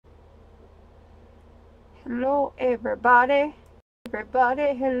Hello everybody.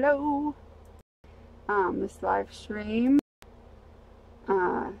 Everybody, hello. This live stream,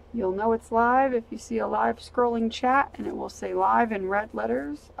 you'll know it's live if you see a live scrolling chat and it will say live in red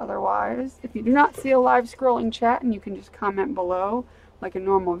letters. Otherwise, if you do not see a live scrolling chat and you can just comment below like a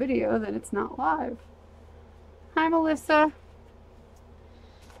normal video, then it's not live. Hi Melissa.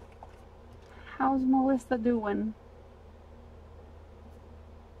 How's Melissa doing?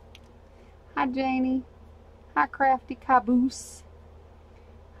 Hi Janie. Hi Crafty Caboose.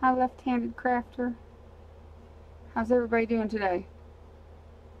 Hi Left-Handed Crafter. How's everybody doing today?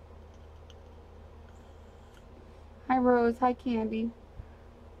 Hi Rose. Hi Candy.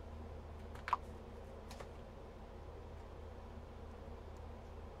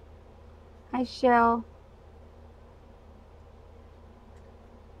 Hi Shell.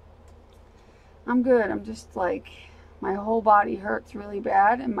 I'm good. I'm just like, my whole body hurts really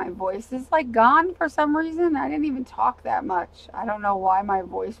bad and my voice is like gone for some reason. I didn't even talk that much. I don't know why my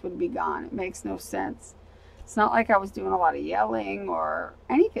voice would be gone. It makes no sense. It's not like I was doing a lot of yelling or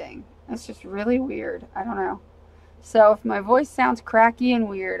anything. It's just really weird. I don't know. So if my voice sounds cracky and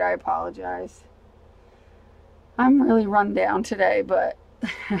weird, I apologize. I'm really run down today, but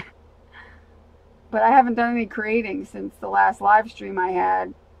but I haven't done any creating since the last live stream I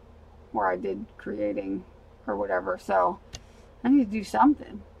had where I did creating or whatever, so I need to do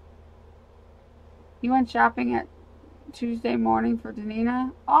something. You went shopping at Tuesday morning for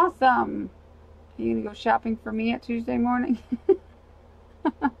Danina? Awesome! Are you gonna go shopping for me at Tuesday morning?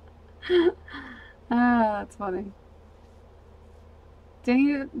 Ah, that's funny.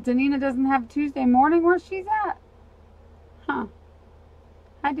 Danina doesn't have Tuesday morning where she's at? Huh.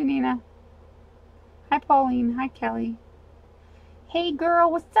 Hi Danina. Hi Pauline. Hi Kelly. Hey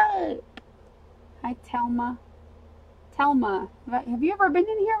girl, what's up? Hi Telma. Telma. Have you ever been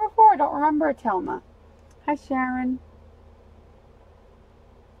in here before? I don't remember Telma. Hi Sharon.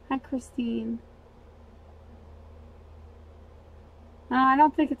 Hi Christine. I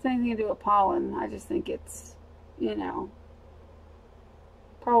don't think it's anything to do with pollen. I just think it's, you know,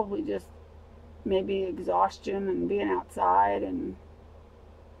 probably just maybe exhaustion and being outside and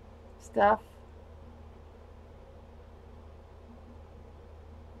stuff.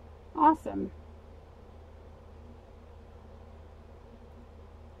 Awesome.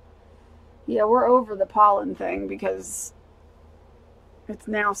 Yeah, we're over the pollen thing because it's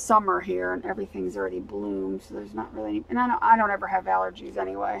now summer here and everything's already bloomed, so there's not really any, and I don't ever have allergies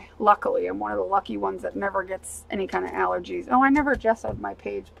anyway. Luckily, I'm one of the lucky ones that never gets any kind of allergies. Oh, I never gessoed my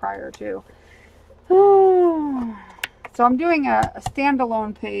page prior to. So I'm doing a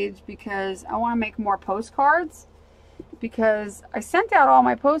standalone page because I want to make more postcards, because I sent out all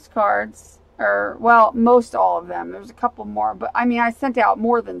my postcards, or well, most all of them. There's a couple more, but I mean, I sent out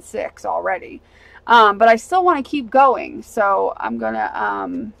more than 6 already. But I still want to keep going, so I'm gonna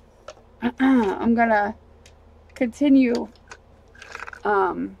I'm gonna continue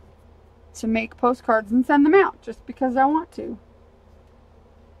to make postcards and send them out just because I want to.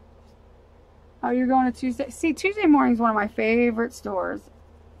 Oh, you're going to Tuesday? See, Tuesday morning is one of my favorite stores,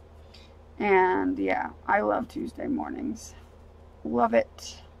 and yeah, I love Tuesday mornings. Love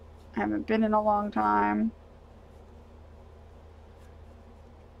it. I haven't been in a long time,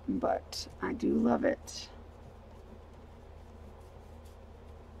 but I do love it.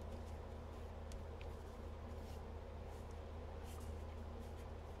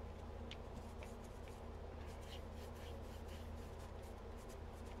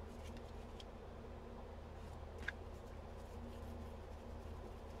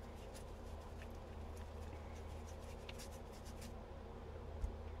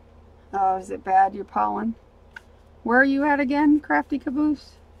 Oh, is it bad, your pollen? Where are you at again, Crafty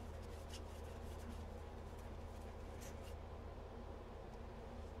Caboose?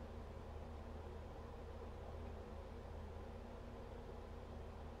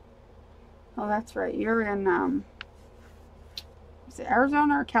 Oh, that's right. You're in, is it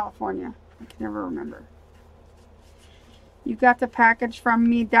Arizona or California? I can never remember. You got the package from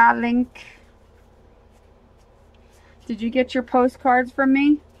me, darling. Did you get your postcards from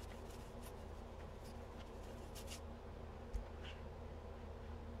me?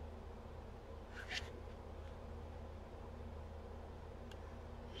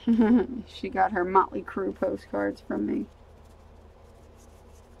 She got her Motley Crue postcards from me.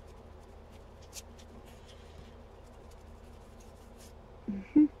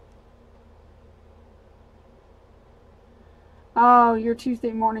 Oh, your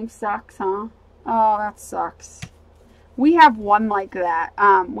Tuesday morning sucks, huh? Oh, that sucks. We have one like that.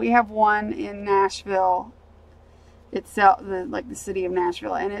 We have one in Nashville itself, like the city of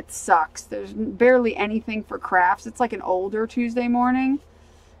Nashville, and it sucks. There's barely anything for crafts. It's like an older Tuesday morning.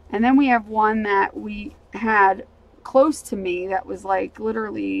 And then we have one that we had close to me that was like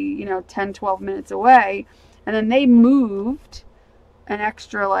literally, 10, 12 minutes away. And then they moved an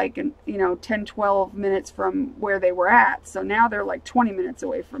extra like, 10, 12 minutes from where they were at. So now they're like 20 minutes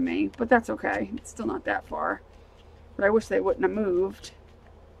away from me, but that's okay. It's still not that far. But I wish they wouldn't have moved.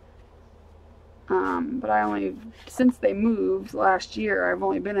 But since they moved last year, I've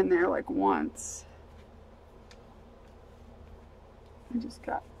only been in there like once. I just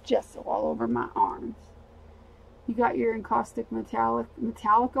got gesso all over my arms. You got your encaustic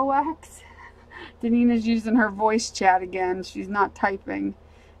Metallica wax? Danina's using her voice chat again. She's not typing.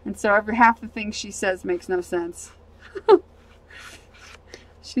 And so half the thing she says makes no sense.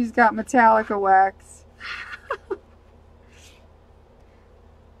 She's got Metallica wax.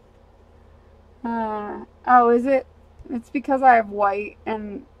 Oh, is it? It's because I have white,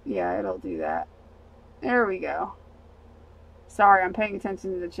 and yeah, it'll do that. There we go. Sorry, I'm paying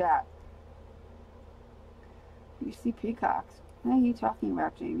attention to the chat. You see peacocks. What are you talking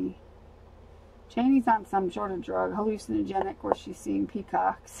about, Jamie? Janie's on some sort of drug, hallucinogenic, where she's seeing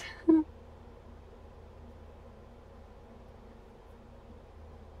peacocks.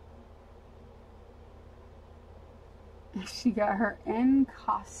 She got her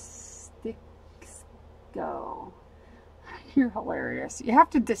encaustic go. You're hilarious. You have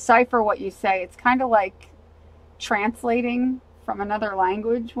to decipher what you say. It's kind of like translating from another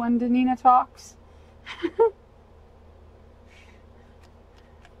language when Danina talks.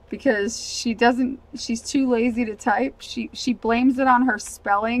 Because she's too lazy to type. She blames it on her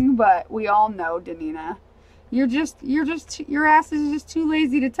spelling, but we all know, Danina, your ass is just too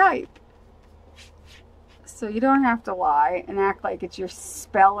lazy to type. So you don't have to lie and act like it's your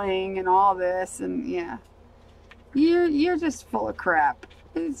spelling and all this, and yeah. You're just full of crap.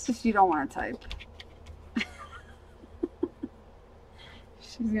 It's just you don't want to type.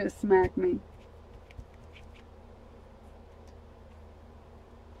 She's gonna smack me.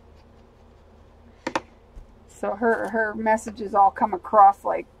 So her messages all come across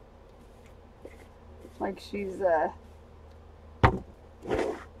like she's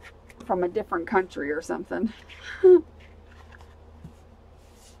from a different country or something.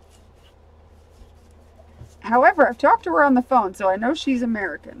 However, I've talked to her on the phone, so I know she's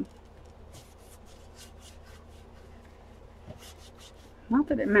American. Not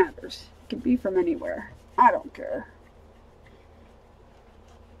that it matters. It could be from anywhere. I don't care.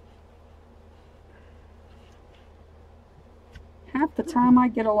 Half the time I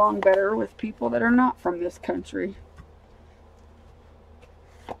get along better with people that are not from this country.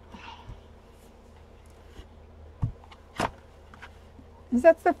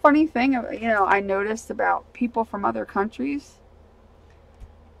 That's the funny thing, I noticed about people from other countries.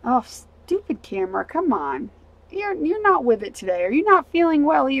 Oh, stupid camera, come on. You're not with it today. Are you not feeling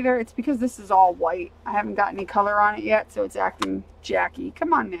well either? It's because this is all white. I haven't got any color on it yet, so it's acting jacky.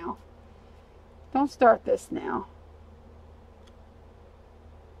 Come on now. Don't start this now.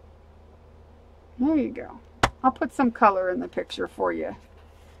 There you go. I'll put some color in the picture for you.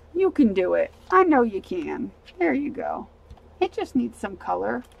 You can do it. I know you can. There you go. It just needs some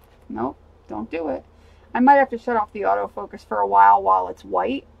color. Nope, don't do it. I might have to shut off the autofocus for a while it's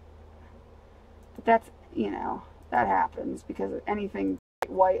white. But that's, that happens because of anything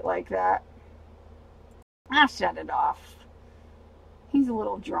white like that. I'll shut it off. He's a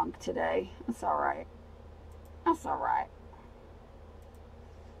little drunk today. That's alright. That's alright.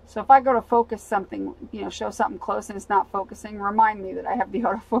 So if I go to focus something, show something close and it's not focusing, remind me that I have the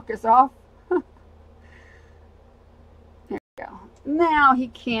autofocus off. There we go. Now he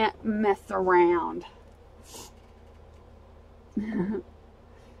can't mess around.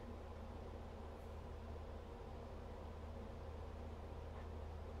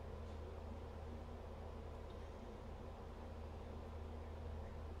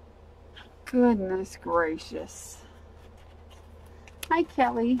 Goodness gracious. Hi,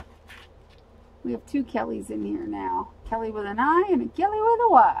 Kelly. We have two Kellys in here now. Kelly with an I and a Kelly with a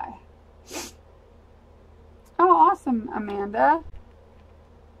Y. Oh, awesome, Amanda.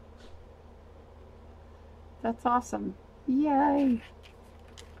 That's awesome. Yay.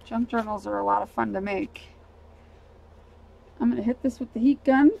 Junk journals are a lot of fun to make. I'm going to hit this with the heat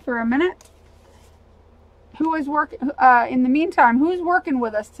gun for a minute. Who is working, in the meantime, who's working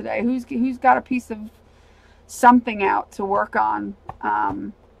with us today? Who's got a piece of something out to work on?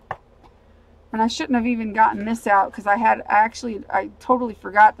 And I shouldn't have even gotten this out because I totally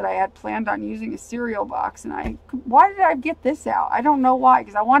forgot that I had planned on using a cereal box. And why did I get this out? I don't know why,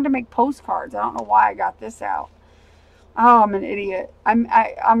 because I wanted to make postcards. I don't know why I got this out. Oh, I'm an idiot.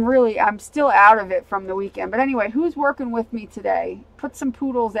 I'm still out of it from the weekend. But anyway, who's working with me today? Put some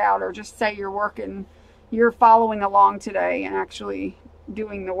poodles out, or just say you're following along today and actually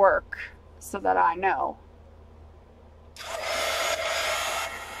doing the work so that I know.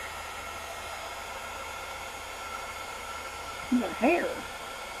 Look at hair.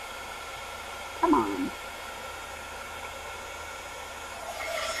 Come on.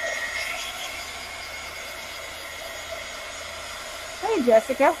 Hey,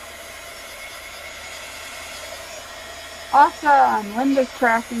 Jessica. Awesome. Linda's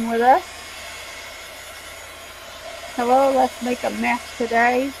crafting with us. Hello, let's make a mess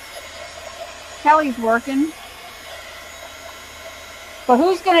today. Kelly's working. But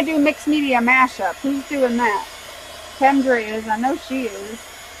who's going to do mixed media mashup? Who's doing that? Kendra is. I know she is.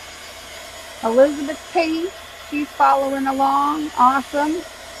 Elizabeth P. She's following along. Awesome.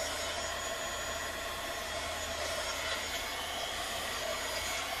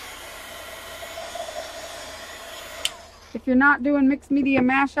 If you're not doing mixed media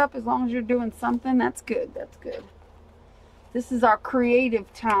mashup, as long as you're doing something, that's good. That's good. This is our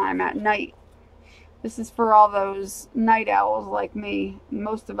creative time at night. This is for all those night owls like me.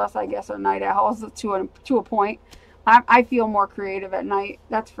 Most of us, I guess, are night owls to a point. I feel more creative at night,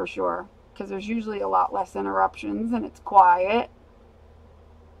 that's for sure, because there's usually a lot less interruptions and it's quiet.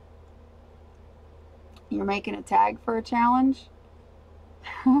 You're making a tag for a challenge?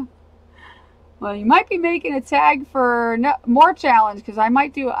 Well, you might be making a tag for more challenge, because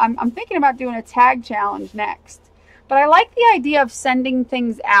I'm thinking about doing a tag challenge next. But I like the idea of sending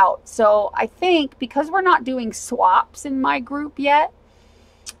things out. So I think, because we're not doing swaps in my group yet,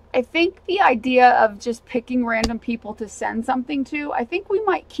 I think the idea of just picking random people to send something to, I think we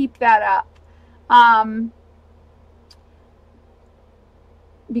might keep that up.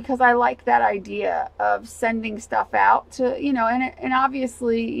 Because I like that idea of sending stuff out to, and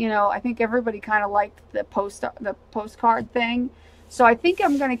obviously, I think everybody kind of liked the postcard thing. So I think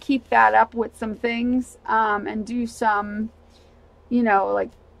I'm going to keep that up with some things, and do some,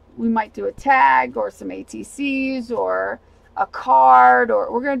 like we might do a tag or some ATCs or a card,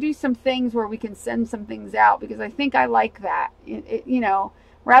 or we're going to do some things where we can send some things out, because I think I like that,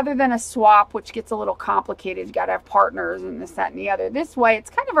 rather than a swap, which gets a little complicated. You got to have partners and this, that, and the other. This way, it's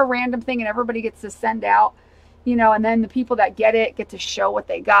kind of a random thing and everybody gets to send out, and then the people that get it get to show what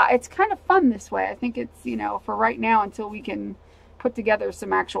they got. It's kind of fun this way. I think it's, for right now, until we can put together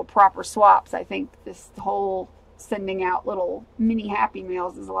some actual proper swaps, I think this whole sending out little mini Happy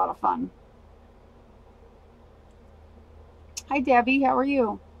Meals is a lot of fun. Hi, Debbie. How are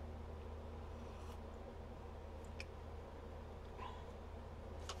you?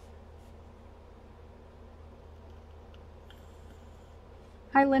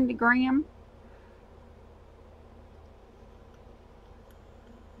 Hi, Linda Graham.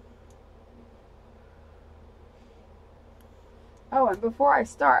 Oh, and before I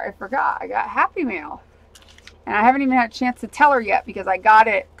start, I forgot. I got Happy Mail. And I haven't even had a chance to tell her yet, because I got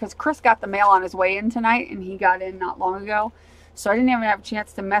it, because Chris got the mail on his way in tonight, and he got in not long ago. So I didn't even have a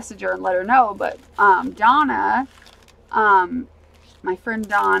chance to message her and let her know. But Donna, my friend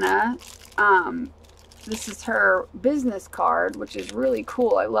Donna, this is her business card, which is really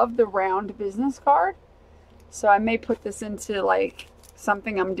cool. I love the round business card. So I may put this into like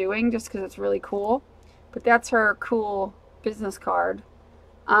something I'm doing just because it's really cool. But that's her cool business card.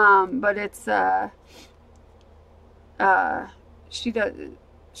 But it's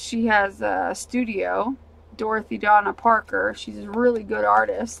she has a studio, Dorothy Donna Parker. She's a really good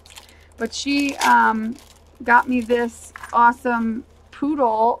artist. But she got me this awesome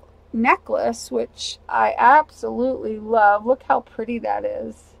poodle necklace, which I absolutely love. Look how pretty that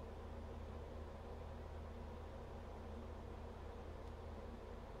is.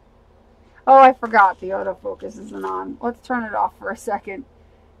 Oh, I forgot the autofocus isn't on. Let's turn it off for a second.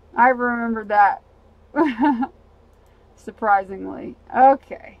 I remembered that. Surprisingly.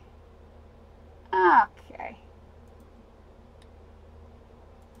 Okay. Okay.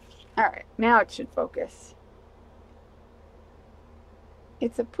 Alright, now it should focus.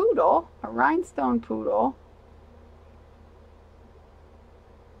 It's a poodle, a rhinestone poodle.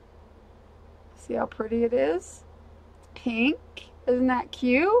 See how pretty it is? Pink. Isn't that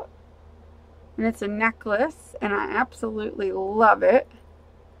cute? And it's a necklace, and I absolutely love it.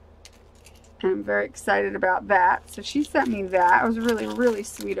 And I'm very excited about that. So she sent me that. It was really, really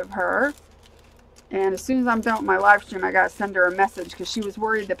sweet of her. And as soon as I'm done with my live stream, I got to send her a message, because she was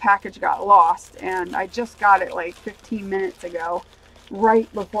worried the package got lost. And I just got it like 15 minutes ago,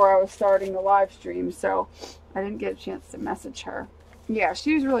 right before I was starting the live stream. So I didn't get a chance to message her. Yeah,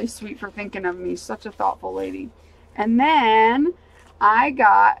 she was really sweet for thinking of me. Such a thoughtful lady. And then I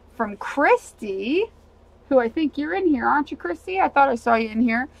got from Christy, who I think you're in here, aren't you, Christy? I thought I saw you in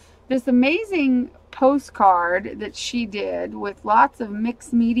here. This amazing postcard that she did with lots of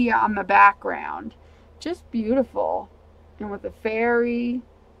mixed media on the background. Just beautiful. And with a fairy.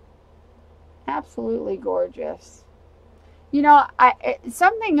 Absolutely gorgeous. You know,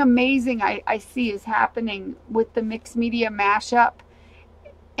 something amazing I see is happening with the mixed media mashup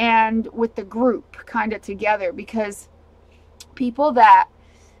and with the group kind of together, because people that,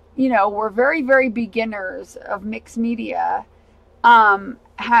 you know, were very, very beginners of mixed media, you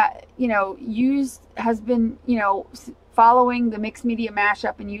know, has been, you know, following the mixed media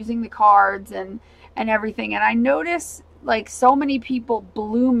mashup and using the cards and everything. And I notice like so many people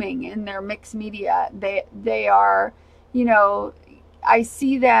blooming in their mixed media. They are, you know, I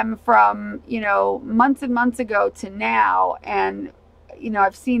see them from, you know, months and months ago to now, and you know,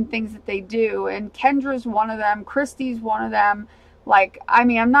 I've seen things that they do, and Kendra's one of them, Christy's one of them. Like, I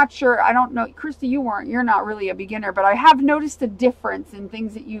mean, I'm not sure, I don't know, Christy, you're not really a beginner, but I have noticed a difference in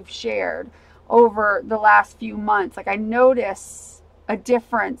things that you've shared over the last few months. Like, I notice a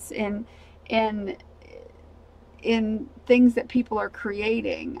difference in things that people are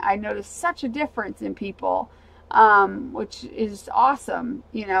creating. I notice such a difference in people, which is awesome.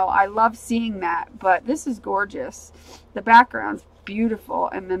 You know, I love seeing that. But this is gorgeous. The background's beautiful.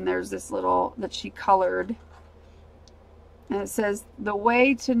 And then there's this little that she colored. And it says, "The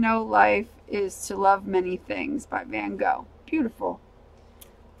way to know life is to love many things" by Van Gogh. Beautiful.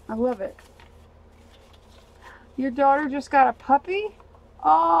 I love it. Your daughter just got a puppy?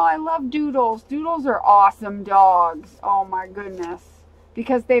 Oh, I love Doodles. Doodles are awesome dogs. Oh my goodness.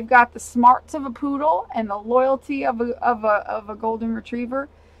 Because they've got the smarts of a poodle and the loyalty of a golden retriever.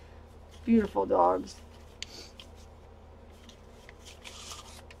 Beautiful dogs.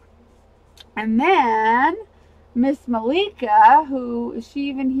 And then Miss Malika, who, is she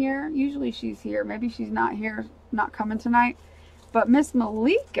even here? Usually she's here. Maybe she's not here, not coming tonight. But Miss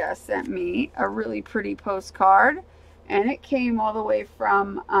Malika sent me a really pretty postcard. And it came all the way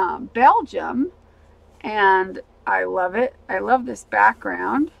from Belgium. And I love it. I love this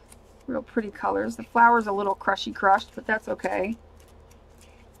background. Real pretty colors. The flower's a little crushy crushed, but that's okay.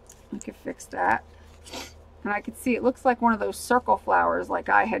 I could fix that. And I could see it looks like one of those circle flowers like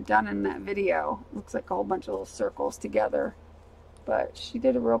I had done in that video. Looks like a whole bunch of little circles together. But she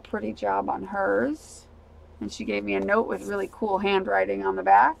did a real pretty job on hers. And she gave me a note with really cool handwriting on the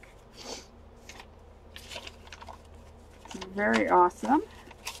back. Very awesome.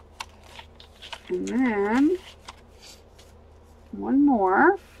 And then one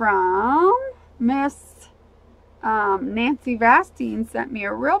more from Miss Nancy Vastine sent me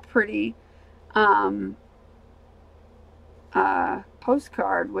a real pretty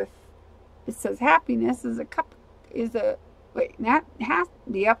postcard with, it says, "Happiness is a cup, is a," wait, yep,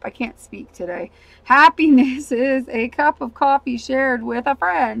 I can't speak today. "Happiness is a cup of coffee shared with a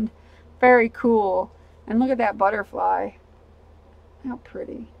friend." Very cool. And look at that butterfly. How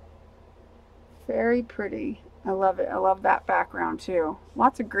pretty. Very pretty. I love it. I love that background too.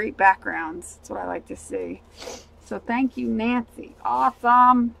 Lots of great backgrounds. That's what I like to see. So thank you, Nancy.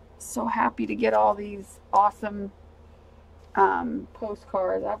 Awesome. So happy to get all these awesome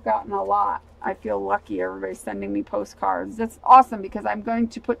postcards. I've gotten a lot. I feel lucky everybody's sending me postcards. That's awesome, because I'm going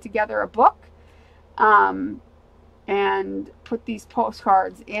to put together a book and put these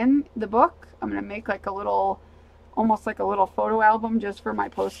postcards in the book. I'm going to make like a little, almost like a little photo album just for my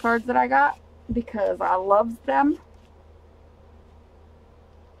postcards that I got, because I love them.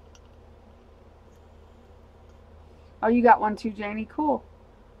 Oh, you got one too, Janie? Cool.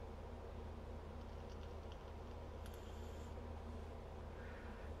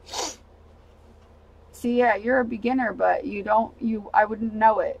 See, yeah, you're a beginner, but I wouldn't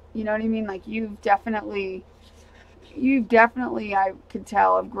know it. You know what I mean? Like, you've definitely, I could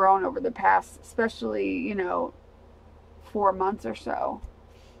tell, have grown over the past, especially, you know, 4 months or so.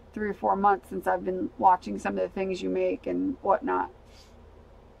 3 or 4 months since I've been watching some of the things you make and whatnot.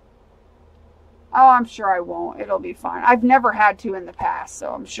 Oh, I'm sure I won't. It'll be fine. I've never had to in the past,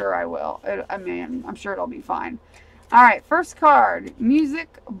 so I'm sure I will. I'm sure it'll be fine. All right, first card.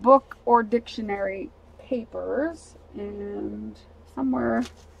 Music, book, or dictionary papers. And somewhere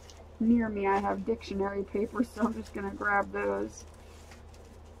near me I have dictionary papers, so I'm just going to grab those.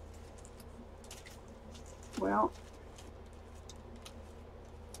 Well,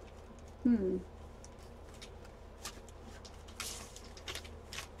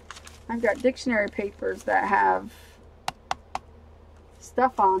 I've got dictionary papers that have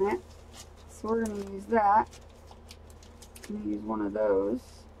stuff on it, so we're going to use that. I'm going to use one of those.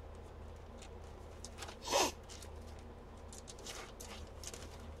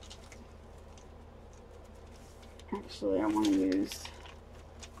 Actually, I want to use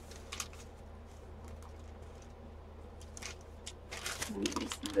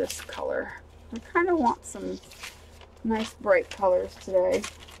this color. I kind of want some nice bright colors today,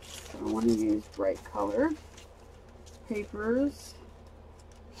 so I want to use bright colored papers.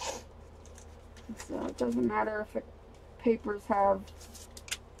 So it doesn't matter if papers have,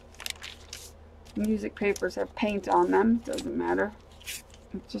 music papers have paint on them, doesn't matter.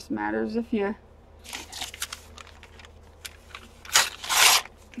 It just matters if you,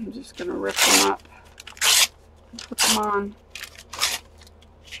 I'm just going to rip them up and put them on.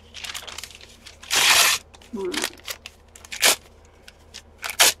 All right.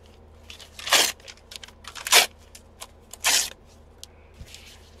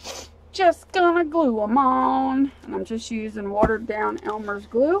 Just gonna glue them on, and I'm just using watered down Elmer's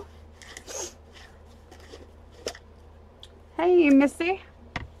glue. Hey, Missy.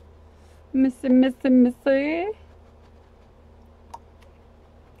 Missy, Missy, Missy.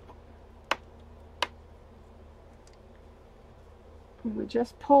 And we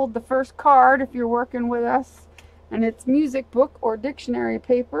just pulled the first card if you're working with us, and it's music book or dictionary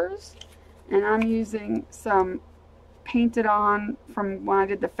papers, and I'm using some painted on from when I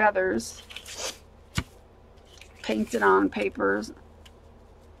did the feathers, painted on papers.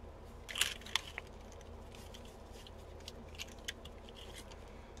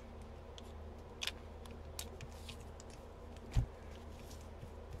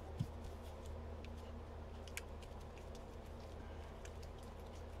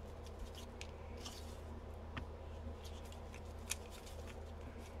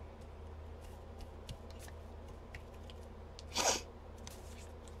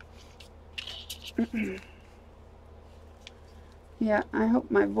 Yeah, I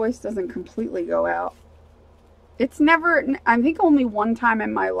hope my voice doesn't completely go out. It's never, I think only one time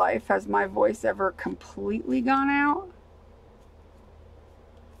in my life has my voice ever completely gone out.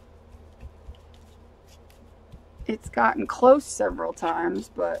 It's gotten close several times,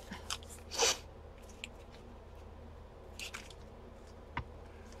 but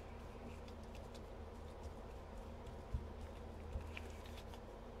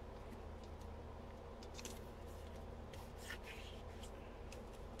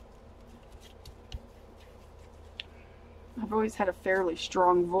I've always had a fairly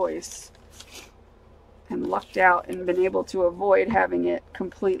strong voice and lucked out and been able to avoid having it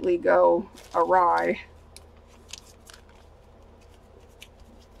completely go awry.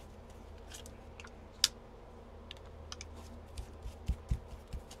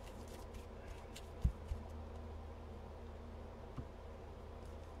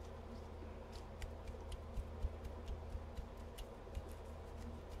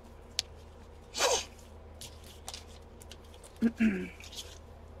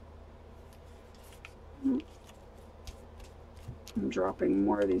 I'm dropping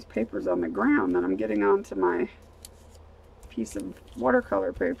more of these papers on the ground than I'm getting onto my piece of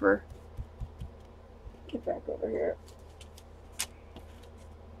watercolor paper. Get back over here.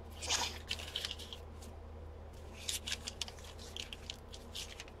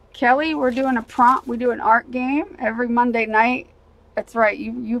 Kelly, we're doing a prompt. We do an art game every Monday night. That's right.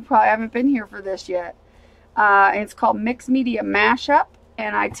 You probably haven't been here for this yet. It's called Mixed Media Mashup,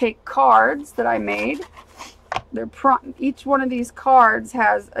 and I take cards that I made. Each one of these cards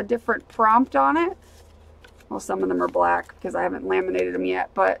has a different prompt on it. Well, some of them are black because I haven't laminated them yet,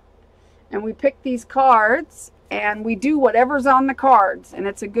 and we pick these cards and we do whatever's on the cards, and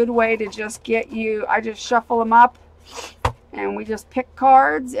it's a good way to just get you, I just shuffle them up and we just pick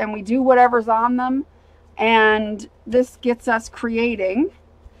cards and we do whatever's on them, and this gets us creating.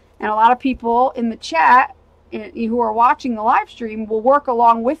 And a lot of people in the chat who are watching the live stream will work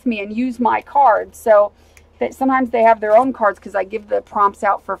along with me and use my cards. So that sometimes they have their own cards because I give the prompts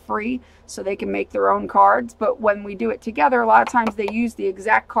out for free so they can make their own cards. But when we do it together, a lot of times they use the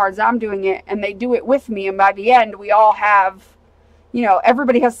exact cards I'm doing it, and they do it with me. And by the end, we all have, you know,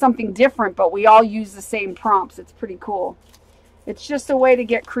 everybody has something different, but we all use the same prompts. It's pretty cool. It's just a way to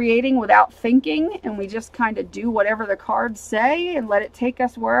get creating without thinking, and we just kind of do whatever the cards say and let it take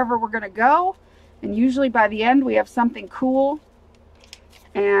us wherever we're going to go. And usually by the end, we have something cool.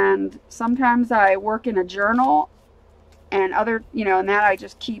 And sometimes I work in a journal, and other, you know, and that I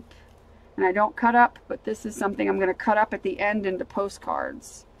just keep, and I don't cut up, but this is something I'm going to cut up at the end into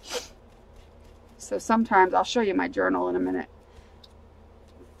postcards. So sometimes I'll show you my journal in a minute.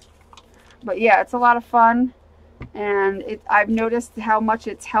 But yeah, it's a lot of fun, and I've noticed how much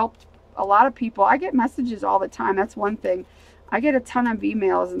it's helped a lot of people. I get messages all the time. That's one thing. I get a ton of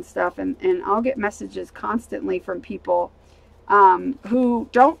emails and stuff, and I'll get messages constantly from people who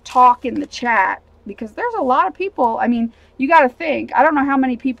don't talk in the chat, because there's a lot of people. I mean, you got to think, I don't know how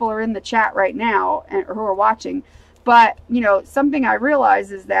many people are in the chat right now and who are watching, but you know, something I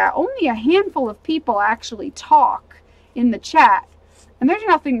realize is that only a handful of people actually talk in the chat. And there's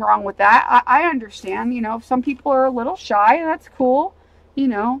nothing wrong with that. I understand, you know, some people are a little shy, and that's cool. You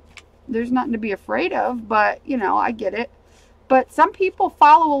know, there's nothing to be afraid of, but you know, I get it. But some people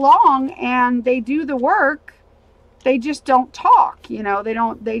follow along and they do the work. They just don't talk, you know,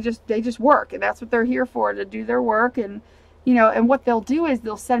 they just work, and that's what they're here for, to do their work. And, you know, and what they'll do is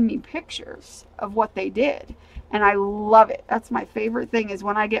they'll send me pictures of what they did. And I love it. That's my favorite thing, is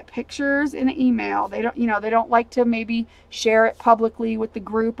when I get pictures in an email. They don't, you know, they don't like to maybe share it publicly with the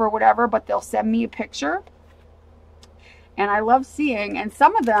group or whatever, but they'll send me a picture. And I love seeing, and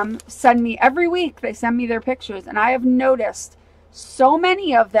some of them send me every week, they send me their pictures. And I have noticed so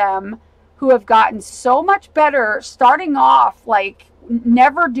many of them who have gotten so much better, starting off like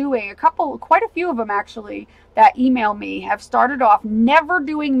never doing, quite a few of them actually that email me have started off never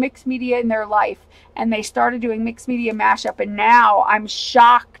doing mixed media in their life, and they started doing mixed media mashup, and now I'm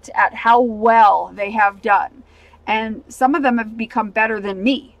shocked at how well they have done. And some of them have become better than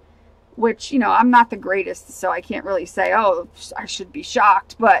me, which, you know, I'm not the greatest, so I can't really say, oh, I should be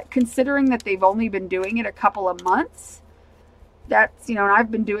shocked. But considering that they've only been doing it a couple of months, that's, you know, and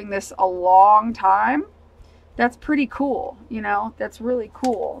I've been doing this a long time, that's pretty cool. You know, that's really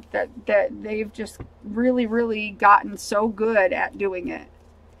cool that they've just really gotten so good at doing it.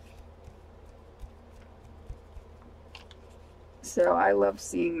 So I love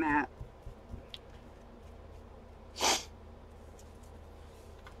seeing that.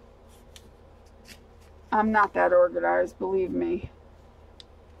 I'm not that organized, believe me.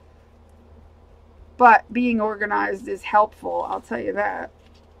 But being organized is helpful, I'll tell you that.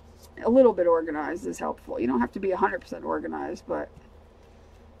 A little bit organized is helpful. You don't have to be 100% organized, but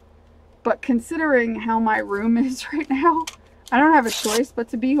considering how my room is right now, I don't have a choice but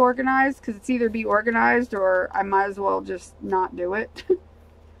to be organized, because it's either be organized or I might as well just not do it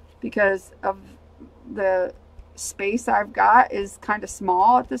because of the space I've got is kind of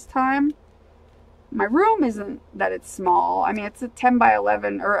small at this time. My room isn't that it's small. I mean, it's a 10 by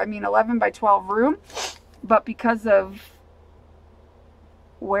 11, or I mean 11 by 12 room, but because of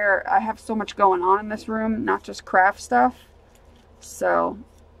where I have so much going on in this room, not just craft stuff, so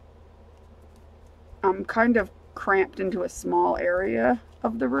I'm kind of cramped into a small area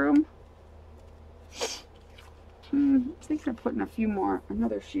of the room. I'm thinking of putting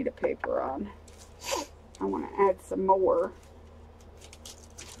another sheet of paper on. I want to add some more.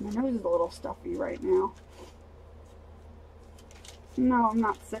 My nose is a little stuffy right now. No, I'm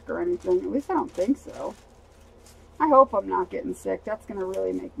not sick or anything. At least I don't think so. I hope I'm not getting sick. That's going to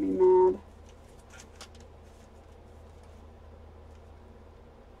really make me mad.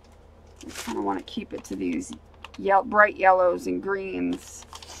 I kind of want to keep it to these bright yellows and greens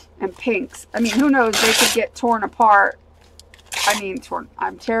and pinks. I mean, who knows? They could get torn apart. I mean,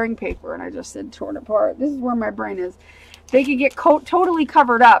 I'm tearing paper and I just said torn apart. This is where my brain is. They could get totally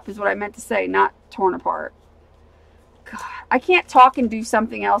covered up is what I meant to say, not torn apart. God, I can't talk and do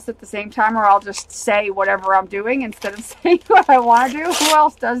something else at the same time, or I'll just say whatever I'm doing instead of saying what I want to do. Who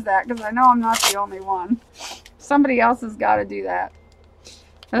else does that? Because I know I'm not the only one. Somebody else has got to do that.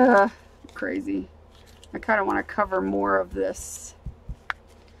 Crazy. I kind of want to cover more of this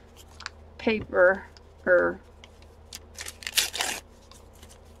paper, or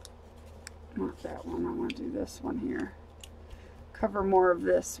not that one. I want to do this one here. Cover more of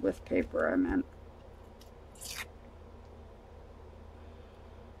this with paper, I meant.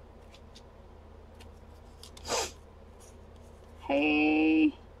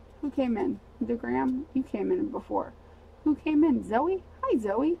 Hey, who came in? The Graham? You came in before. Who came in? Zoe? Hi,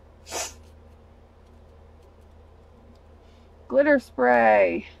 Zoe. Glitter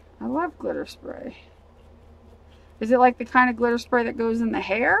spray. I love glitter spray. Is it like the kind of glitter spray that goes in the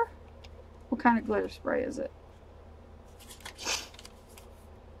hair? What kind of glitter spray is it?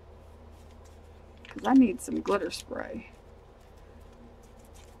 Because I need some glitter spray.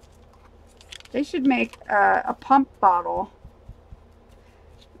 They should make a pump bottle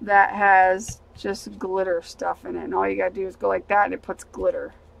that has just glitter stuff in it, and all you gotta do is go like that and it puts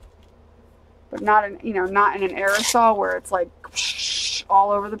glitter. But not in, you know, not in an aerosol where it's like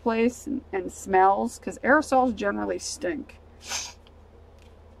all over the place and smells, because aerosols generally stink.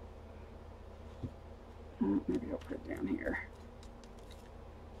 Maybe I'll put it down here.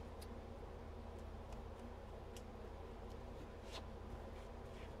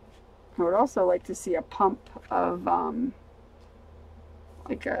 I would also like to see a pump of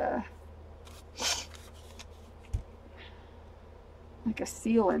like a like a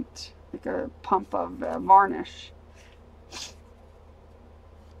sealant, like a pump of varnish.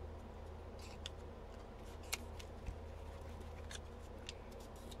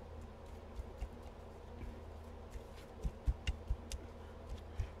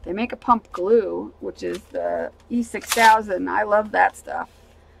 They make a pump glue, which is the E6000. I love that stuff.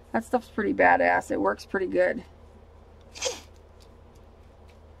 That stuff's pretty badass. It works pretty good.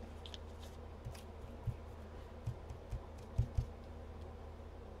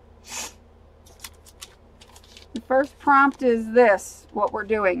 The first prompt is this, what we're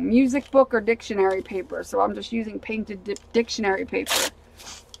doing. Music book or dictionary paper. So I'm just using painted dictionary paper.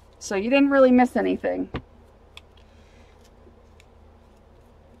 So you didn't really miss anything.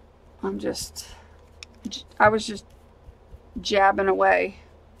 I was just jabbing away,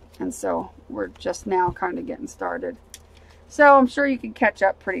 and so we're just now kind of getting started. So I'm sure you can catch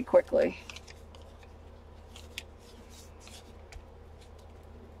up pretty quickly.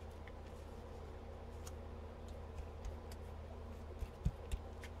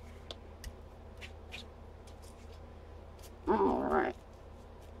 All right.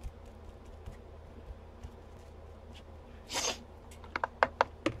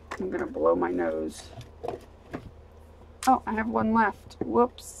 I'm gonna blow my nose. Oh, I have one left.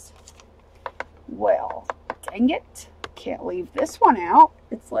 Whoops. Well, dang it. Can't leave this one out.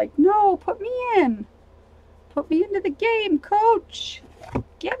 It's like, no, put me in. Put me into the game, coach.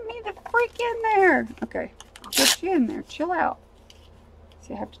 Get me the freak in there. Okay, I'll get you in there. Chill out.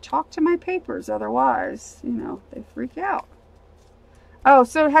 See, I have to talk to my papers, otherwise, you know, they freak out. Oh,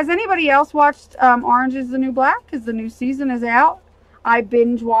 so has anybody else watched Orange is the New Black? Because the new season is out. I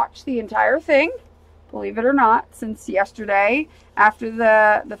binge watched the entire thing, believe it or not, since yesterday. After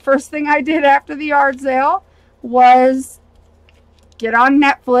the first thing I did after the yard sale was get on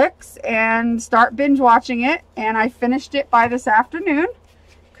Netflix and start binge watching it. And I finished it by this afternoon,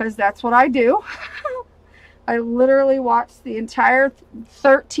 because that's what I do. I literally watched the entire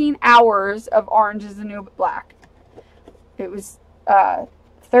 13 hours of Orange is the New Black. It was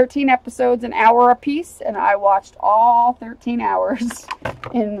 13 episodes, an hour a piece, and I watched all 13 hours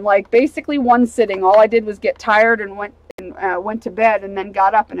in like basically one sitting. All I did was get tired and went to bed, and then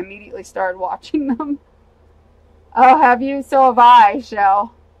got up and immediately started watching them. Oh, have you? So have I,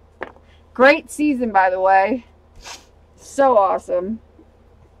 Shell. Great season, by the way. So awesome.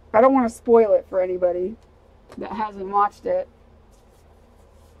 I don't want to spoil it for anybody that hasn't watched it.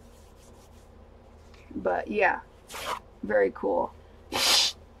 But yeah, very cool.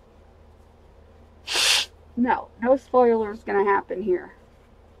 No spoilers gonna happen here.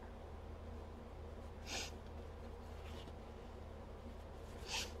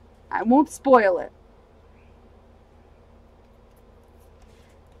 I won't spoil it.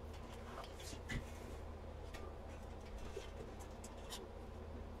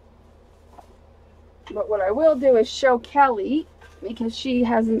 But what I will do is show Kelly, because she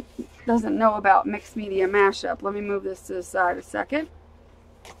doesn't know about mixed media mashup. Let me move this to the side a second.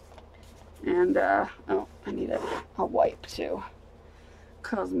 And, oh, I need a wipe too,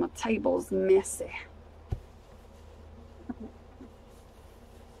 because my table's messy.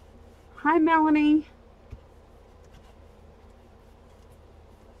 Hi, Melanie.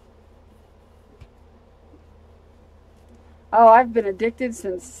 Oh, I've been addicted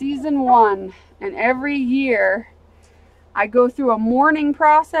since season 1, and every year I go through a mourning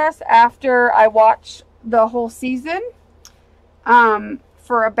process after I watch the whole season.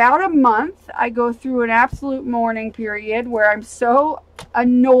 For about a month, I go through an absolute mourning period where I'm so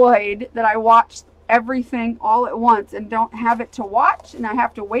annoyed that I watch everything all at once and don't have it to watch, and I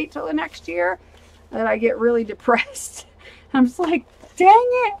have to wait till the next year, that I get really depressed. I'm just like, dang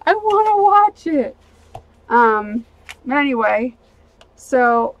it, I want to watch it. But anyway,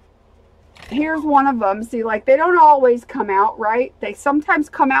 so here's one of them. See, like, they don't always come out right. They sometimes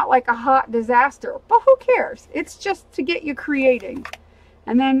come out like a hot disaster, but who cares? It's just to get you creating.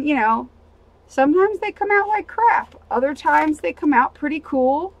 And then, you know, sometimes they come out like crap. Other times they come out pretty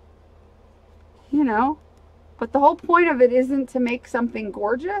cool, you know. But the whole point of it isn't to make something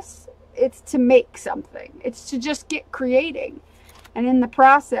gorgeous. It's to make something. It's to just get creating. And in the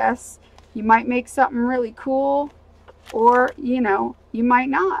process, you might make something really cool, or, you know, you might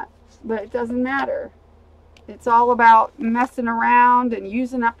not. But it doesn't matter. It's all about messing around and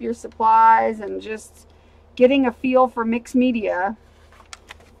using up your supplies and just getting a feel for mixed media.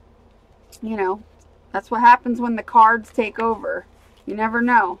 You know, that's what happens when the cards take over. You never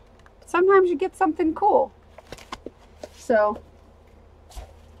know. Sometimes you get something cool. So,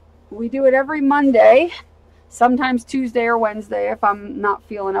 we do it every Monday. Sometimes Tuesday or Wednesday if I'm not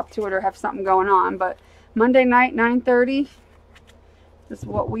feeling up to it or have something going on. But Monday night, 9:30. This is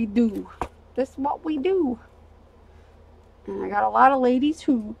what we do. This is what we do. And I got a lot of ladies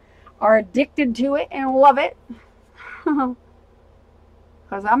who are addicted to it and love it. Because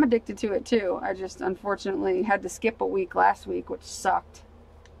I'm addicted to it too. I just unfortunately had to skip a week last week, which sucked.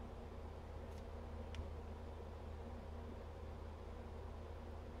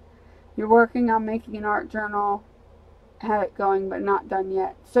 You're working on making an art journal. Have it going, but not done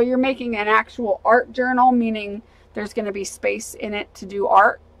yet. So you're making an actual art journal, meaning there's going to be space in it to do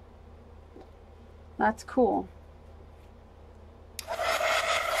art. That's cool.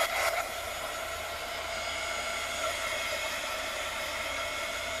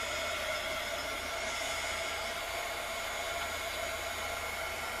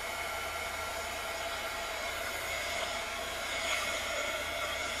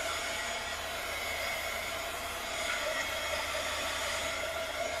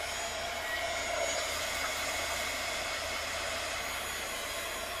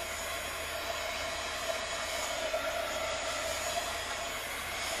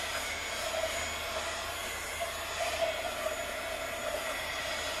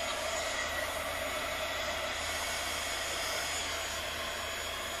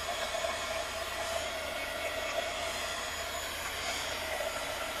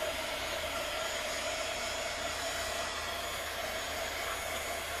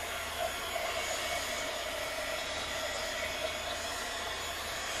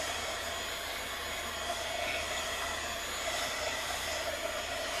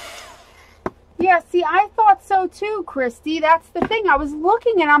 Yeah, see, I thought so too, Christy. That's the thing. I was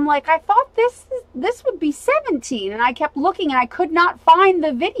looking and I'm like, I thought this would be 17. And I kept looking and I could not find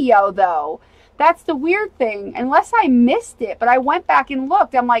the video though. That's the weird thing. Unless I missed it. But I went back and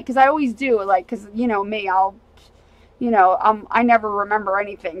looked. I'm like, because I always do. Like, because, you know, me, I never remember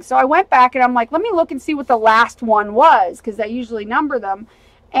anything. So I went back and I'm like, let me look and see what the last one was. Because I usually number them.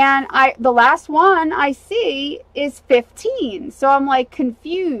 And the last one I see is 15. So I'm like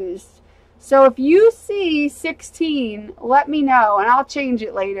confused. So if you see 16, let me know and I'll change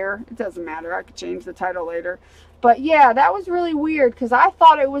it later. It doesn't matter. I could change the title later. But yeah, that was really weird because I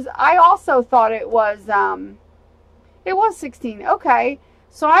also thought it was 16. Okay.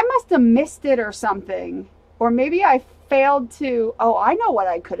 So I must have missed it or something. Or maybe I failed to, oh, I know what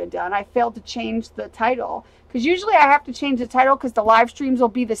I could have done. I failed to change the title. Because usually I have to change the title because the live streams will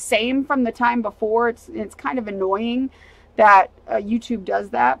be the same from the time before. It's kind of annoying that YouTube does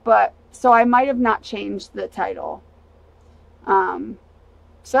that. But so I might have not changed the title. So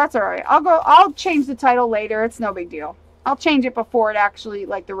that's all right. I'll change the title later. It's no big deal. I'll change it before it actually,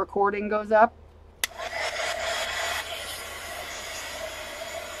 like, the recording goes up.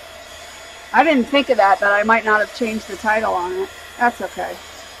 I didn't think of that I might not have changed the title on it. That's okay.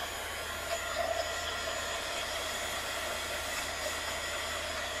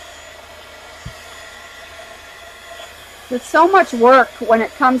 It's so much work when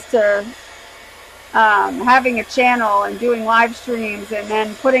it comes to having a channel and doing live streams and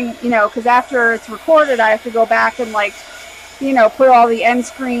then putting, you know, because after it's recorded, I have to go back and, like, you know, put all the end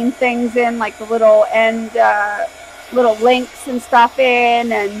screen things in, like the little end, little links and stuff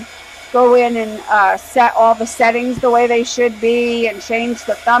in, and go in and set all the settings the way they should be, and change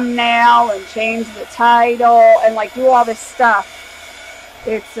the thumbnail and change the title and, like, do all this stuff.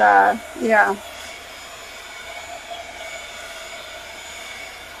 It's, yeah.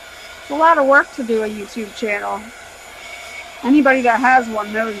 It's a lot of work to do a YouTube channel. Anybody that has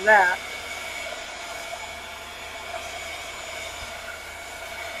one knows that.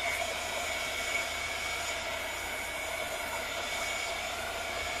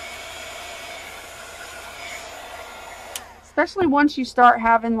 Especially once you start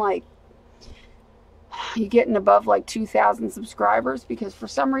having, like, you getting above like 2,000 subscribers, because for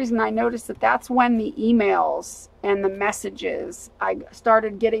some reason I noticed that that's when the emails and the messages, I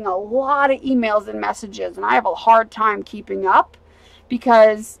started getting a lot of emails and messages, and I have a hard time keeping up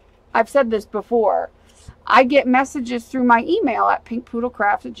because I've said this before. I get messages through my email at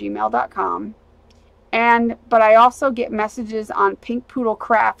pinkpoodlecrafts@gmail.com, but I also get messages on Pink Poodle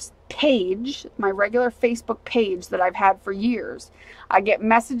Crafts page, my regular Facebook page that I've had for years. I get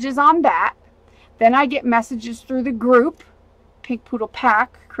messages on that. Then I get messages through the group, Pink Poodle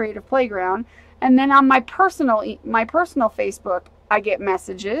Pack Creative Playground, and then on my personal Facebook, I get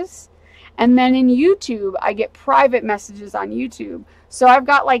messages, and then in YouTube, I get private messages on YouTube. So I've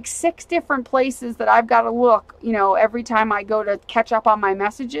got like 6 different places that I've got to look, you know, every time I go to catch up on my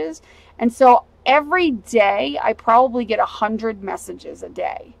messages. And so every day, I probably get 100 messages a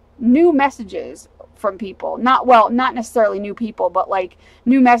day, new messages from people. Not necessarily new people, but like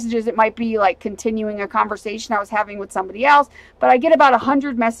new messages. It might be like continuing a conversation I was having with somebody else, but I get about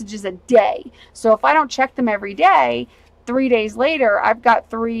 100 messages a day. So if I don't check them every day, 3 days later, I've got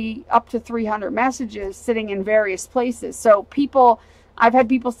up to 300 messages sitting in various places. So I've had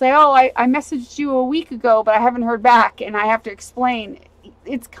people say, oh, I messaged you a week ago, but I haven't heard back. And I have to explain.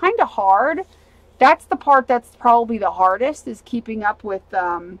 It's kind of hard. That's the part that's probably the hardest, is keeping up with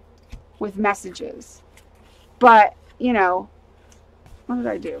messages. But, you know, what did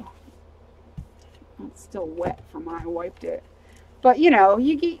I do? It's still wet from when I wiped it. But, you know,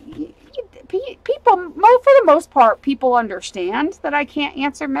 people, for the most part, people understand that I can't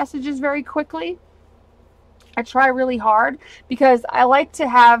answer messages very quickly. I try really hard because I like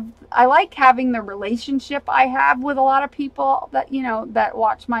having the relationship I have with a lot of people that, you know, that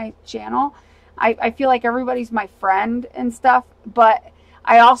watch my channel. I feel like everybody's my friend and stuff, but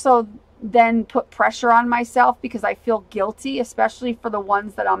I also then put pressure on myself because I feel guilty, especially for the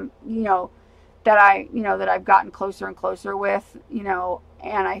ones that that I've gotten closer and closer with, you know,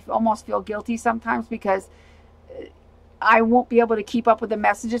 and I almost feel guilty sometimes because I won't be able to keep up with the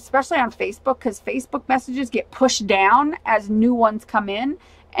messages, especially on Facebook, because Facebook messages get pushed down as new ones come in,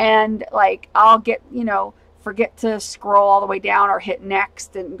 and like I'll get, you know, forget to scroll all the way down or hit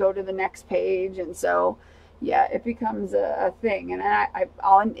next and go to the next page, and so yeah, it becomes a thing. And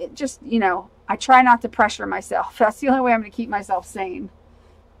I'll just, you know, I try not to pressure myself. That's the only way I'm going to keep myself sane.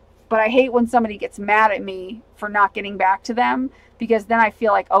 But I hate when somebody gets mad at me for not getting back to them, because then I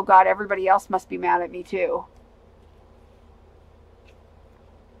feel like, oh God, everybody else must be mad at me too.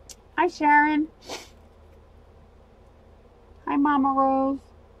 Hi, Sharon. Hi, Mama Rose.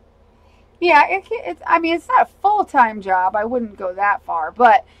 Yeah, I mean, it's not a full-time job. I wouldn't go that far,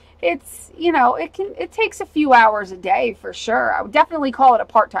 but it's, you know, it takes a few hours a day for sure. I would definitely call it a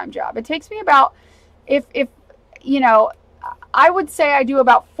part-time job. It takes me about, if you know, I would say I do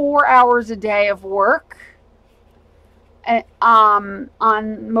about 4 hours a day of work, on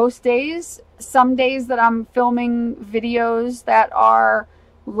most days. Some days that I'm filming videos that are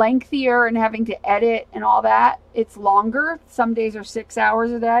lengthier and having to edit and all that, it's longer. Some days are 6 hours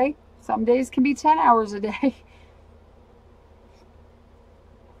a day. Some days can be 10 hours a day.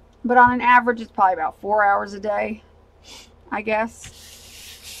 But on an average, it's probably about 4 hours a day, I guess.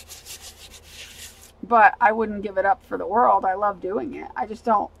 But I wouldn't give it up for the world. I love doing it. I just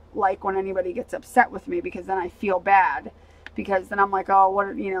don't like when anybody gets upset with me, because then I feel bad. Because then I'm like, oh,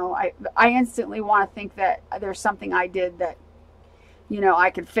 what, you know, I instantly want to think that there's something I did that, you know,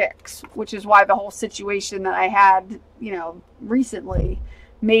 I could fix. Which is why the whole situation that I had, you know, recently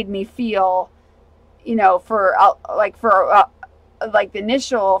made me feel, you know, for the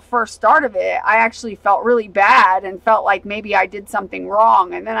initial first start of it, I actually felt really bad and felt like maybe I did something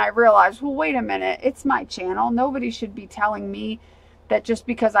wrong. And then I realized, well, wait a minute, it's my channel. Nobody should be telling me that just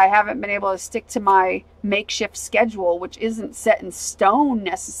because I haven't been able to stick to my makeshift schedule, which isn't set in stone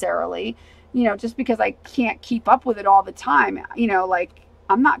necessarily, you know, just because I can't keep up with it all the time, you know, like,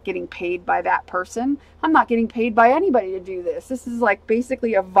 I'm not getting paid by that person. I'm not getting paid by anybody to do this. This is like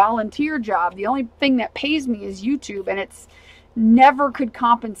basically a volunteer job. The only thing that pays me is YouTube, and it's never could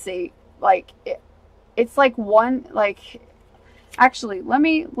compensate. Like it's like one, like, actually, let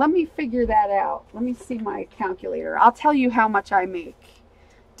me figure that out. Let me see my calculator. I'll tell you how much I make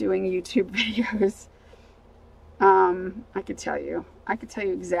doing YouTube videos. I could tell you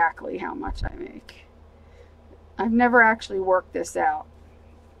exactly how much I make. I've never actually worked this out.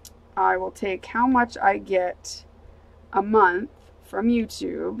 I will take how much I get a month from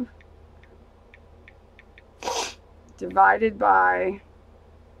YouTube divided by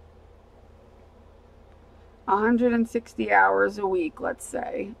 160 hours a week, let's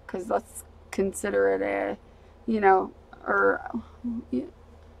say, because let's consider it a, you know, or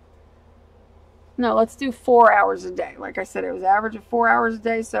no, let's do 4 hours a day. Like I said, it was average of 4 hours a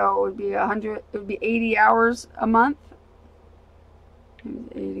day, so it would be 80 hours a month.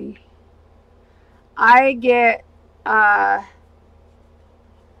 80. I get $2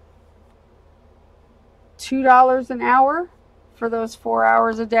 an hour for those 4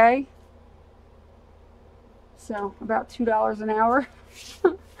 hours a day. So about $2 an hour.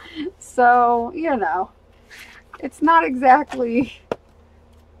 So, you know, it's not exactly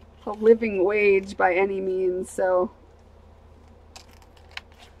a living wage by any means, so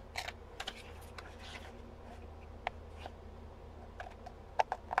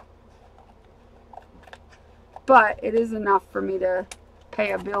but it is enough for me to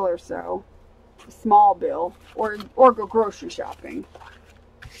pay a bill or so, a small bill, or go grocery shopping.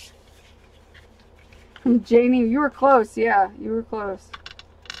 Janie, you were close. Yeah, you were close.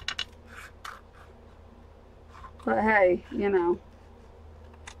 But hey, you know,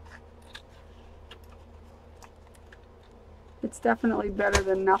 it's definitely better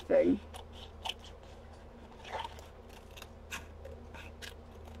than nothing.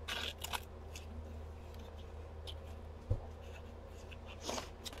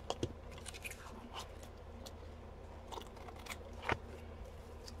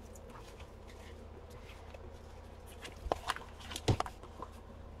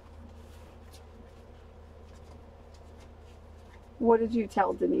 What did you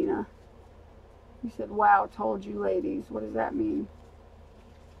tell Danina? You said, wow, told you ladies. What does that mean?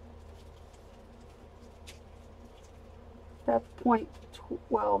 That's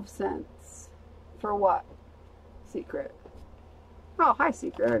 0.12 cents. For what? Secret. Oh, hi,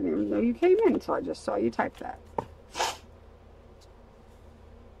 Secret. I didn't even know you came in until I just saw you type that.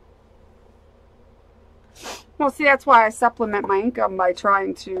 Well, see, that's why I supplement my income by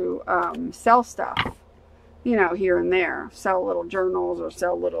trying to sell stuff. You know, here and there. Sell little journals or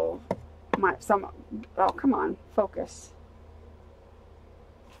sell little... oh, come on. Focus.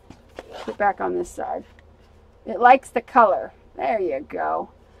 Get back on this side. It likes the color. There you go.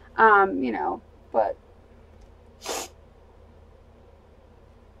 You know, but...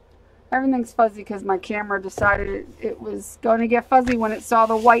 everything's fuzzy because my camera decided it was going to get fuzzy when it saw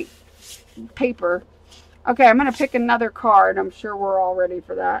the white paper. Okay, I'm going to pick another card. I'm sure we're all ready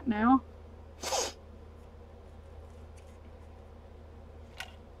for that now.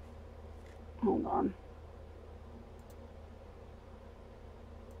 Hold on.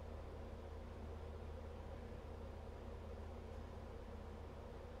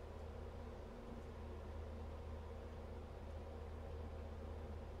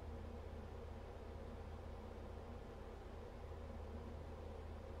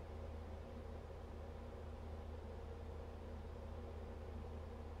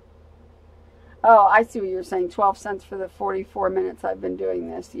 Oh, I see what you're saying. 12 cents for the 44 minutes I've been doing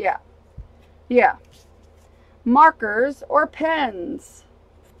this. Yeah. Yeah. Markers or pens?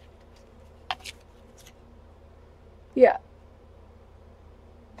 Yeah.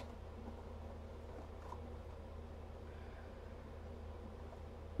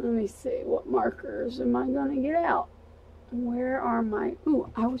 Let me see. What markers am I going to get out? Where are my... Ooh,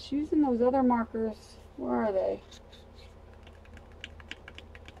 I was using those other markers. Where are they?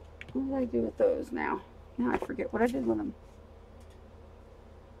 What did I do with those now? Now I forget what I did with them.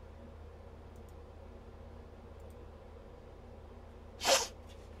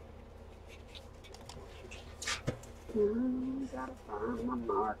 Gotta find my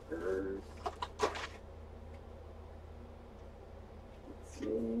markers. Let's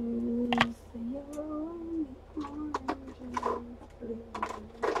use the yellow, the orange, and the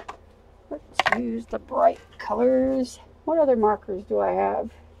blue. Let's use the bright colors. What other markers do I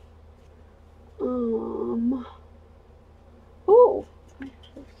have? Oh,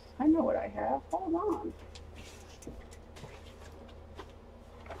 I know what I have. Hold on.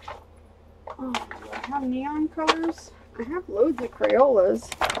 Oh, do I have neon colors? I have loads of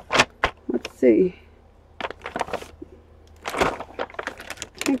Crayolas. Let's see. I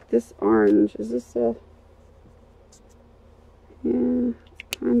think this orange, is this a... yeah,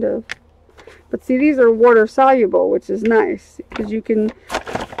 kind of. But see, these are water soluble, which is nice because you can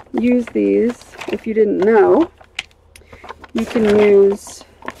use these, if you didn't know. You can use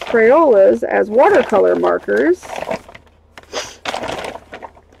Crayolas as watercolor markers.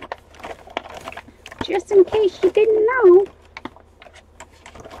 Just in case you didn't know.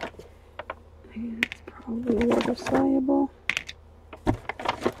 It's probably water soluble.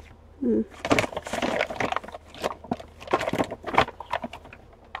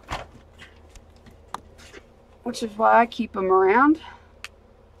 Which is why I keep them around.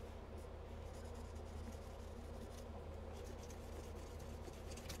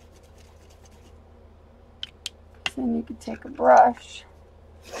 Then you could take a brush,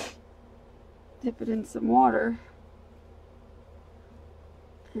 dip it in some water,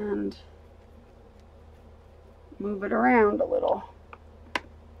 and move it around a little.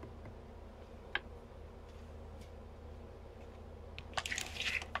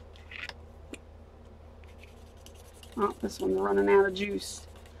 Oh, this one's running out of juice.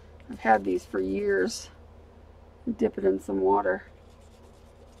 I've had these for years. Dip it in some water.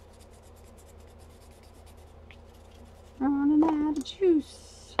 Running out of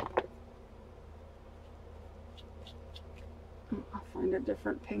juice. Oh, I'll find a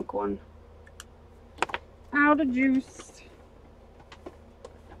different pink one. Out of juice.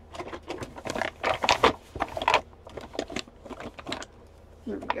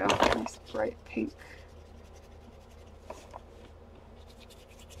 There we go. Nice bright pink.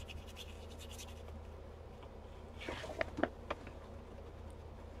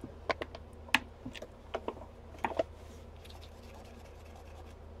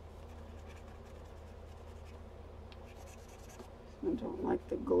 I don't like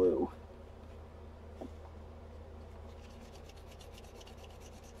the glue.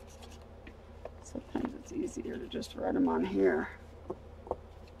 Sometimes it's easier to just write them on here.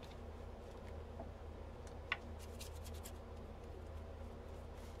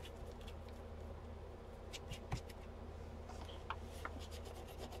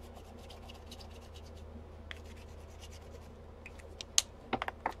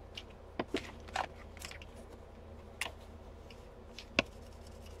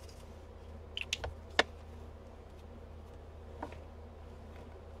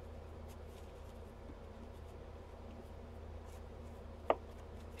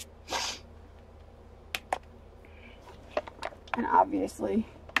 And obviously,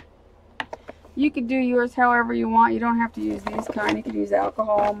 you could do yours however you want. You don't have to use these kind. You could use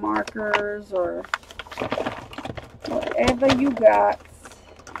alcohol markers or whatever you got.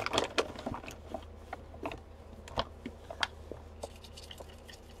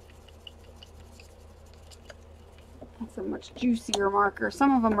 That's a much juicier marker.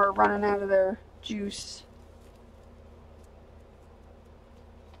 Some of them are running out of their juice.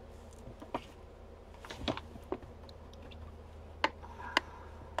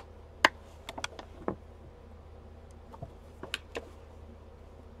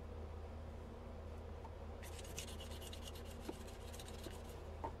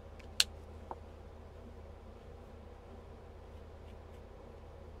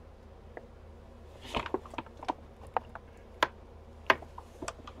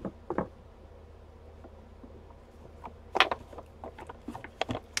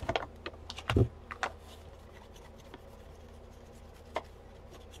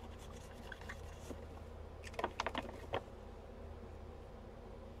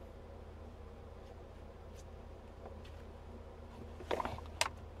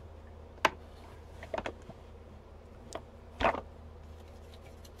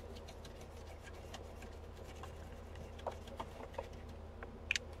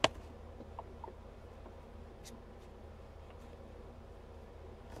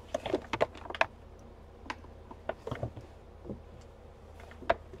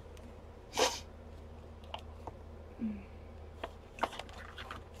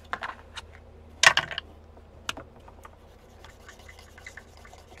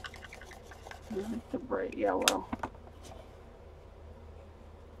 I like the bright yellow.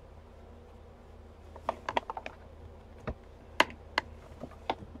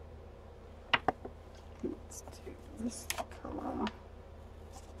 Let's do this color.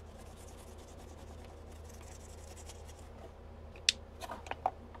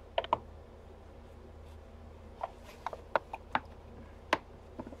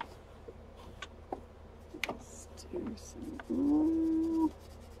 Let's do some blue.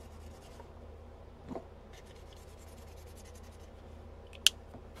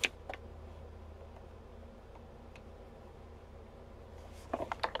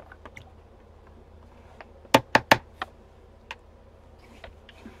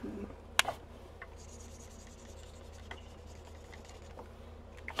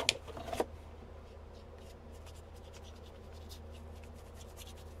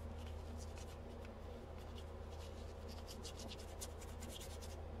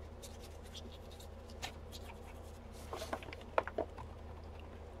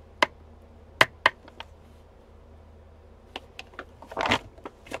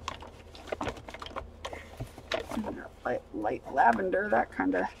 Light lavender, that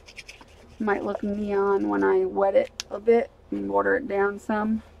kind of might look neon when I wet it a bit and water it down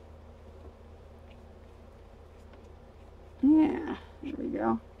some. Yeah, there we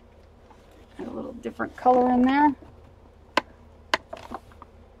go. Got a little different color in there.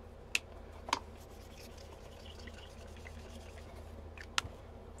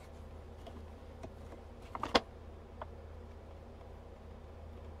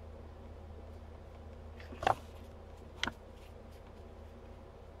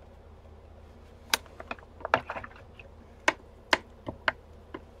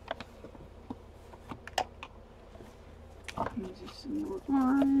 Use some more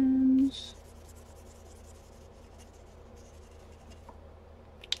orange.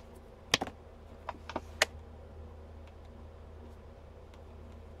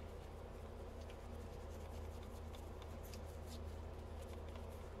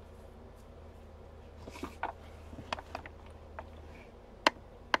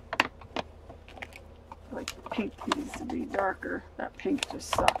 I like the pink needs to be darker. That pink just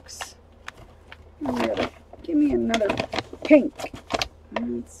sucks. Give me another pink.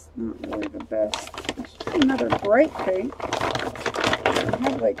 It's not really the best. Let's try another bright pink. I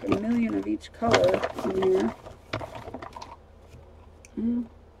have like a million of each color in here. Oh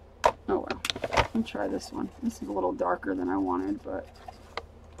well. Let me try this one. This is a little darker than I wanted, but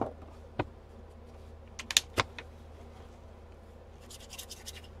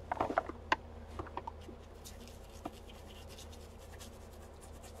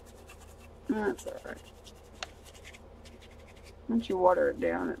that's alright. Once you water it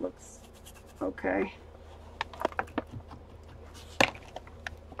down, it looks okay.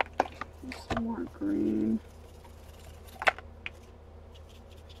 Some more green.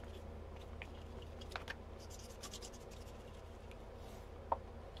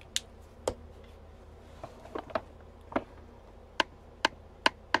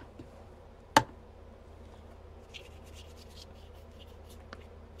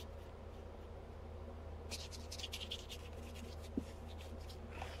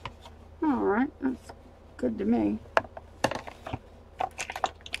 Alright, that's good to me.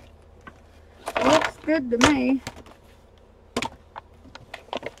 Looks good to me.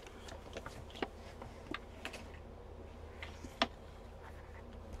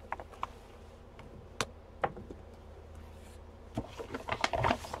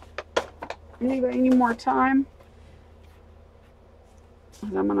 Anybody need more time? I'm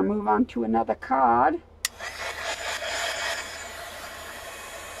going to move on to another card.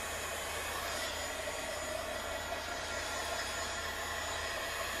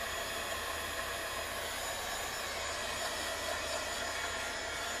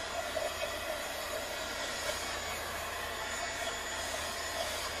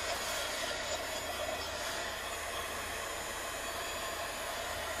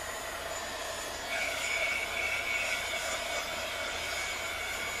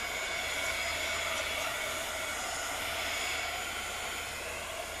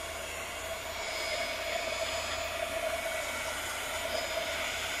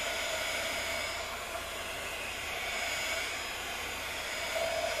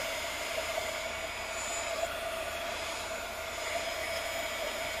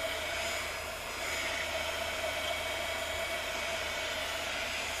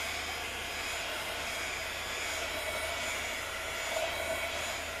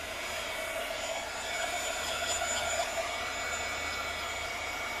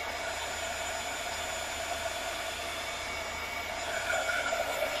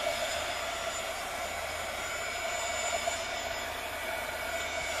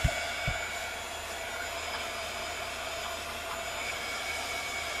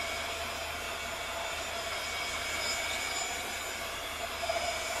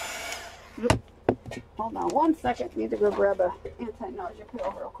 Hold on one second. Need to go grab a anti-nausea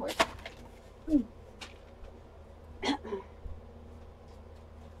pill real quick.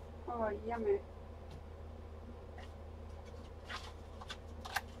 Oh, yummy.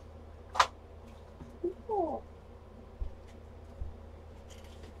 Oh.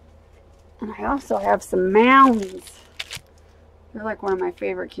 And I also have some Mounds. They're like one of my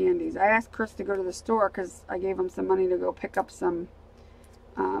favorite candies. I asked Chris to go to the store because I gave him some money to go pick up some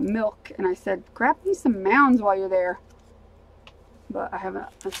milk, and I said, grab me some Mounds while you're there. But I haven't.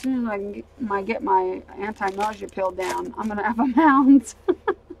 As soon as I can get my anti-nausea pill down, I'm gonna have a Mounds.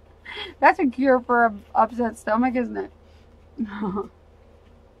 That's a cure for an upset stomach, isn't it?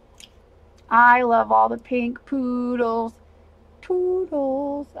 I love all the pink poodles.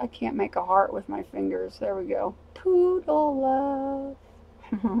 Poodles. I can't make a heart with my fingers. There we go. Poodle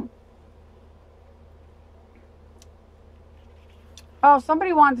love. Oh,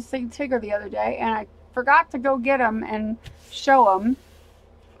 somebody wanted to see Tigger the other day, and I forgot to go get him and show him.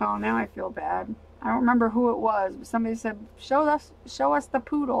 Oh, now I feel bad. I don't remember who it was, but somebody said, show us the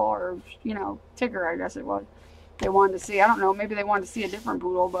poodle, or, you know, Tigger, I guess it was. They wanted to see. I don't know, maybe they wanted to see a different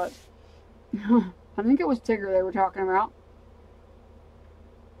poodle, but I think it was Tigger they were talking about.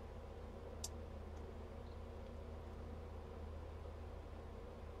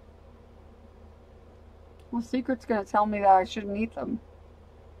 Well, Secret's going to tell me that I shouldn't eat them.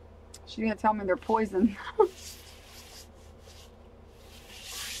 She's going to tell me they're poison.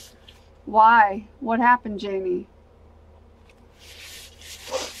 Why? What happened, Jamie?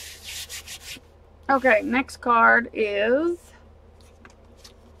 Okay, next card is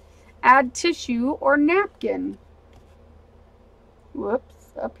add tissue or napkin.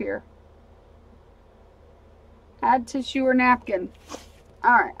 Whoops, up here. Add tissue or napkin.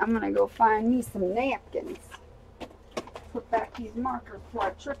 Alright, I'm going to go find me some napkins. Put back these markers before I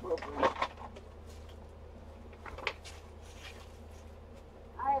trip over them.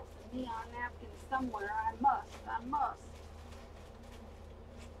 I have some neon napkins somewhere. I must. I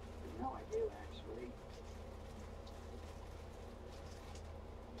know I do, actually.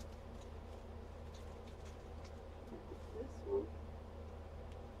 This one.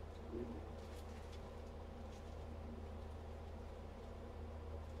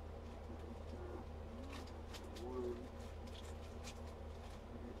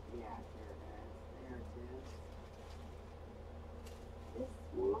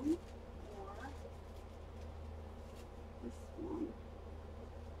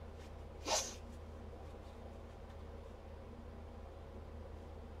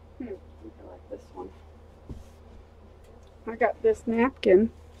 I like this one. I got this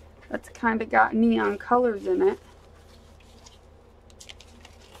napkin that's kind of got neon colors in it.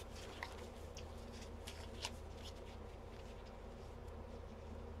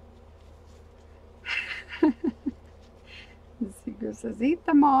 The secret says, eat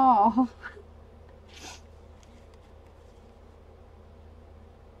them all.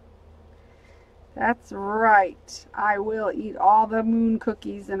 That's right. I will eat all the moon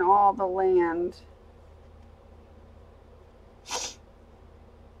cookies in all the land.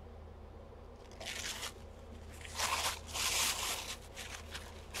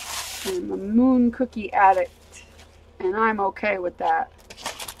 I'm a moon cookie addict, and I'm okay with that.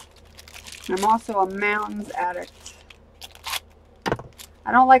 I'm also a mounds addict.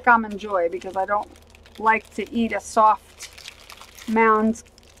 I don't like Almond Joy because I don't like to eat a soft mounds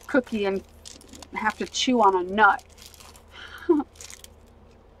cookie and have to chew on a nut.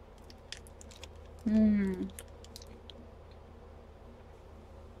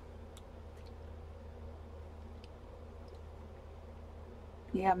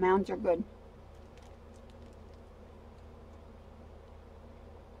 Yeah, mounds are good.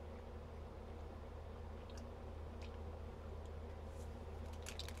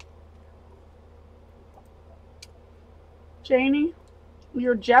 Janie,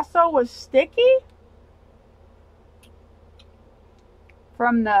 your gesso was sticky?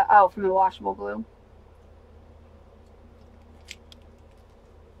 From the washable glue.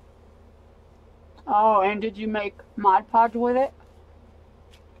 Oh, and did you make Mod Podge with it?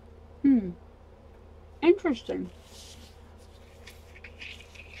 Interesting.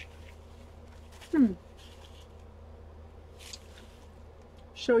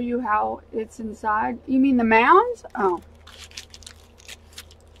 Show you how it's inside. You mean the mounds? Oh.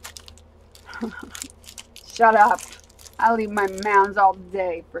 Shut up. I leave my mounds all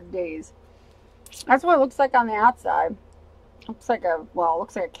day for days. That's what it looks like on the outside. Looks like a, well, it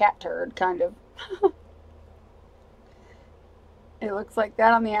looks like a cat turd, kind of. It looks like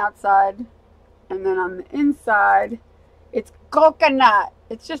that on the outside. And then on the inside, it's coconut.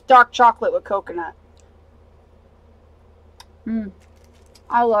 It's just dark chocolate with coconut.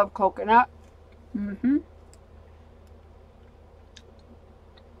 I love coconut.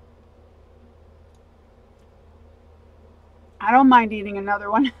 I don't mind eating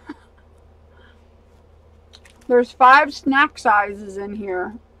another one. There's 5 snack sizes in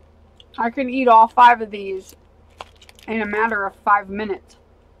here. I can eat all 5 of these in a matter of 5 minutes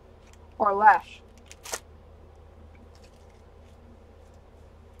or less.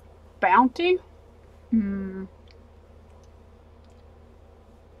 Bounty?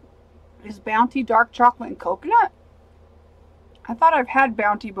 Is Bounty dark chocolate and coconut? I thought I've had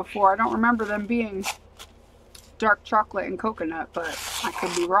Bounty before. I don't remember them being dark chocolate and coconut, but I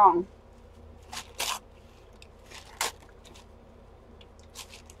could be wrong.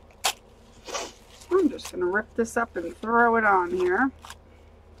 I'm just going to rip this up and throw it on here.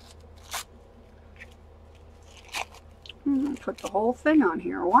 I'm going to put the whole thing on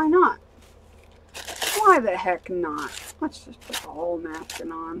here. Why not? Why the heck not? Let's just put the whole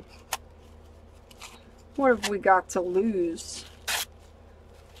napkin on. What have we got to lose?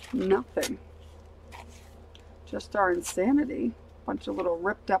 Nothing. Just our insanity. Bunch of little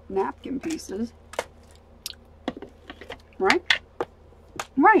ripped up napkin pieces. Right?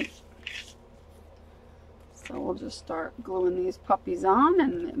 Right. So we'll just start gluing these puppies on,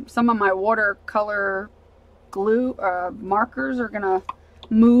 and some of my watercolor glue markers are gonna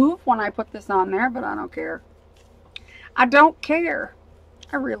move when I put this on there, but I don't care. I don't care.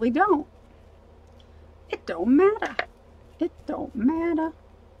 I really don't. It don't matter. It don't matter.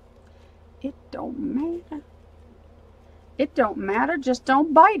 It don't matter. It don't matter, just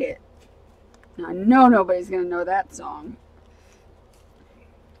don't bite it. I know nobody's gonna know that song.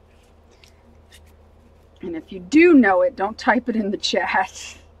 And if you do know it, don't type it in the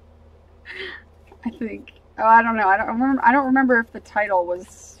chat. I think, oh, I don't know. I don't remember if the title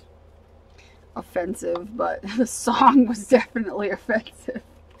was offensive, but the song was definitely offensive.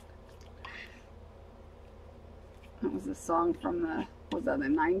 That was a song from the, was that the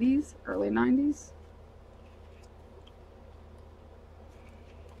 90s? Early 90s?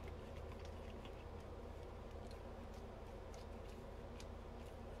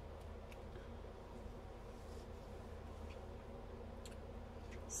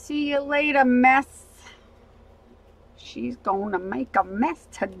 See you later, mess. She's gonna make a mess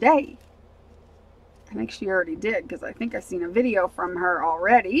today. I think she already did, because I think I've seen a video from her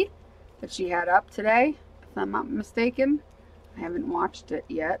already that she had up today, if I'm not mistaken. I haven't watched it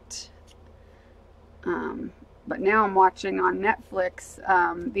yet. But now I'm watching on Netflix,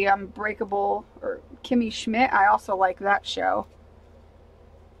 The Unbreakable, or Kimmy Schmidt. I also like that show.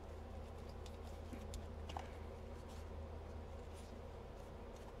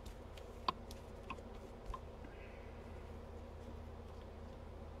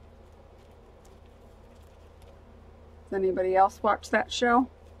 Does anybody else watch that show?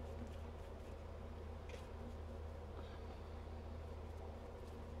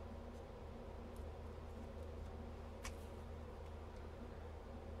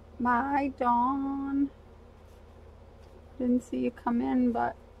 Bye, Dawn. Didn't see you come in,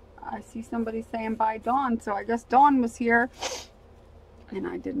 but I see somebody saying bye, Dawn. So I guess Dawn was here, and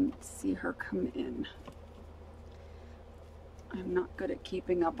I didn't see her come in. I'm not good at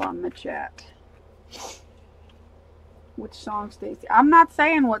keeping up on the chat. Which song, Stacy? I'm not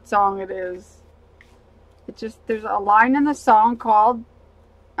saying what song it is. It just, there's a line in the song called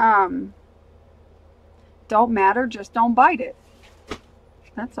Don't Matter, Just Don't Bite It.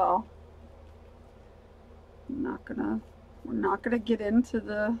 That's all. We're not gonna get into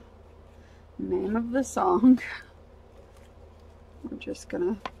the name of the song. We're just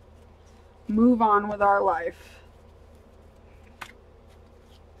gonna move on with our life.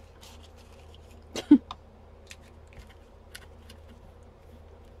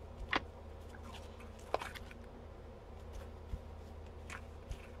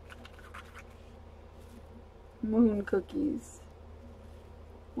 Moon cookies.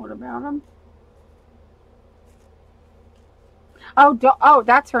 What about them? Oh,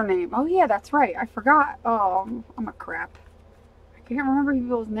 that's her name. Oh, yeah, that's right. I forgot. Oh, I'm a crap. I can't remember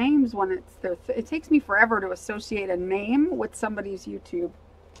people's names when it's there. It takes me forever to associate a name with somebody's YouTube.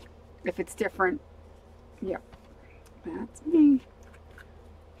 If it's different. Yep. That's me.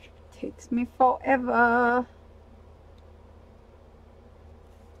 Takes me forever.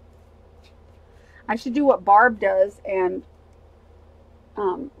 I should do what Barb does and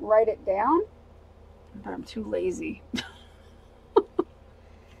write it down, but I'm too lazy.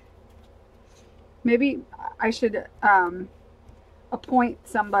 Maybe I should appoint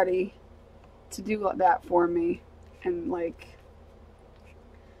somebody to do that for me, and like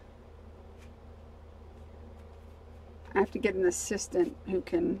I have to get an assistant who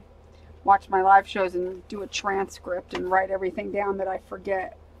can watch my live shows and do a transcript and write everything down that I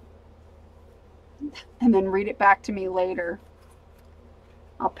forget, and then read it back to me later.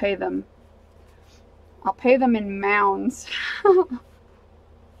 I'll pay them. I'll pay them in mounds.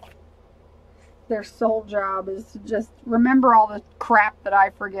 Their sole job is to just remember all the crap that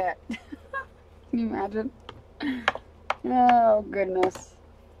I forget. Can you imagine? Oh, goodness.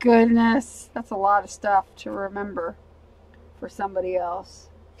 Goodness. That's a lot of stuff to remember for somebody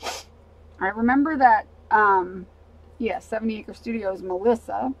else. I remember that, yeah, 70 Acre Studios,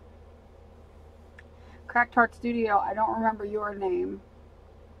 Melissa. Cracked Heart Studio, I don't remember your name.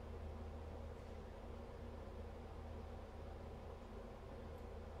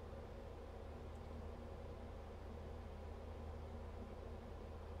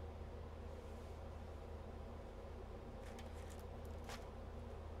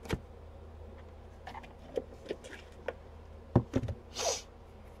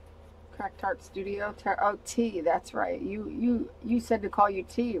 Cracked Heart Studio. Oh, T, that's right. You said to call you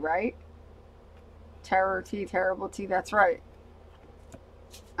T, right? Terror T, Terrible T, that's right.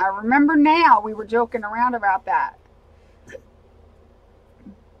 I remember now. We were joking around about that.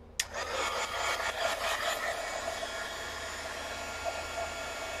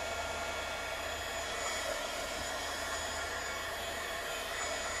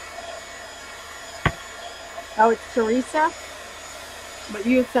 Oh, it's Teresa? But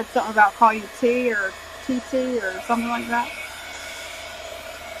you had said something about call you T or TT or something like that.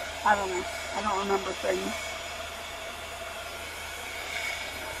 I don't know. I don't remember things.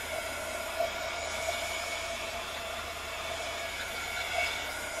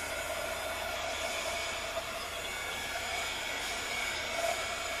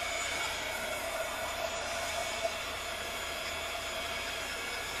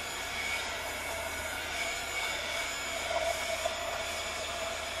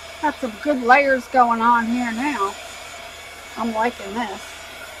 Got some good layers going on here now. I'm liking this.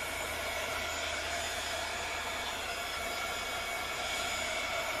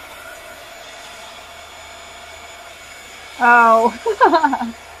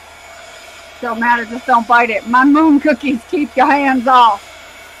 Oh. Don't matter, just don't bite it. My moon cookies, keep your hands off.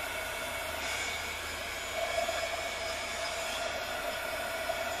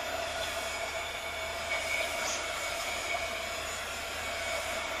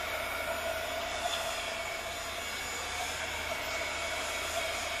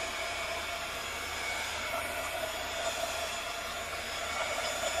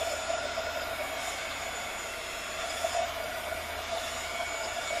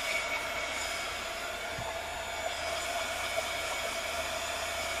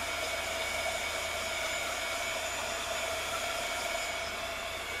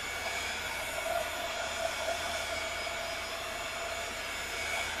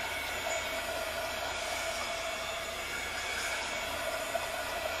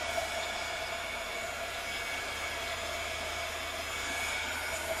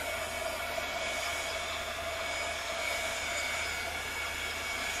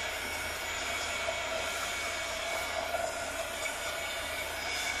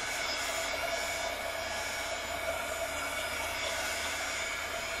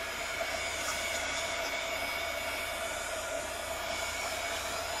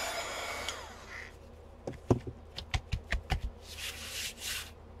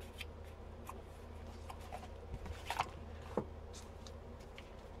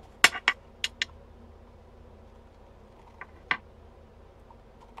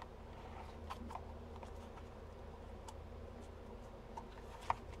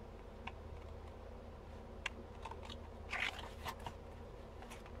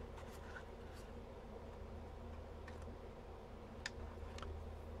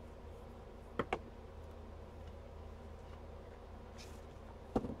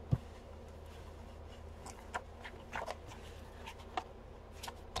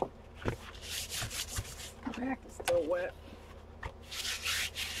 back is still wet.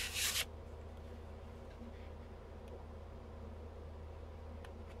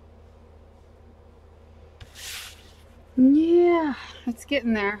 Yeah, it's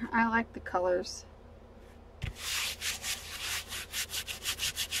getting there. I like the colors.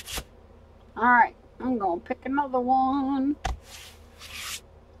 Alright, I'm going to pick another one. If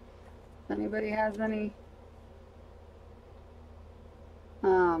anybody has any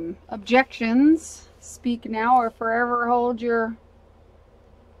objections, speak now or forever hold your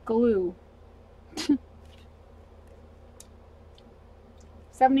glue.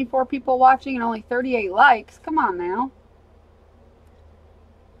 74 people watching and only 38 likes. Come on now.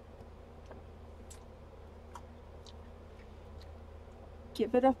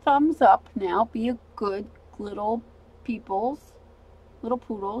 Give it a thumbs up now. Be a good little peoples. Little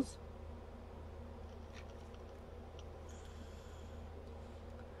poodles.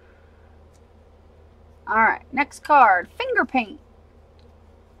 Alright, next card. Finger paint.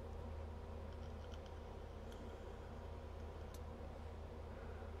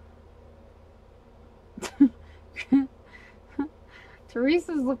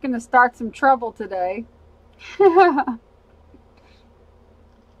 Teresa's looking to start some trouble today.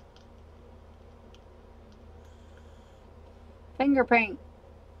 Finger paint.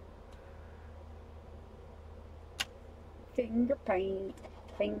 Finger paint.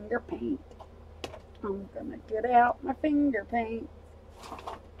 Finger paint. I'm gonna get out my finger paint.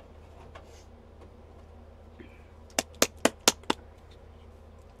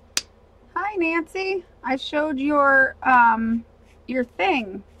 Hi Nancy. I showed your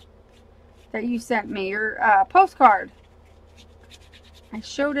thing that you sent me, your postcard. I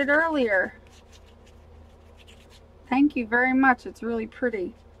showed it earlier. Thank you very much. It's really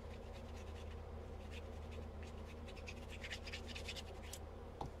pretty.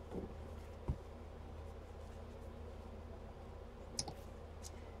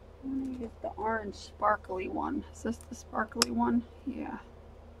 I'm gonna get the orange sparkly one. Is this the sparkly one? Yeah.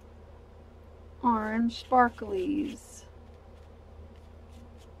 Orange sparklies.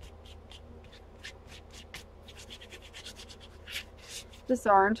 This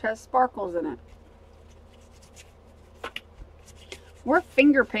orange has sparkles in it. We're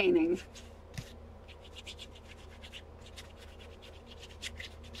finger painting.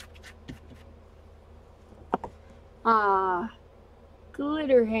 Ah,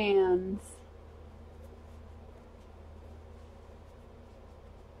 glitter hands.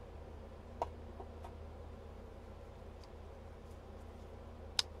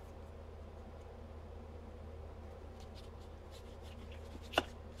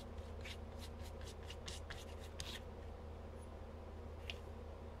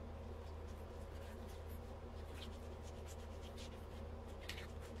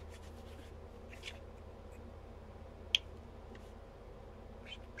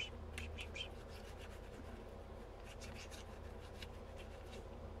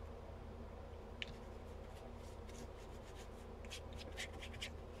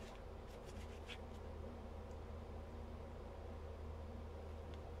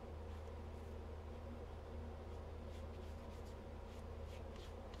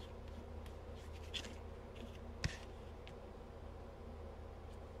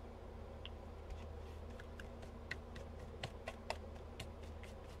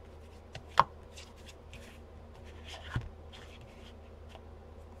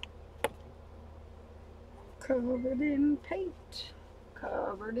 Covered in paint.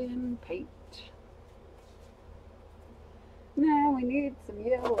 Covered in paint. Now we need some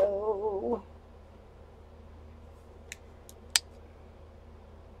yellow.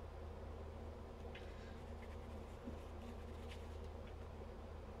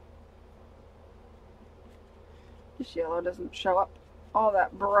 This yellow doesn't show up all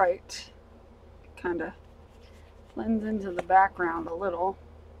that bright. It kind of blends into the background a little.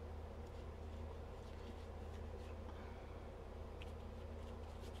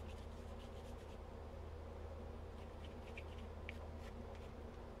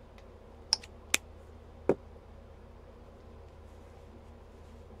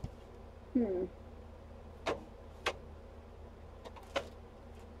 Let's see.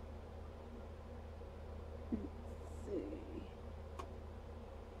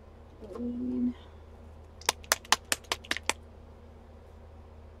 Green.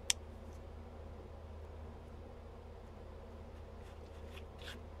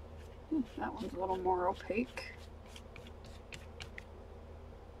 That one's a little more opaque.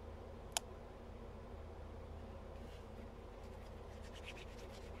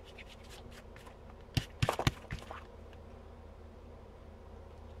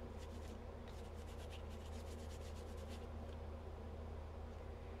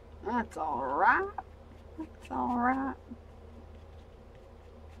 That's all right. That's all right.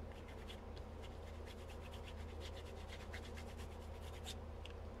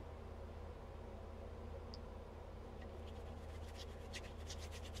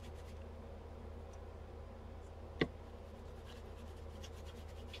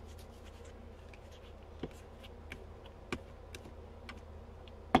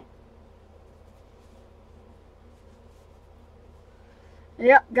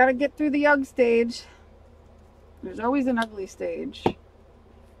 Yep, gotta get through the ugly stage. There's always an ugly stage.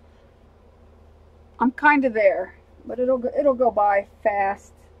 I'm kind of there, but it'll go by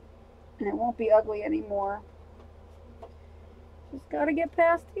fast, and it won't be ugly anymore. Just gotta get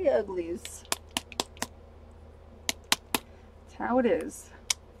past the uglies. That's how it is.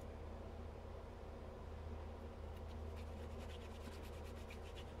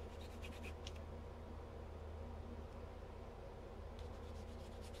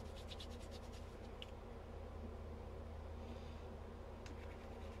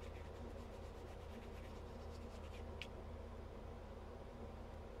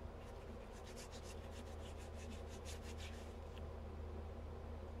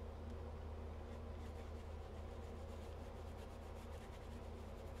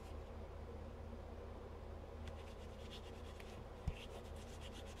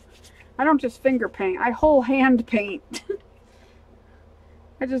 I don't just finger paint, I whole hand paint.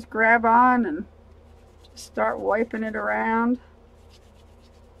 I just grab on and just start wiping it around.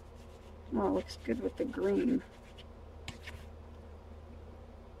 Oh, it looks good with the green.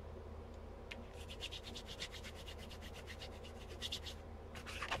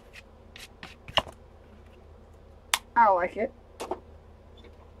 I like it.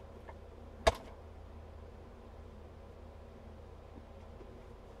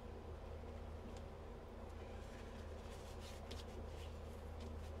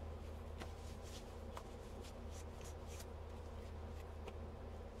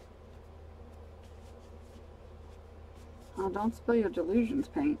 Oh, don't spill your delusions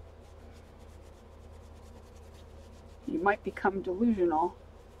paint. You might become delusional.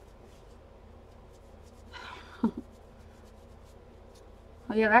 Oh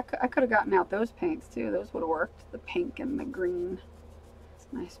yeah, I could have gotten out those paints too. Those would have worked. The pink and the green. It's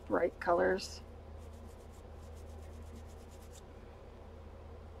nice bright colors.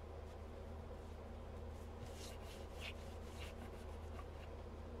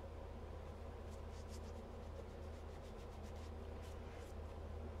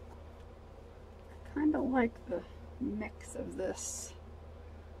 I kind of like the mix of this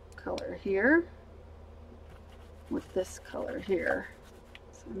color here with this color here.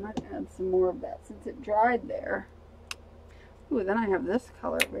 So I might add some more of that since it dried there. Ooh, then I have this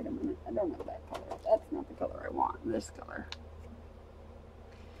color. Wait a minute. I don't have that color. That's not the color I want. This color.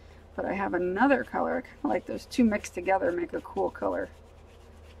 But I have another color. I kind of like those two mixed together make a cool color.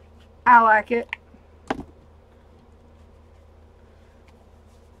 I like it.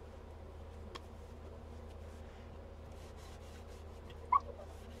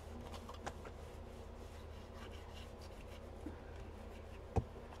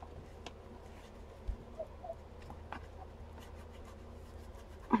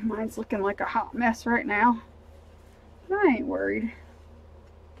 Mine's looking like a hot mess right now. I ain't worried.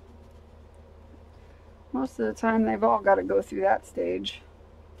 Most of the time they've all got to go through that stage.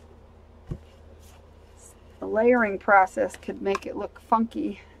 The layering process could make it look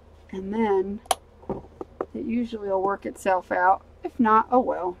funky, and then it usually will work itself out. If not, oh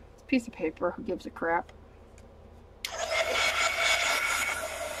well. It's a piece of paper. Who gives a crap?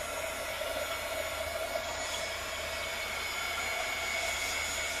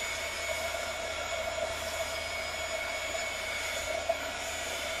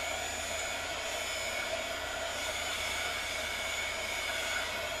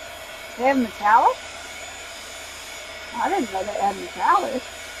 They have metallic? I didn't know they had metallic.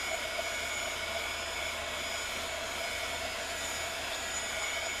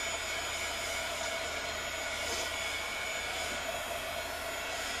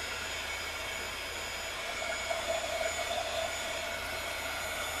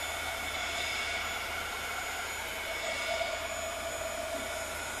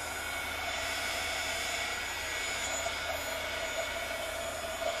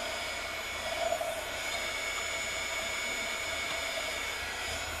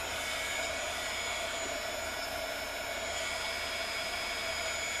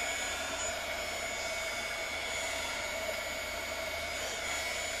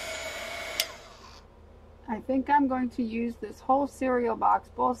 I think I'm going to use this whole cereal box.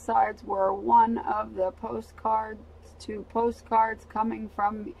 Both sides were one of the postcards, 2 postcards coming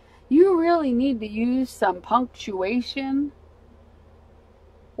from You really need to use some punctuation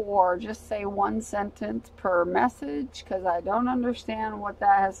or just say one sentence per message, because I don't understand what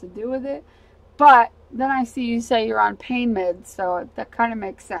that has to do with it. But then I see you say you're on pain meds, so that kind of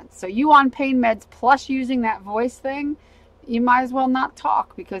makes sense. So you on pain meds plus using that voice thing, you might as well not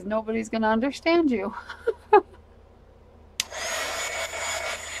talk because nobody's going to understand you.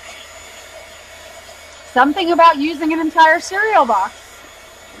 Something about using an entire cereal box.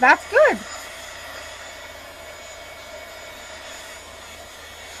 That's good.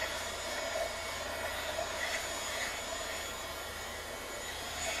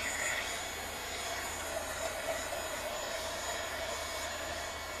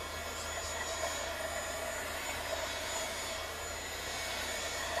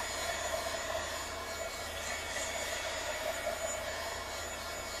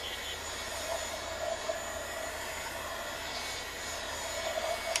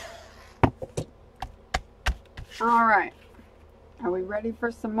 All right. Are we ready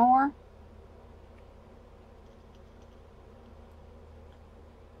for some more?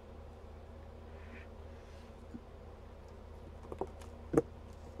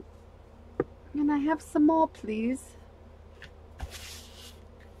 Can I have some more, please?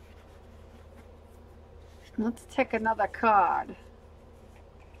 Let's take another card.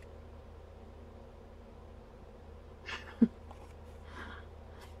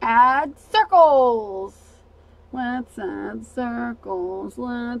 Add circles. Let's add circles.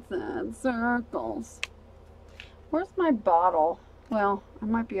 Let's add circles. Where's my bottle? Well, I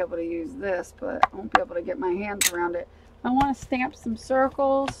might be able to use this, but I won't be able to get my hands around it. I want to stamp some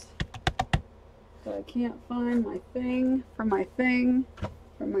circles, but I can't find my thing from my thing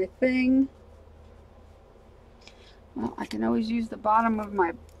from my thing. Well, I can always use the bottom of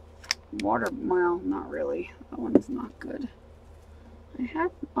my water. Well, not really. That one is not good. I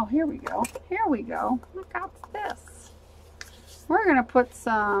have, oh, here we go. Here we go. Look out this. We're going to put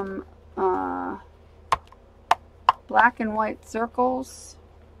some black and white circles.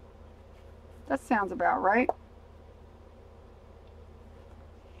 That sounds about right.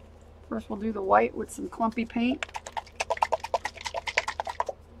 First we'll do the white with some clumpy paint.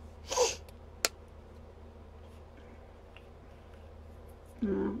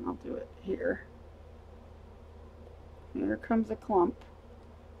 I'll do it here. Here comes a clump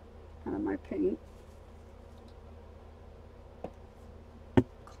out of my paint.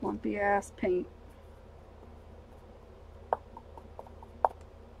 Clumpy ass paint.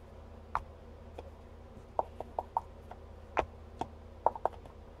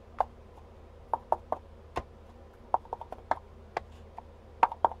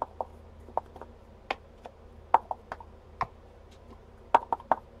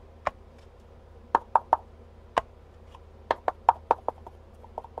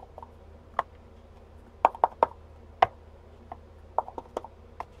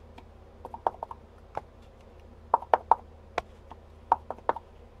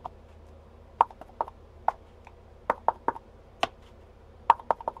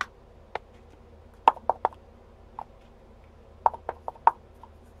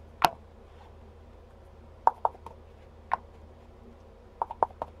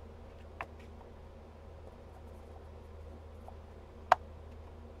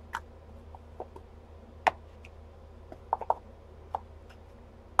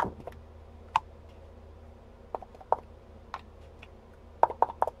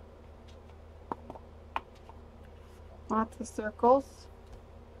 Lots of circles.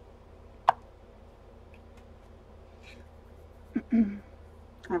 I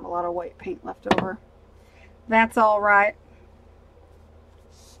have a lot of white paint left over. That's all right.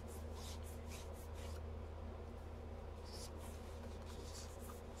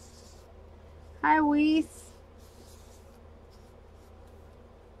 Hi, Weiss.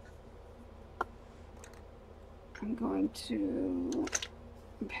 I'm going to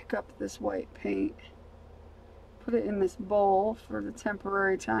pick up this white paint. Put it in this bowl for the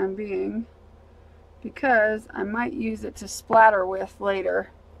temporary time being because I might use it to splatter with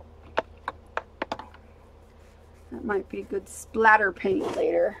later. That might be good splatter paint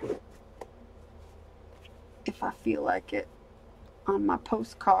later if I feel like it on my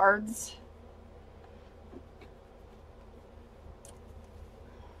postcards.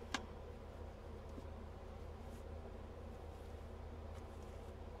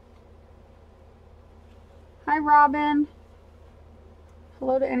 Hi, Robin.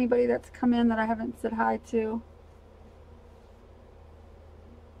 Hello to anybody that's come in that I haven't said hi to.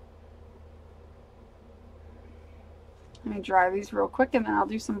 Let me dry these real quick and then I'll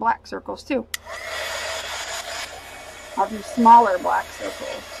do some black circles too. I'll do smaller black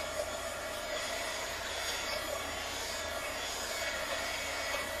circles.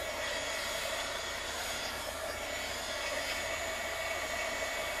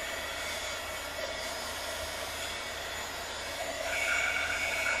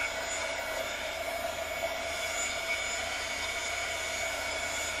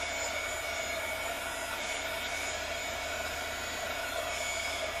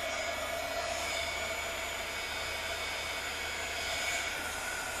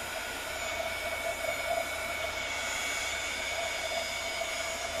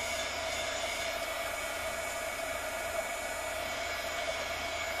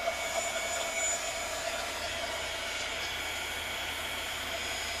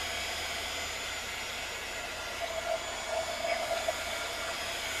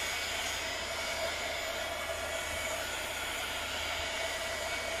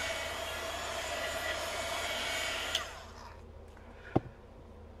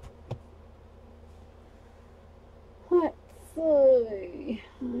 see.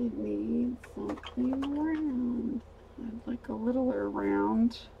 I need something round. I'd like a littler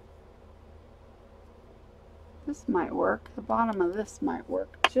round. This might work. The bottom of this might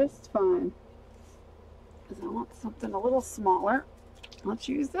work just fine. Because I want something a little smaller. Let's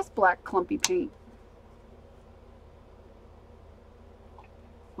use this black clumpy paint.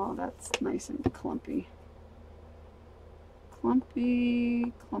 Oh, that's nice and clumpy.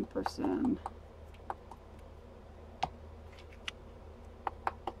 Clumpy Clumperson.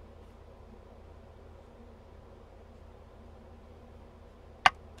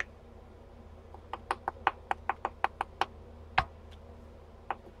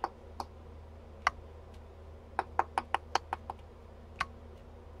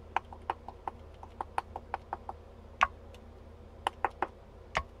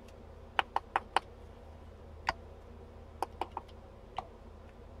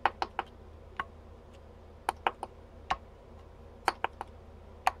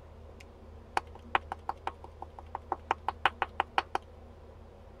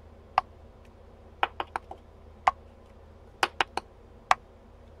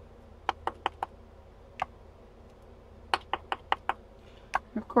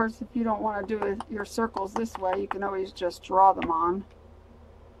 Of course, if you don't want to do your circles this way, you can always just draw them on.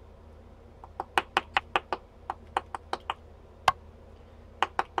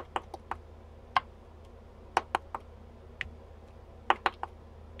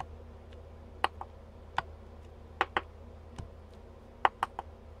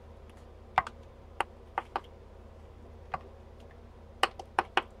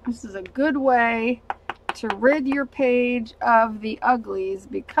 This is a good way to rid your page of the uglies,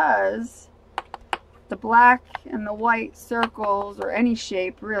 because the black and the white circles, or any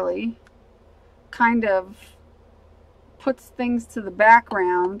shape really, kind of puts things to the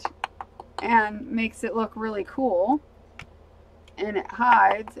background and makes it look really cool, and it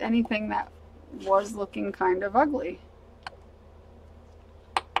hides anything that was looking kind of ugly,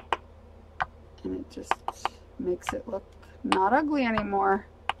 and it just makes it look not ugly anymore.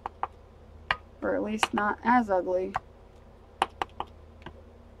 Or at least not as ugly.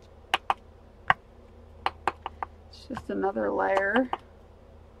 It's just another layer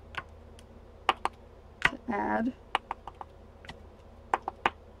to add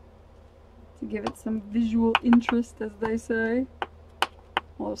to give it some visual interest, as they say.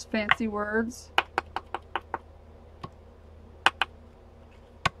 All those fancy words.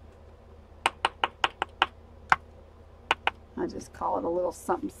 I just call it a little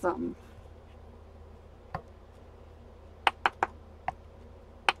something something.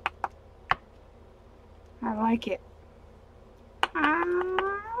 I like it.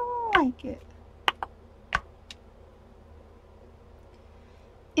 I like it.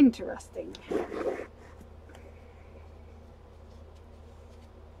 Interesting.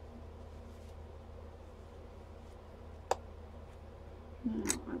 Now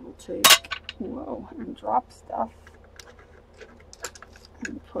I will take, whoa, and drop stuff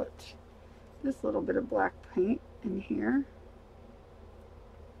and put this little bit of black paint in here.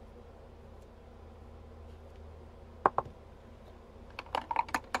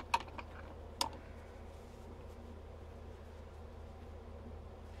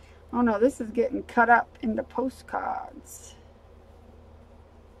 Oh no, this is getting cut up into postcards.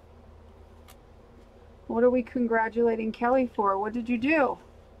 What are we congratulating Kelly for? What did you do?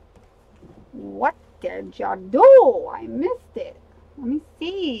 What did you do? I missed it. Let me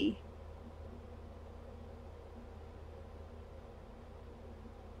see.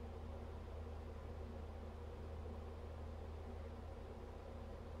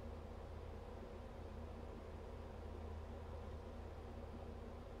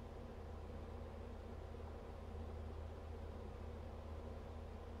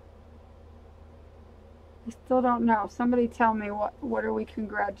 I still don't know. Somebody tell me what are we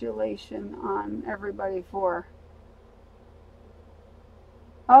congratulating on everybody for?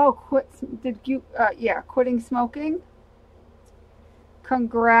 Oh, yeah, quitting smoking.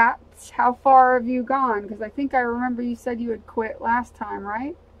 Congrats. How far have you gone? Because I think I remember you said you had quit last time,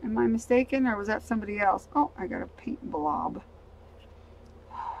 right? Am I mistaken, or was that somebody else? Oh, I got a paint blob.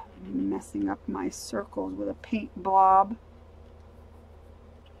 I'm messing up my circles with a paint blob.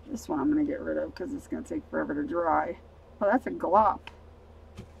 This one I'm going to get rid of because it's going to take forever to dry. Oh, that's a glop.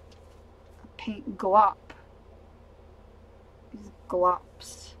 A paint glop. These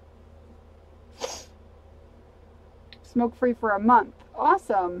glops. Smoke free for a month.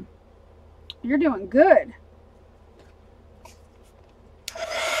 Awesome. You're doing good.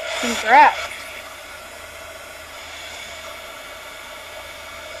 Congrats.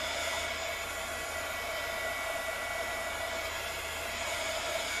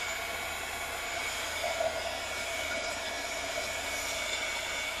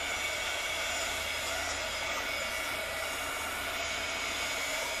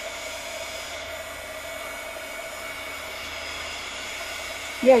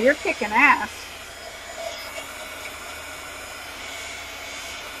 Yeah, you're kicking ass.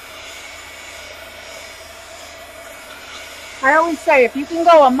 I always say if you can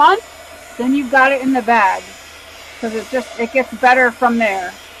go a month, then you've got it in the bag. Because it gets better from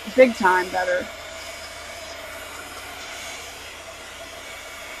there. Big time better.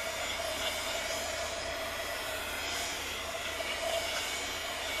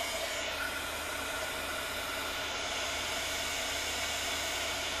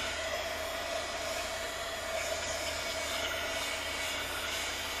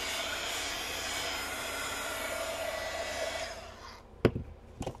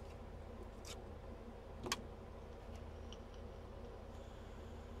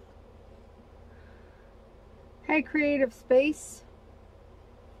 Hey, Creative Space.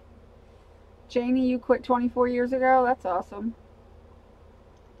 Janie, you quit 24 years ago? That's awesome.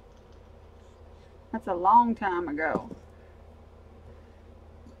 That's a long time ago.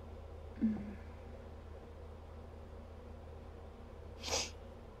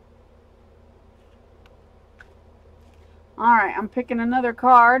 Alright, I'm picking another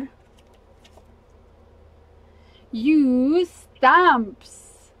card. Use stamps.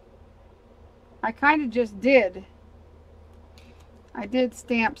 I kind of just did. I did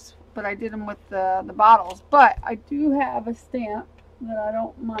stamps, but I did them with the bottles. But I do have a stamp that I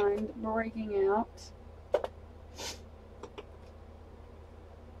don't mind breaking out.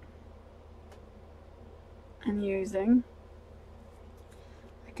 And using.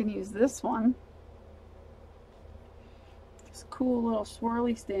 I can use this one. This cool little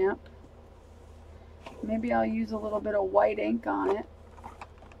swirly stamp. Maybe I'll use a little bit of white ink on it.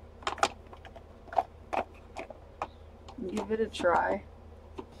 Give it a try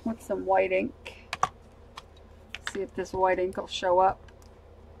with some white ink. See if this white ink will show up.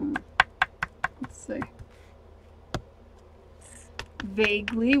 Let's see.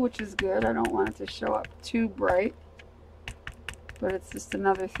 Vaguely, which is good. I don't want it to show up too bright. But it's just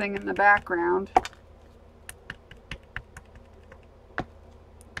another thing in the background.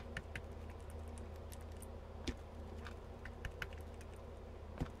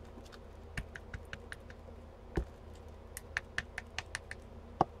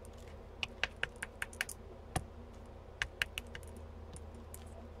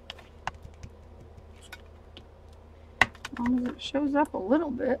 As long as it shows up a little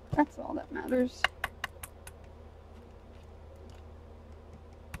bit, that's all that matters.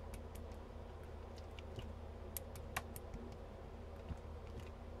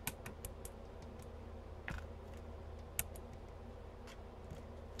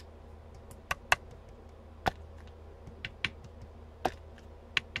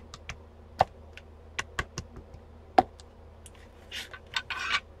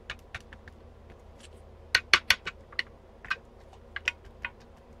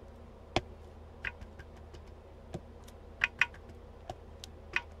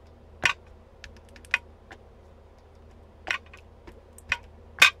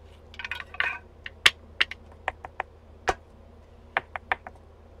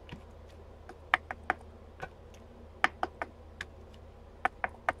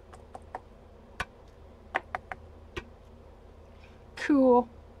 Cool.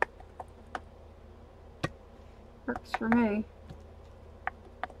 Works for me.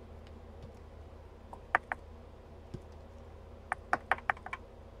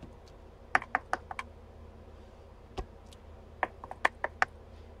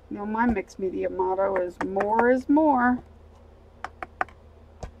 You know, my mixed media motto is more is more.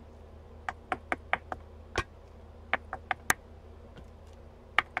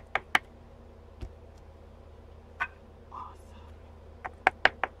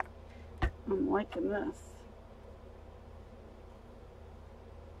 I'm liking this.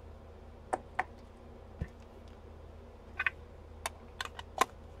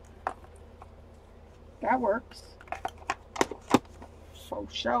 That works. For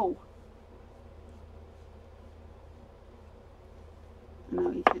show. I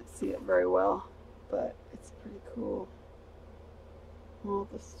know you can't see it very well, but it's pretty cool. All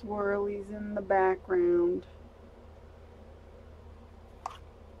the swirlies in the background.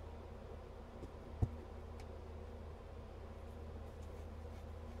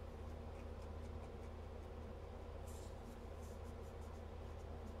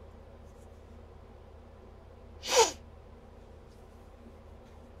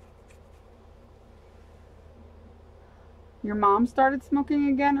 Your mom started smoking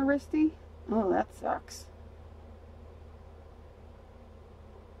again, Aristi? Oh, that sucks.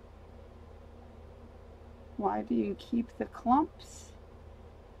 Why do you keep the clumps?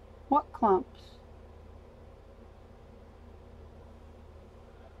 What clumps?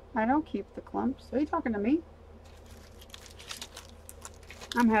 I don't keep the clumps. Are you talking to me?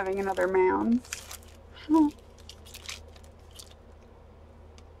 I'm having another Mounds.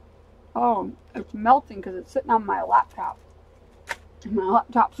 Oh, it's melting because it's sitting on my laptop. My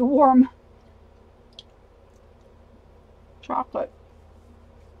laptop's warm. Chocolate.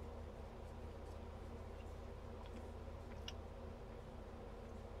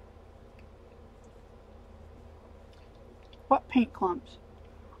 What paint clumps?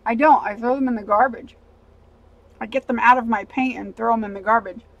 I don't. I throw them in the garbage. I get them out of my paint and throw them in the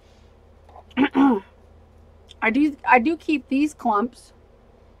garbage. I do keep these clumps.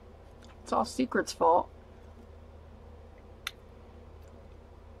 It's all Secret's fault.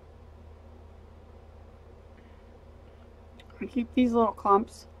 I keep these little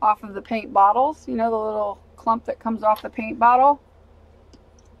clumps off of the paint bottles. You know, the little clump that comes off the paint bottle?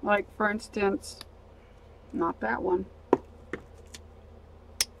 Like, for instance, not that one.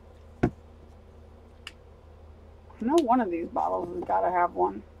 I know one of these bottles has got to have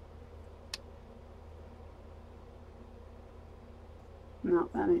one. No,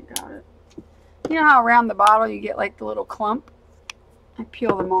 that ain't got it. You know how around the bottle you get like the little clump? I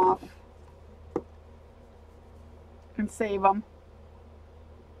peel them off and save them.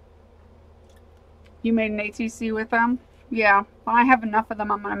 You made an ATC with them? Yeah. When I have enough of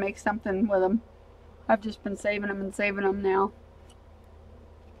them, I'm going to make something with them. I've just been saving them and saving them now.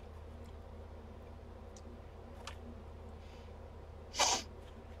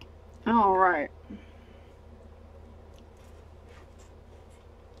 All right.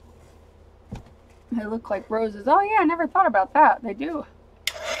 They look like roses. Oh yeah, I never thought about that. They do.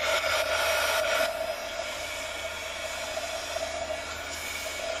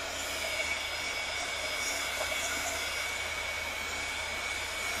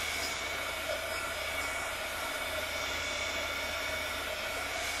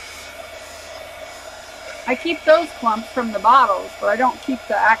 I keep those clumps from the bottles, but I don't keep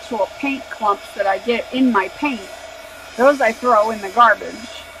the actual paint clumps that I get in my paint. Those I throw in the garbage.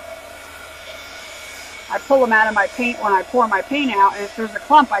 I pull them out of my paint when I pour my paint out, and if there's a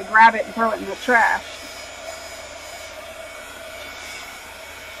clump, I grab it and throw it in the trash.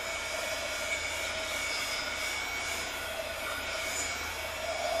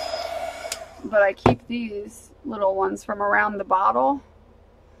 But I keep these little ones from around the bottle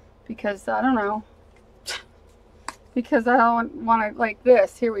because, I don't know, because I don't want to, like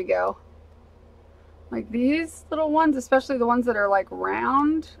this. Here we go. Like these little ones, especially the ones that are like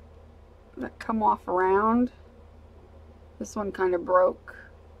round, that come off round. This one kind of broke.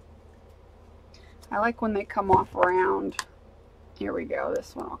 I like when they come off round. Here we go.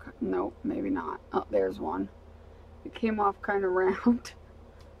 This one, nope, maybe not. Oh, there's one. It came off kind of round.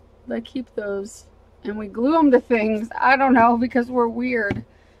 I keep those and we glue them to things. I don't know, because we're weird.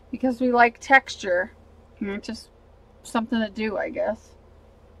 Because we like texture. And it's just something to do, I guess.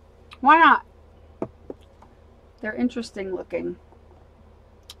 Why not? They're interesting looking.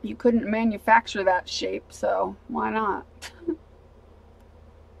 You couldn't manufacture that shape, so why not?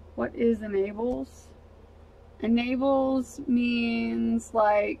 What is enables? Enables means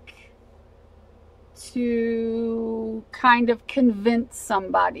like to kind of convince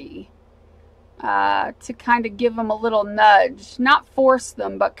somebody, to kind of give them a little nudge, not force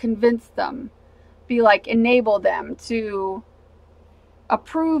them, but convince them. Be like, enable them to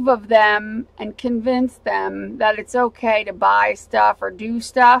approve of them and convince them that it's okay to buy stuff or do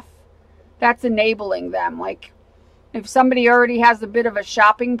stuff. That's enabling them. Like if somebody already has a bit of a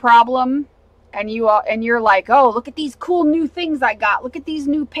shopping problem and you're like, oh, look at these cool new things I got. Look at these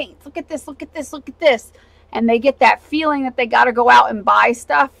new paints. Look at this, look at this, look at this. And they get that feeling that they got to go out and buy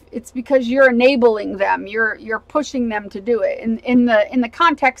stuff. It's because you're enabling them. You're pushing them to do it in the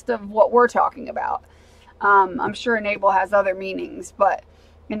context of what we're talking about. I'm sure enable has other meanings, but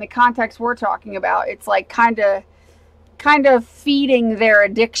in the context we're talking about, it's like kind of feeding their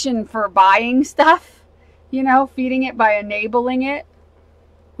addiction for buying stuff, you know, feeding it by enabling it.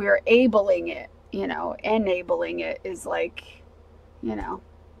 We're abling it, you know, enabling it is like, you know,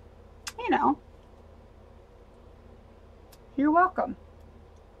 you're welcome.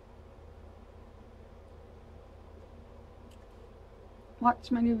 Watch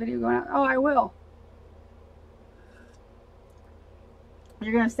my new video going out. Oh, I will.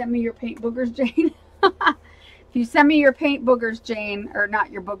 You're going to send me your paint boogers, Jane? If you send me your paint boogers, Jane, or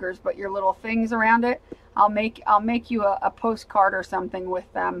not your boogers, but your little things around it, I'll make you a postcard or something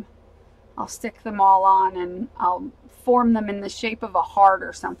with them. I'll stick them all on and I'll form them in the shape of a heart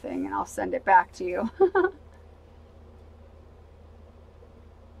or something, and I'll send it back to you.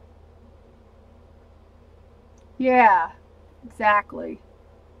 Yeah, exactly.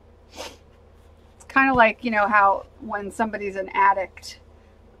 kind of like, you know, how when somebody's an addict,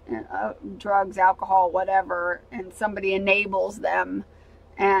 drugs, alcohol, whatever, and somebody enables them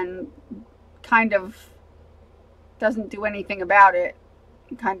and kind of doesn't do anything about it,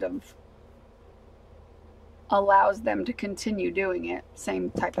 kind of allows them to continue doing it. Same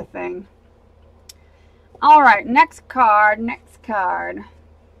type of thing. All right, next card, next card.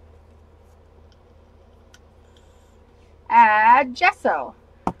 Add gesso.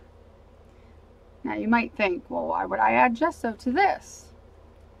 Now you might think, well, why would I add gesso to this?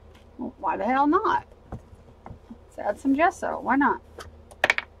 Well, why the hell not? Let's add some gesso. Why not?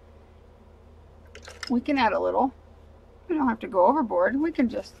 We can add a little. We don't have to go overboard. We can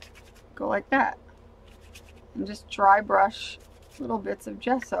just go like that. And just dry brush little bits of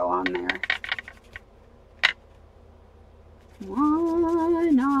gesso on there. Why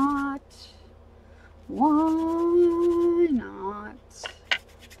not? Why not?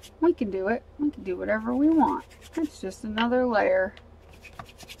 We can do it. We can do whatever we want. It's just another layer.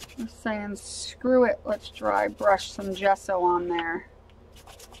 We're saying screw it. Let's dry brush some gesso on there.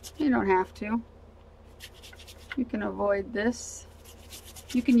 You don't have to. You can avoid this.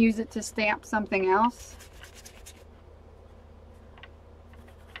 You can use it to stamp something else.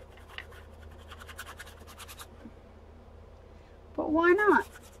 But why not?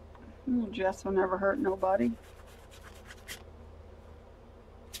 A little gesso never hurt nobody.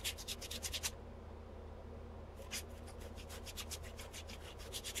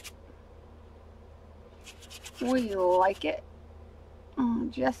 We like it. Oh,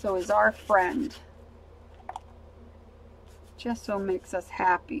 gesso is our friend. Gesso makes us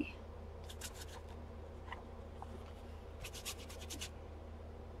happy.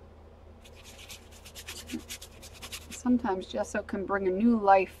 Sometimes gesso can bring a new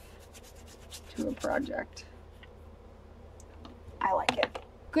life to a project. I like it.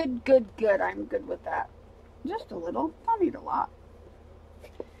 Good, good, good. I'm good with that. Just a little. Don't need a lot.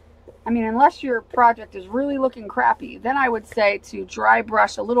 I mean, unless your project is really looking crappy, then I would say to dry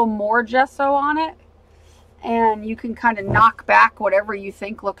brush a little more gesso on it, and you can kind of knock back whatever you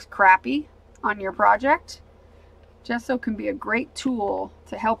think looks crappy on your project. Gesso can be a great tool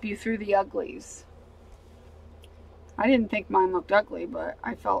to help you through the uglies. I didn't think mine looked ugly, but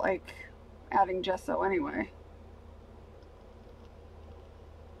I felt like adding gesso anyway.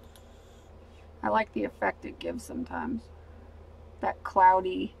 I like the effect it gives sometimes. That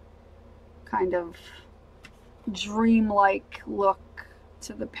cloudy, kind of dreamlike look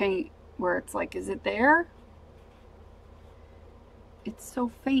to the paint where it's like, is it there? It's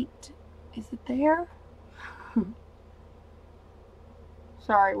so faint. Is it there?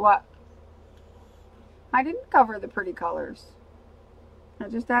 Sorry, what? I didn't cover the pretty colors. I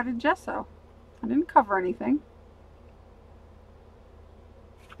just added gesso. I didn't cover anything.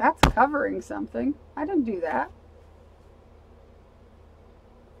 That's covering something. I didn't do that.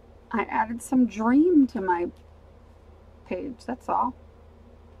 I added some dream to my page, that's all.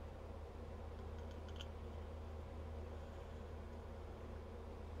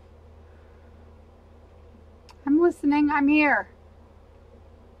 I'm listening, I'm here.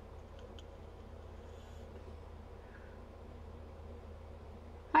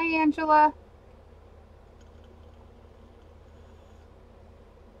 Hi, Angela.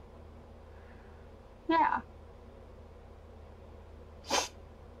 Yeah.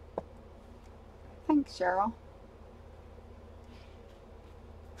 Thanks, Cheryl.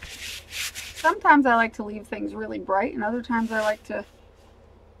 Sometimes I like to leave things really bright, and other times I like to,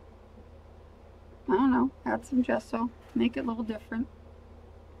 I don't know, add some gesso, make it a little different.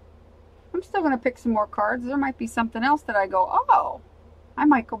 I'm still going to pick some more cards. There might be something else that I go, oh, I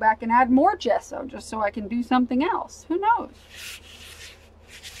might go back and add more gesso just so I can do something else. Who knows?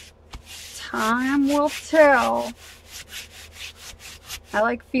 Time will tell. I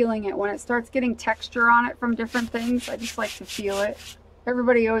like feeling it. When it starts getting texture on it from different things, I just like to feel it.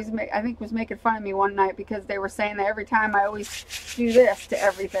 Everybody always, I think, was making fun of me one night because they were saying that every time I always do this to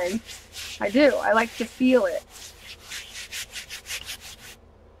everything. I do. I like to feel it.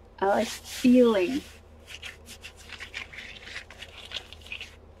 I like feeling.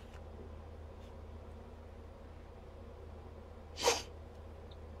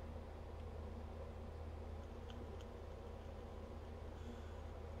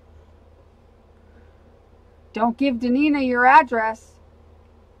 Don't give Danina your address.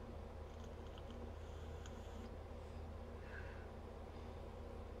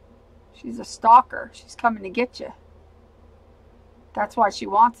 She's a stalker. She's coming to get you. That's why she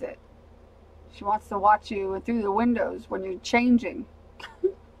wants it. She wants to watch you through the windows when you're changing.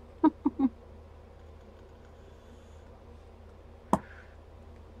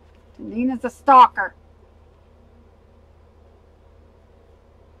 Nina's a stalker.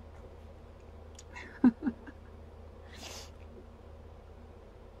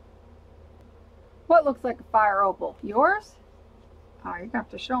 What looks like a fire opal? Yours? Oh, you're going to have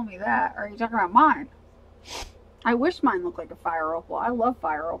to show me that. Or are you talking about mine? I wish mine looked like a fire opal. I love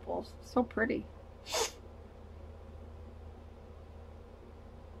fire opals. So pretty.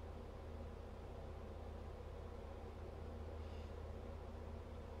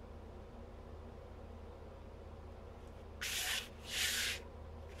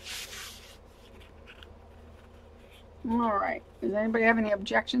 Alright. Does anybody have any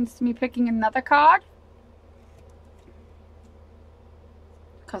objections to me picking another card?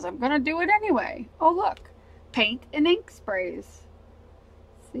 Because I'm going to do it anyway. Oh, look. Paint and ink sprays.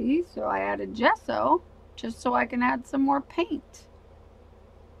 See? So I added gesso just so I can add some more paint.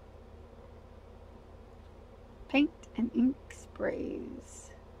 Paint and ink sprays.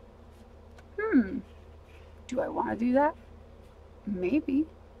 Do I want to do that? Maybe.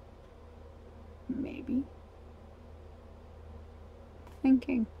 Maybe.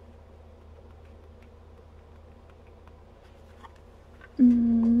 Thinking.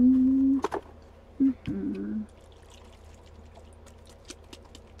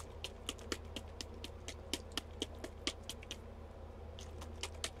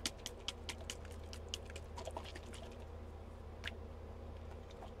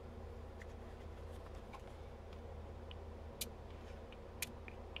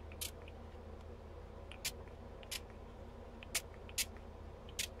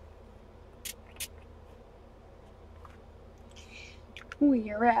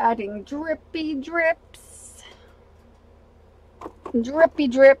 We are adding drippy drips. Drippy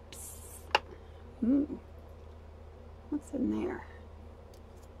drips. What's in there?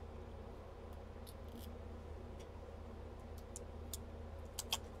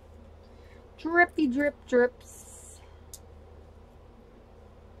 Drippy drip drips.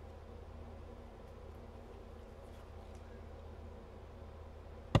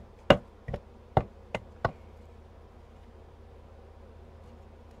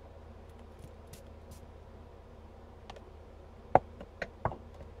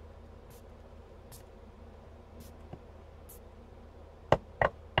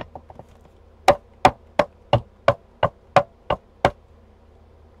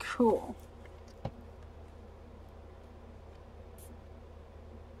 Cool.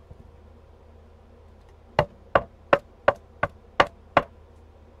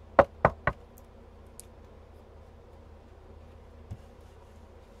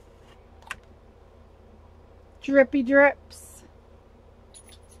 Drippy drips.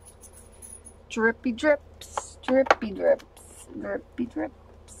 Drippy drips. Drippy drips. Drippy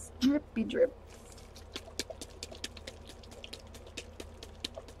drips. Drippy drips.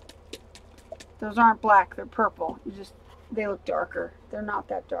 Those aren't black, they're purple. They look darker. They're not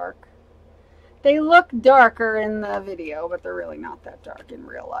that dark. They look darker in the video, but they're really not that dark in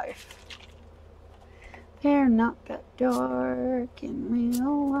real life. They're not that dark in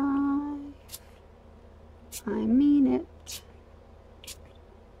real life. I mean it.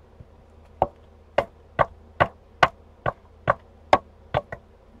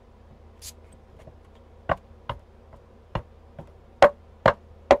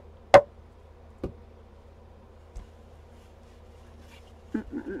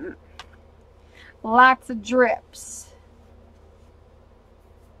 Lots of drips.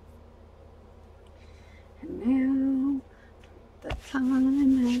 And now the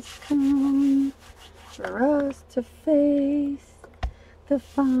time has come for us to face the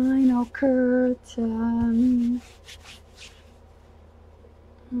final curtain.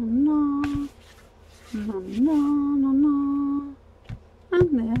 No, no, no, no, no.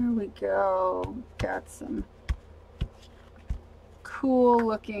 And there we go. Got some cool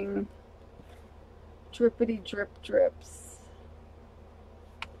looking drippity drip drips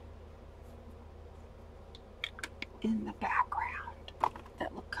in the background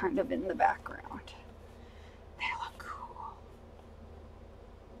that look kind of in the background. They look cool.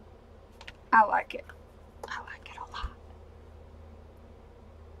 I like it. I like it a lot.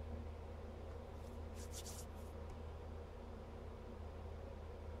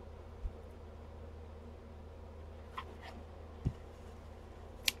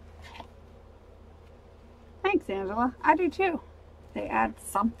 Thanks, Angela. I do too. They add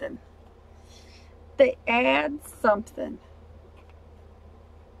something. They add something.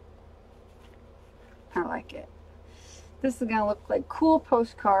 I like it. This is going to look like cool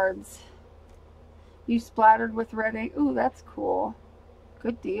postcards. You splattered with red ink. Ooh, that's cool.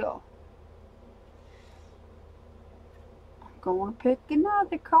 Good deal. Gonna pick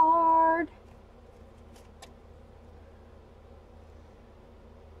another card.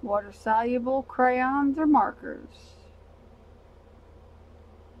 Water-soluble crayons or markers.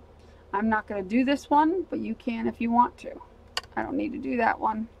 I'm not going to do this one, but you can if you want to. I don't need to do that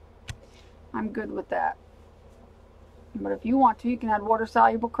one. I'm good with that. But if you want to, you can add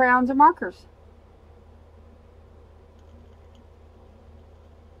water-soluble crayons or markers.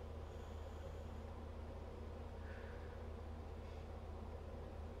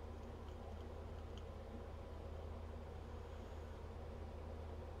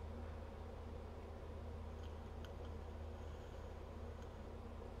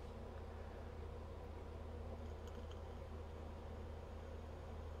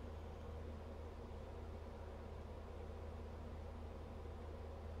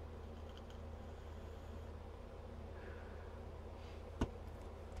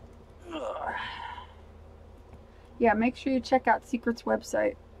 Yeah, make sure you check out Secret's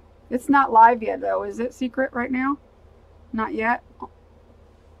website. It's not live yet, though. Is it, Secret, right now? Not yet?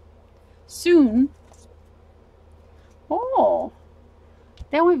 Soon. Oh.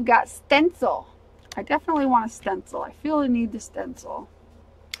 Then we've got stencil. I definitely want a stencil. I feel I need the stencil.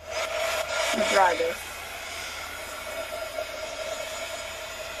 Let me dry this.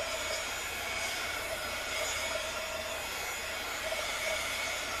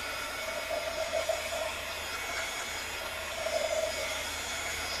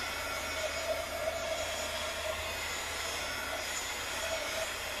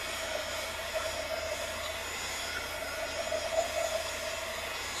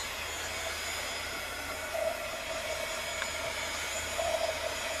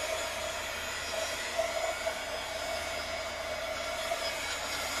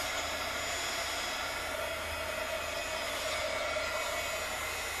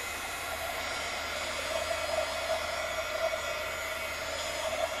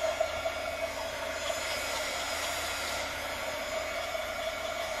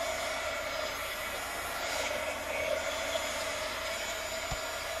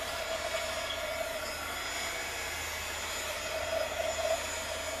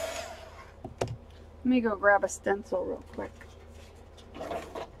 Let me go grab a stencil real quick.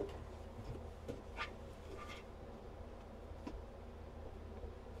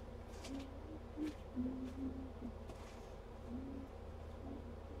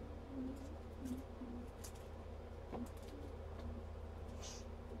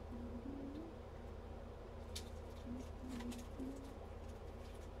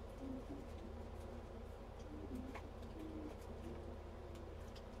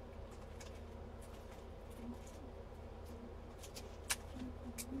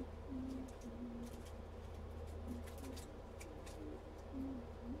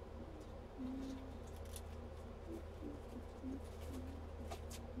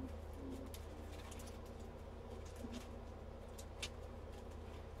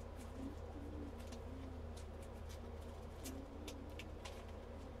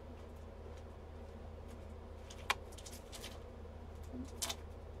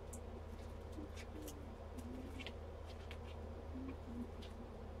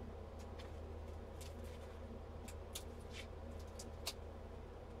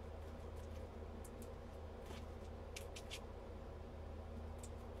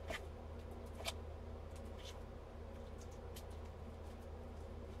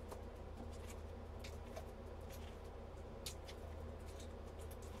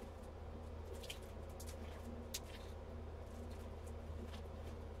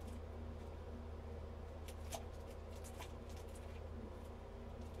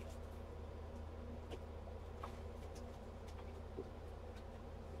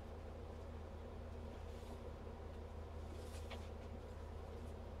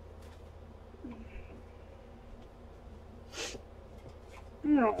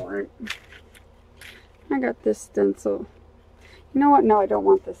 Alright. I got this stencil. You know what? No, I don't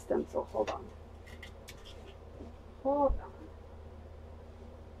want this stencil. Hold on. Hold on.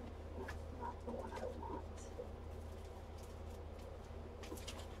 That's not the one I want.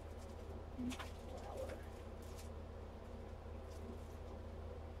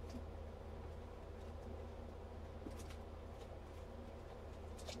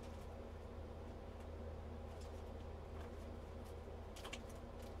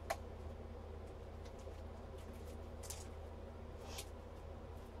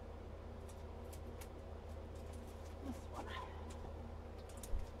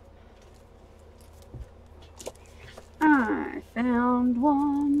 I found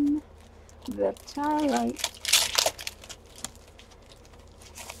one that I like.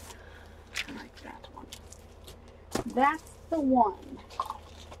 I like that one. That's the one.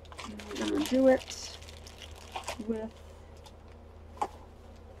 And we're going to do it with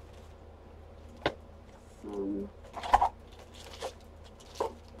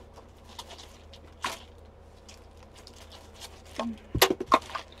some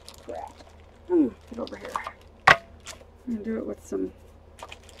crap. Get over here. I'm going to do it with some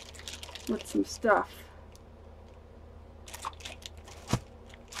stuff.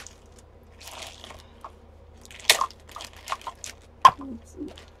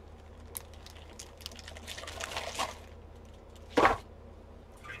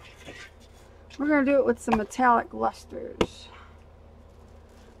 We're going to do it with some metallic lusters,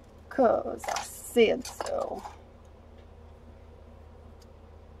 because I said so.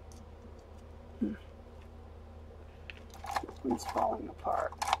 This one's falling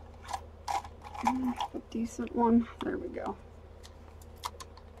apart. A decent one. There we go.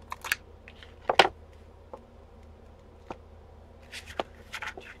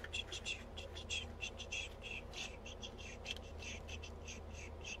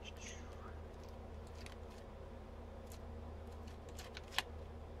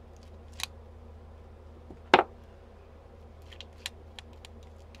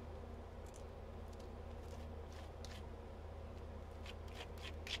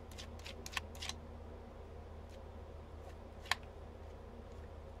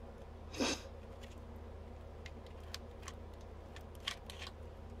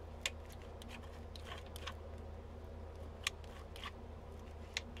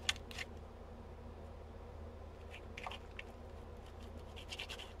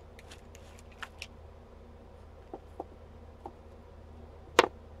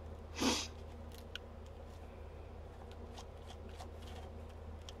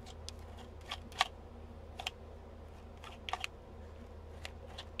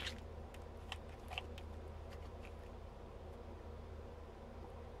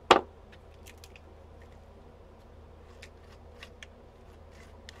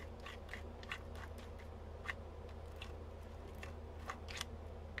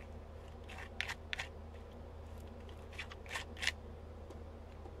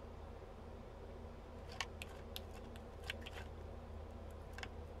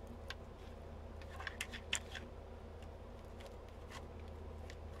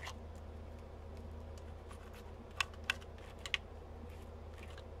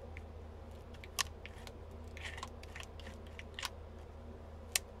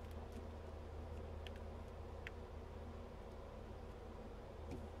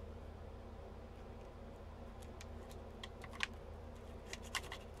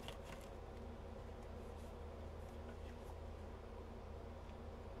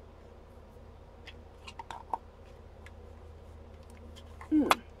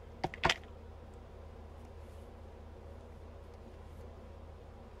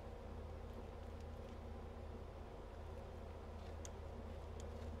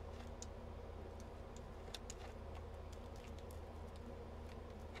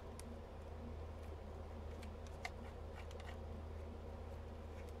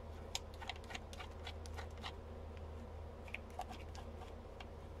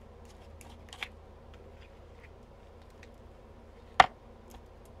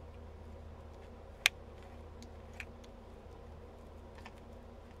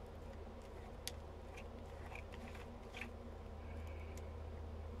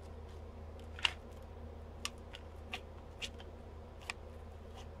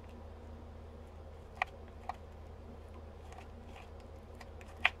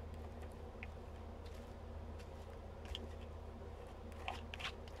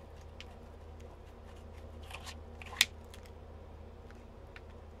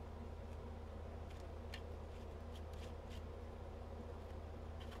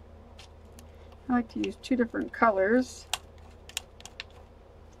 I like to use two different colors.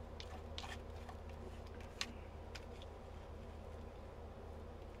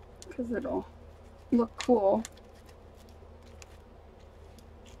 Because it'll look cool.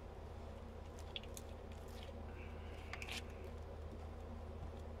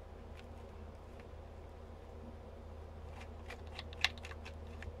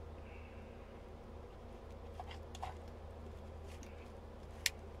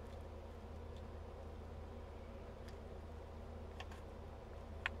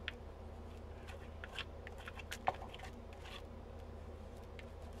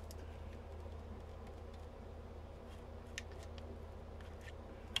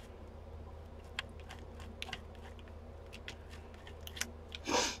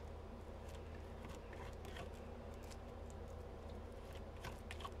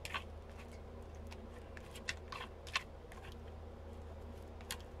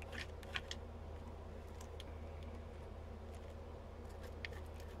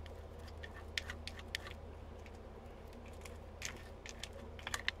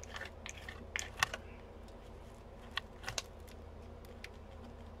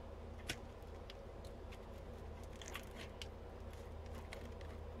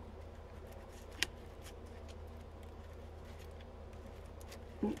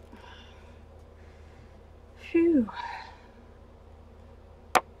 Phew.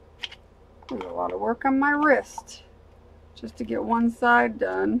 There's a lot of work on my wrist just to get one side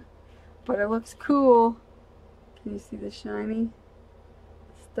done, but it looks cool. Can you see the shiny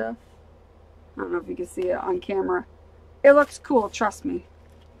stuff? I don't know if you can see it on camera. It looks cool, trust me.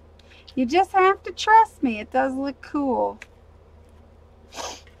 You just have to trust me. It does look cool.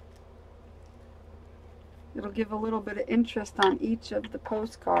 It'll give a little bit of interest on each of the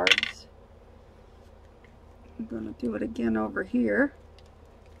postcards. I'm going to do it again over here.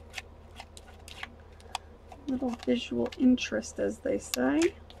 Little visual interest, as they say.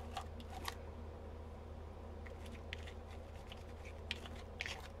 If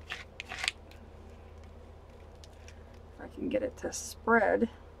I can get it to spread.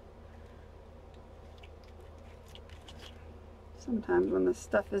 Sometimes when the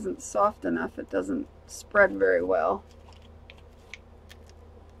stuff isn't soft enough, it doesn't spread very well.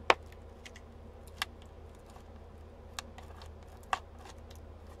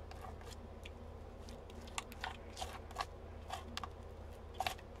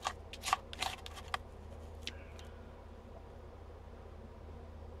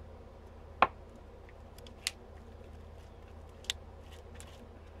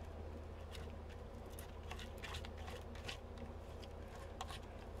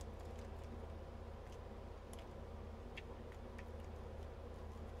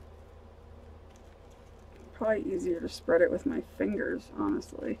 Probably easier to spread it with my fingers,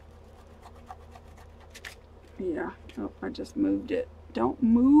 honestly. Yeah. Oh, I just moved it. Don't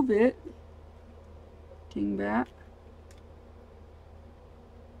move it, dingbat.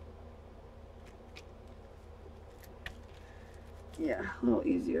 Yeah, a little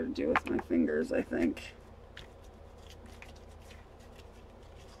easier to do with my fingers, I think.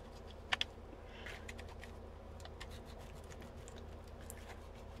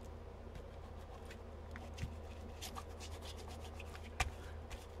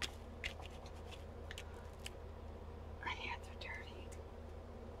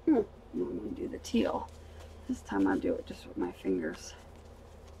 I'm going to do the teal. This time I'll do it just with my fingers.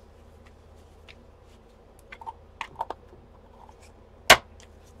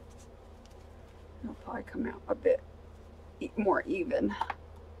 It'll probably come out a bit more even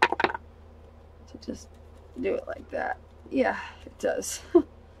to just do it like that. Yeah, it does.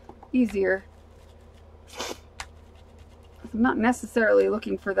 Easier. I'm not necessarily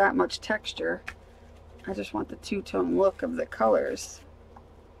looking for that much texture. I just want the two-tone look of the colors.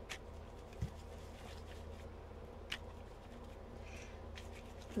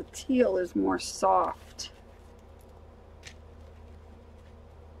 The teal is more soft.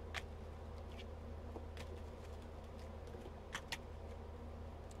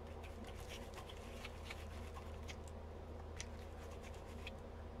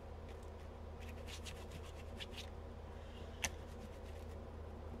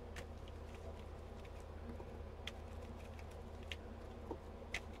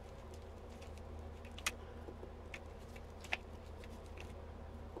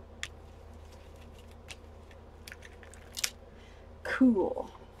 Cool.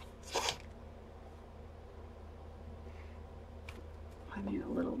 I need a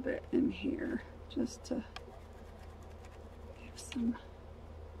little bit in here just to give some.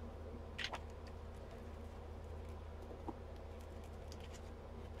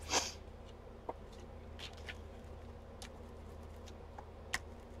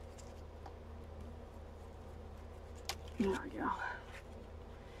 There we go.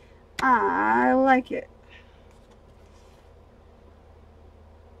 I like it.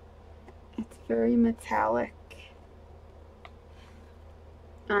 Very metallic.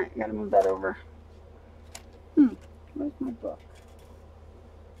 Alright, gotta move that over. Where's my book?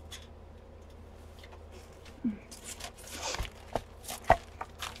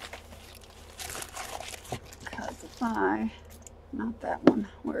 Because if not that one,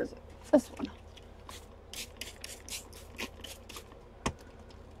 where is it? This one.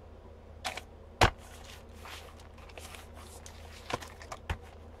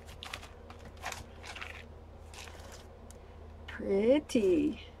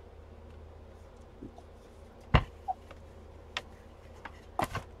 Pretty.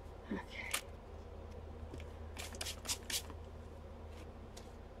 Okay.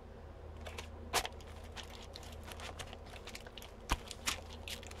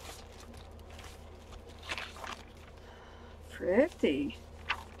 Pretty.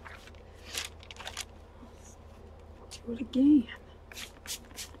 Let's do it again.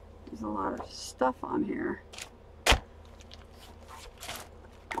 There's a lot of stuff on here.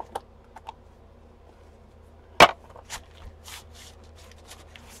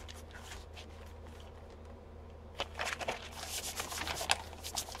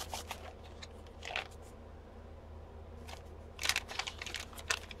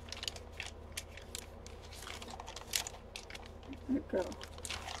 Where'd it go?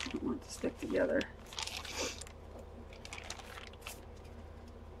 I don't want it to stick together.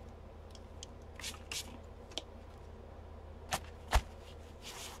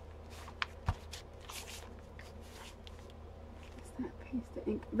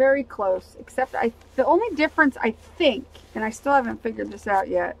 Ink. Very close, except the only difference I think, and I still haven't figured this out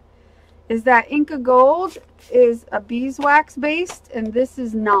yet, is that Inka Gold is a beeswax based and this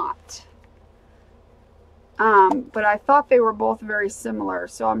is not. But I thought they were both very similar,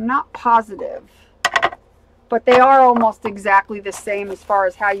 so I'm not positive. But they are almost exactly the same as far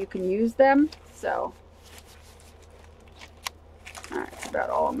as how you can use them. So, alright, that's about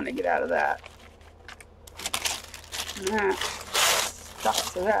all I'm going to get out of that. And that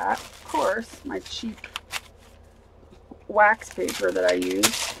stuck to that. Of course, my cheap wax paper that I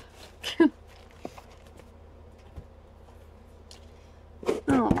use.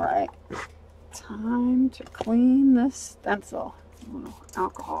 Alright. Time to clean this stencil. A little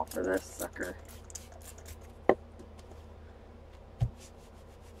alcohol for this sucker.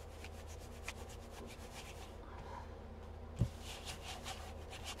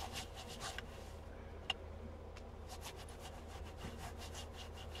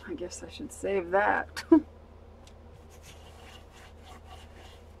 I guess I should save that.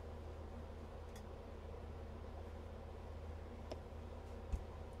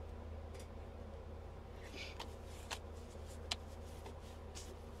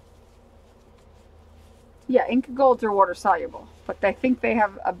 Yeah, Inka Golds are water soluble, but I think they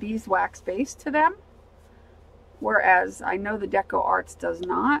have a beeswax base to them, whereas I know the Deco Arts does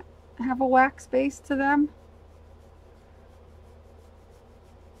not have a wax base to them.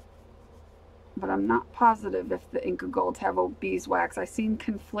 But I'm not positive if the Inka Golds have a beeswax. I've seen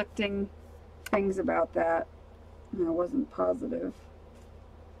conflicting things about that, and I wasn't positive.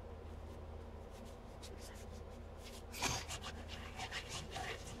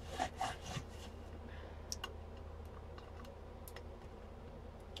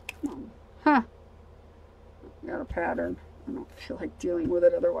 Huh. Got a pattern. I don't feel like dealing with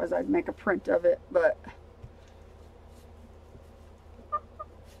it, otherwise I'd make a print of it, but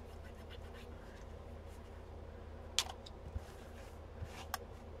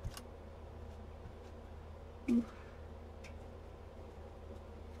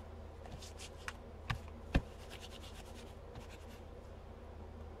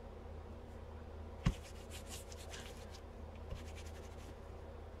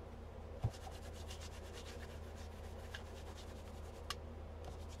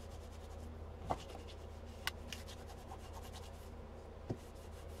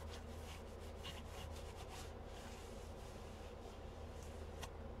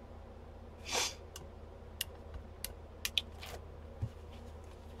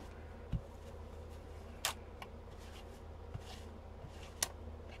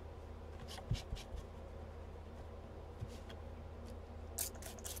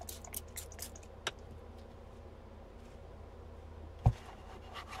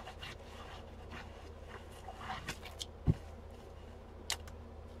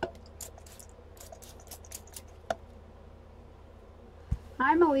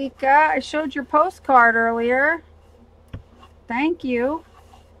hi Malika, I showed your postcard earlier. Thank you.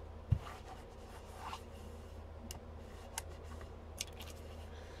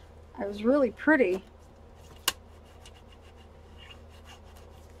 It was really pretty.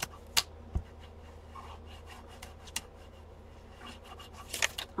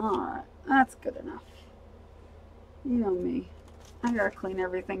 Alright, that's good enough. You know me. I gotta clean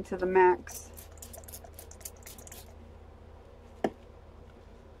everything to the max.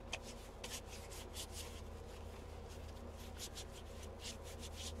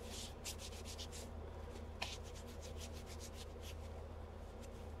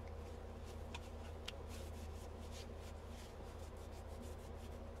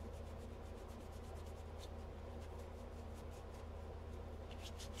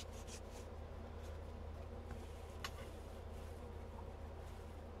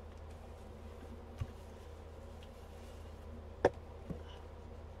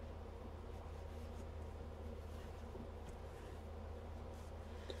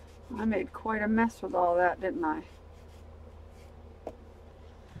 I made quite a mess with all that, didn't I?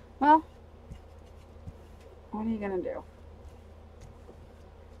 Well, what are you gonna do?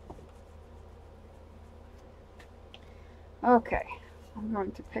 Okay, I'm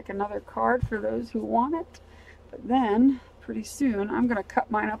going to pick another card for those who want it, but then pretty soon I'm gonna cut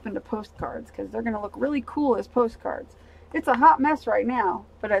mine up into postcards because they're gonna look really cool as postcards. It's a hot mess right now,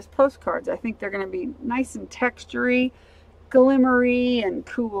 but as postcards I think they're gonna be nice and textury, glimmery, and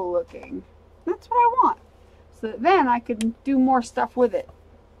cool looking. That's what I want. so that then I can do more stuff with it.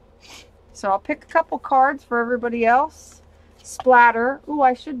 So I'll pick a couple cards for everybody else. Splatter. Ooh,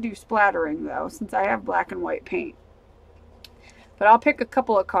 I should do splattering though, since I have black and white paint. But I'll pick a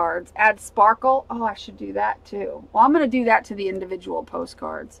couple of cards. Add sparkle. Oh, I should do that too. Well, I'm going to do that to the individual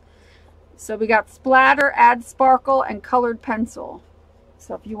postcards. So we got splatter, add sparkle, and colored pencil.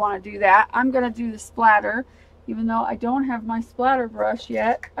 So if you want to do that, I'm going to do the splatter. Even though I don't have my splatter brush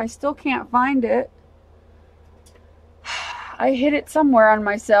yet, I still can't find it. I hid it somewhere on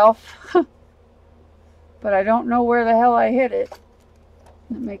myself. But I don't know where the hell I hid it.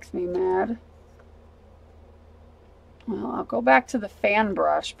 It makes me mad. Well, I'll go back to the fan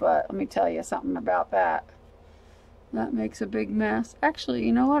brush, but let me tell you something about that. That makes a big mess. Actually,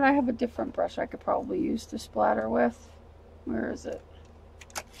 you know what? I have a different brush I could probably use to splatter with. Where is it?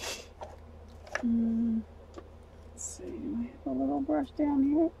 Let's see. Do I have a little brush down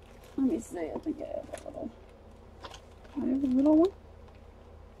here? Let me see. I think I have a little. Do I have a little one?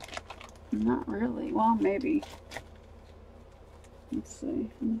 Not really. Well, maybe. Let's see.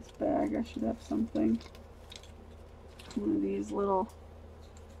 In this bag, I should have something. One of these little.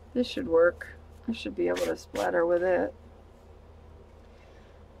 This should work. I should be able to splatter with it.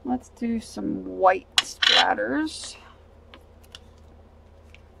 Let's do some white splatters.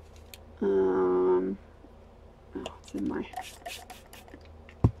 Oh, it's in my.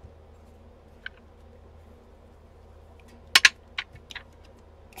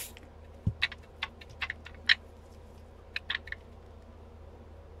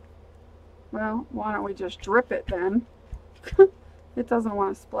 Well, why don't we just drip it then? It doesn't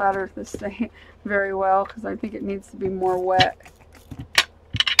want to splatter this thing very well because I think it needs to be more wet.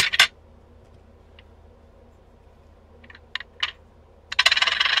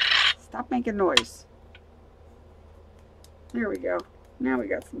 Stop making noise. There we go. Now we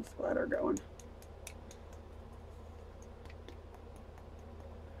got some splatter going.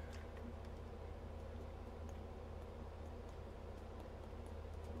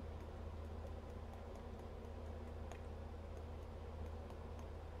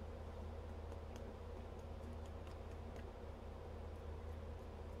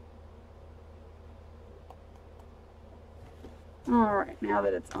 Alright, now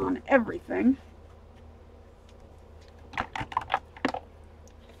that it's on everything,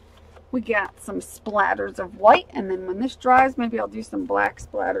 we got some splatters of white, and then when this dries, maybe I'll do some black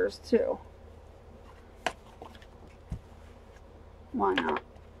splatters too. Why not?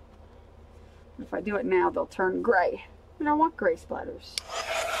 If I do it now, they'll turn gray. I don't want gray splatters.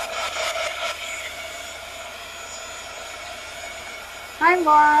 Hi,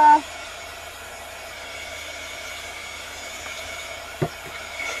 Laura.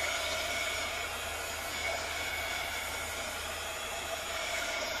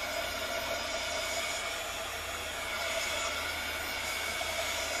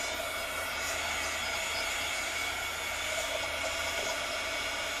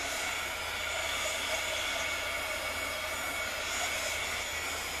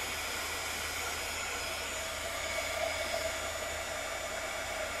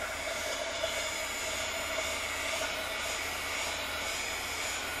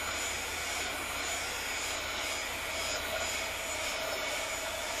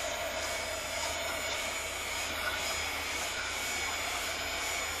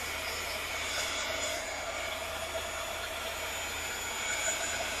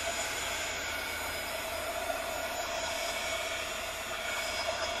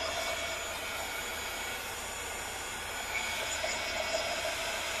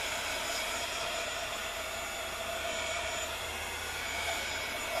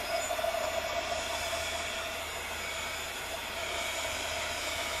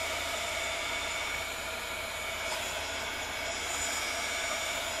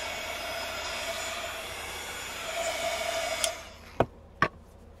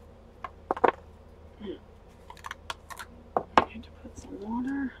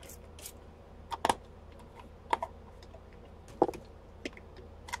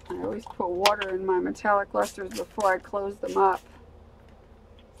 I always put water in my metallic lusters before I close them up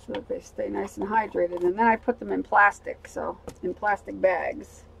so that they stay nice and hydrated. And then I put them in plastic, so in plastic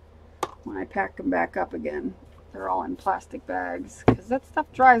bags. When I pack them back up again, they're all in plastic bags because that stuff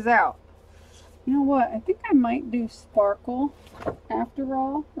dries out. You know what? I think I might do sparkle after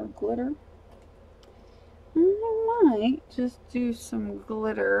all, or glitter. I might just do some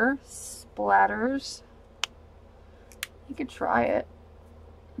glitter splatters. You could try it.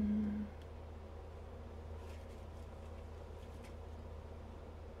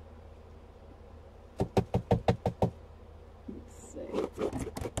 Let's see.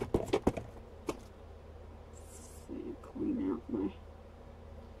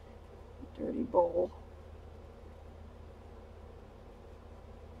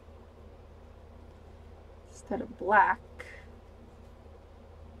 instead of black.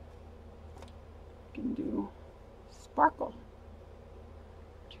 I can do sparkle.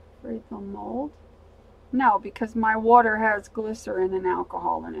 Afraid they'll mold? No, because my water has glycerin and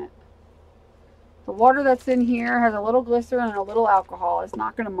alcohol in it. The water that's in here has a little glycerin and a little alcohol. It's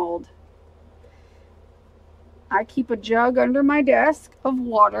not going to mold. I keep a jug under my desk of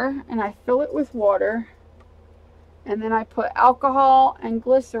water and I fill it with water. And then I put alcohol and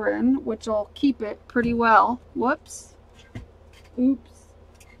glycerin, which will keep it pretty well. Whoops. Oops.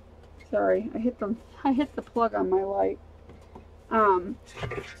 Sorry, I hit the plug on my light. I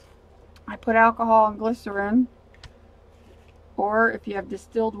put alcohol and glycerin, or if you have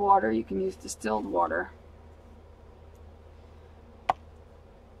distilled water, you can use distilled water.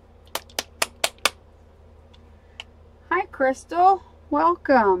 Hi, Crystal.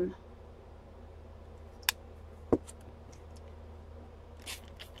 Welcome.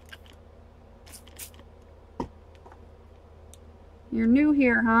 You're new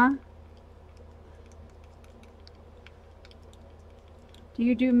here, huh? Do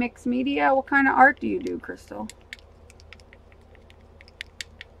you do mixed media? What kind of art do you do, Crystal?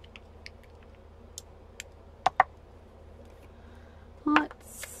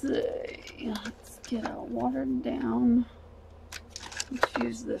 Let's see. Let's get it watered down. Let's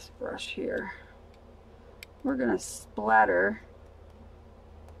use this brush here. We're going to splatter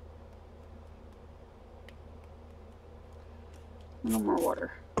a little more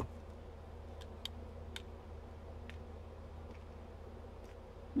water.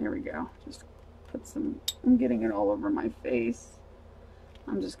 There we go. Just put some, I'm getting it all over my face.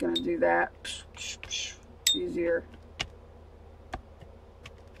 I'm just going to do that. Easier.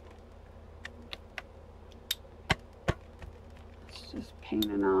 It's just paint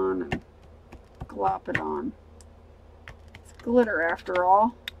it on and glop it on. It's glitter after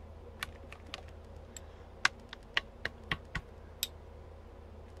all.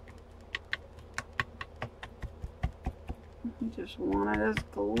 You just want it as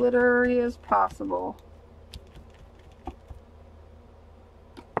glittery as possible.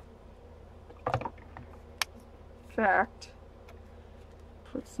 In fact,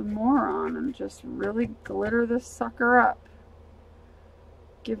 put some more on and just really glitter this sucker up.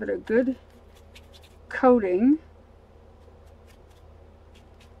 Give it a good coating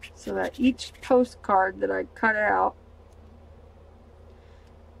so that each postcard that I cut out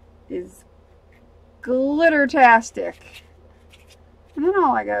is glittertastic. And then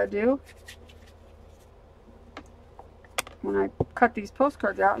all I gotta do when I cut these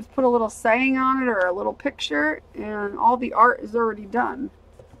postcards out is put a little saying on it or a little picture, and all the art is already done.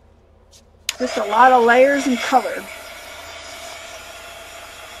 Just a lot of layers and color.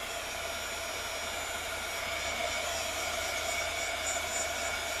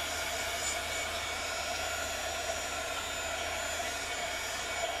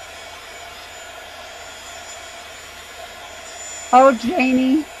 Oh,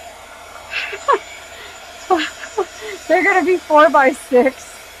 Janie. They're going to be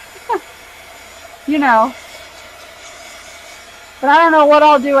 4x6. You know. But I don't know what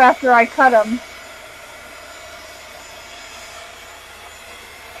I'll do after I cut them.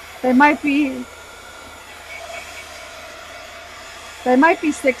 They might be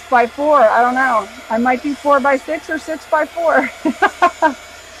 6x4. I don't know. I might do 4x6 or 6x4.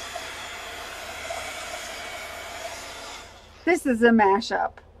 This is a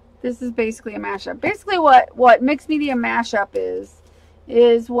mashup. This is basically a mashup. Basically what mixed media mashup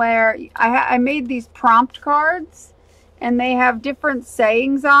is where I made these prompt cards and they have different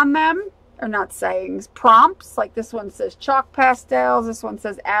sayings on them. Or not sayings, prompts. Like this one says chalk pastels. This one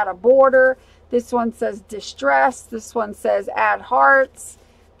says add a border. This one says distress. This one says add hearts.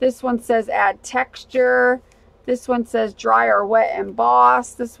 This one says add texture. This one says dry or wet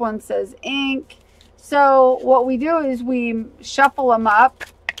emboss. This one says ink. So what we do is we shuffle them up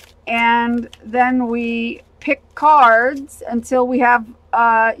and then we pick cards until we have,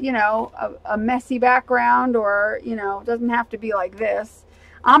 you know, a messy background, or, you know, it doesn't have to be like this.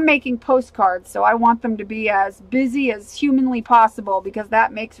 I'm making postcards, so I want them to be as busy as humanly possible because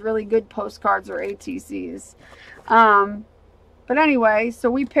that makes really good postcards or ATCs. But anyway,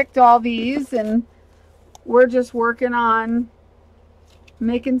 so we picked all these and we're just working on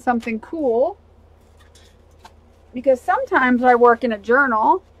making something cool. Because sometimes I work in a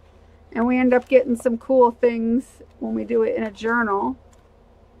journal and we end up getting some cool things when we do it in a journal.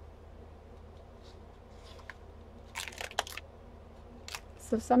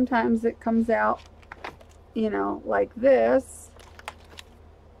 So sometimes it comes out, you know, like this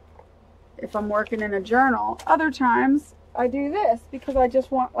if I'm working in a journal. Other times I do this because I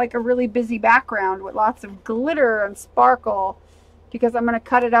just want like a really busy background with lots of glitter and sparkle, because I'm going to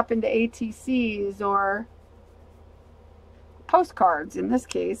cut it up into ATCs or postcards. In this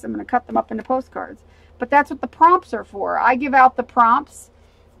case, I'm going to cut them up into postcards. But that's what the prompts are for. I give out the prompts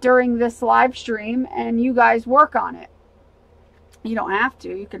during this live stream and you guys work on it. You don't have to.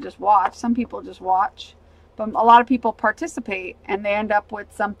 You can just watch. Some people just watch. But a lot of people participate and they end up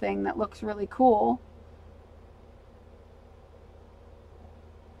with something that looks really cool.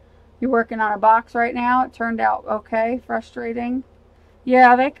 You're working on a box right now. It turned out okay. Frustrating.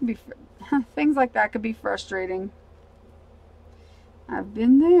 Yeah, they can be, things like that could be frustrating. I've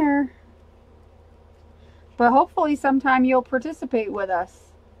been there. But hopefully sometime you'll participate with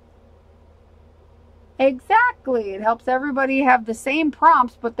us. Exactly. It helps everybody have the same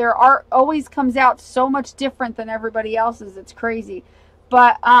prompts, but their art always comes out so much different than everybody else's. It's crazy.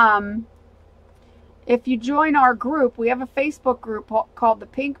 But if you join our group, we have a Facebook group called the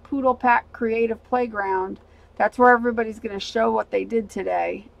Pink Poodle Pack Creative Playground. That's where everybody's going to show what they did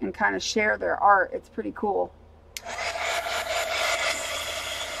today and kind of share their art. It's pretty cool.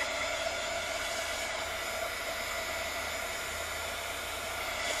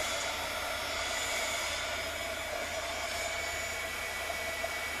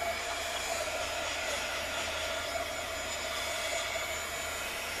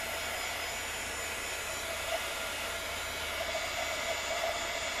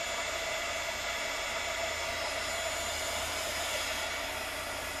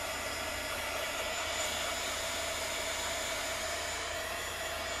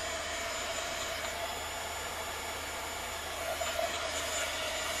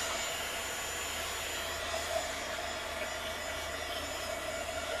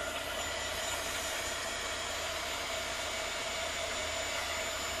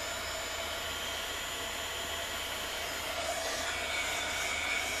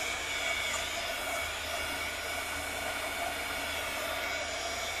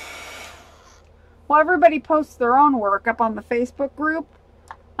 Well, everybody posts their own work up on the Facebook group,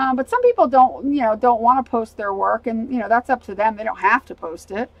 but some people don't want to post their work, and that's up to them. They don't have to post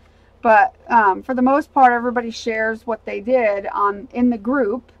it, but for the most part, everybody shares what they did in the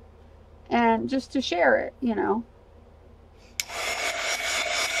group, and just to share it,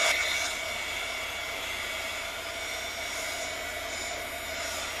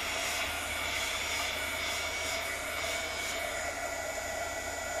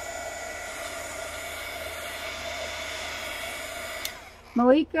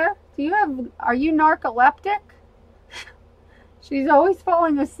 Malika, are you narcoleptic? She's always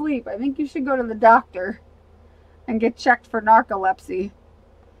falling asleep. I think you should go to the doctor and get checked for narcolepsy.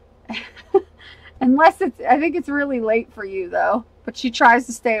 I think it's really late for you though, but she tries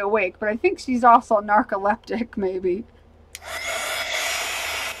to stay awake, but I think she's also narcoleptic maybe.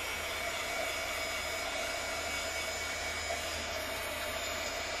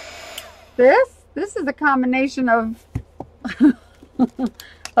 This is a combination of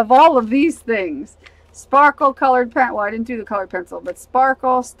of all of these things. Sparkle, colored pen. Well, I didn't do the colored pencil, but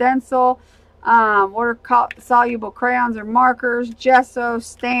sparkle, stencil, water soluble crayons or markers, gesso,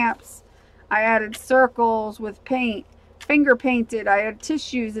 stamps. I added circles with paint, finger painted. I had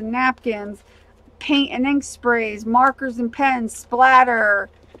tissues and napkins, paint and ink sprays, markers and pens, splatter.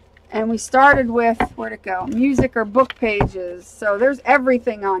 And we started with, where'd it go? Music or book pages. So there's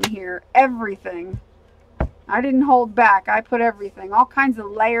everything on here. Everything. I didn't hold back. I put everything. All kinds of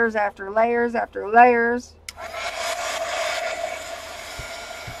layers after layers after layers.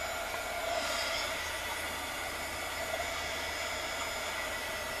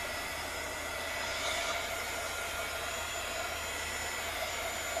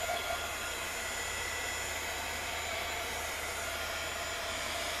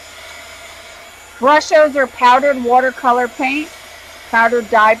 Brushes are powdered watercolor paint, powdered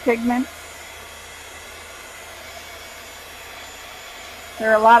dye pigment.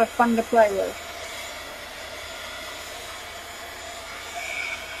 They're a lot of fun to play with.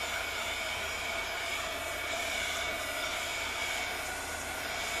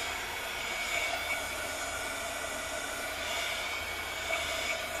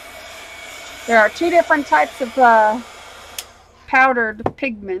 There are two different types of powdered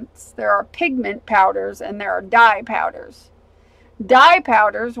pigments. There are pigment powders and there are dye powders. Dye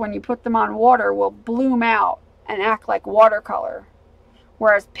powders, when you put them on water, will bloom out and act like watercolor.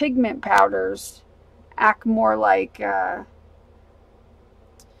 Whereas pigment powders act more like a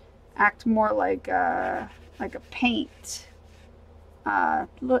paint.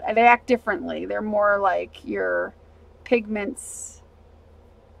 They act differently. They're more like your pigments.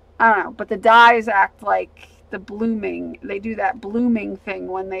 I don't know, but the dyes act like the blooming. They do that blooming thing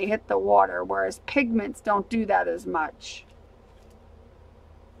when they hit the water, whereas pigments don't do that as much.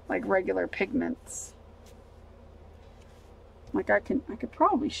 Like regular pigments. Like I could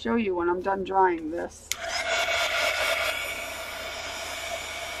probably show you when I'm done drying this.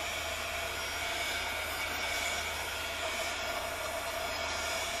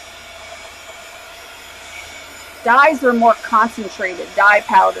 Dyes are more concentrated, dye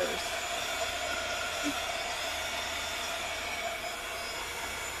powders.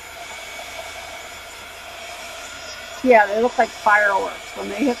 Yeah, they look like fireworks when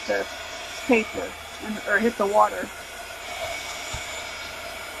they hit the paper or hit the water.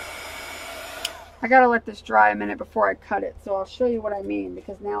 I gotta let this dry a minute before I cut it, so I'll show you what I mean,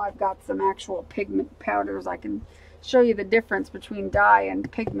 because now I've got some actual pigment powders. I can show you the difference between dye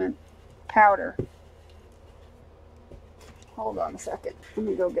and pigment powder. Hold on a second. Let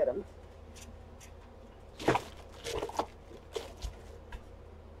me go get them. I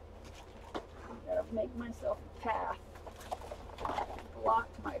gotta make myself a path.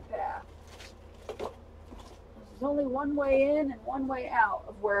 Blocked my path. There's only one way in and one way out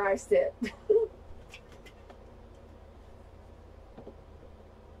of where I sit.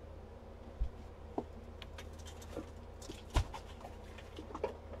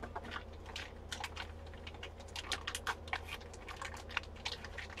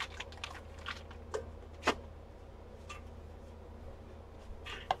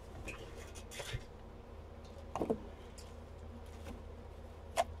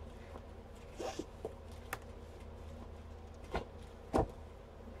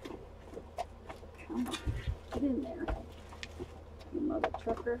 Get in there, you mother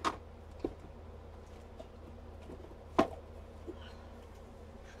trucker.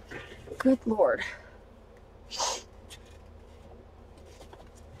 Good Lord.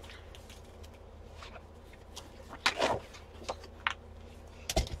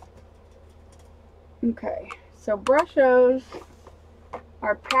 Okay, so brushos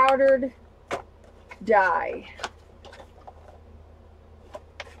are powdered dye.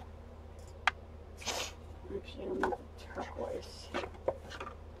 Actually, I don't want the turquoise.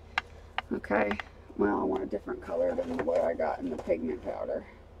 Okay, well, I want a different color than what I got in the pigment powder.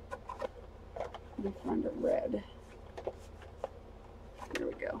 Let me find a red. There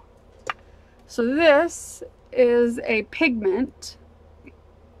we go. So this is a pigment,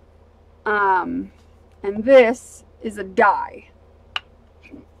 and this is a dye.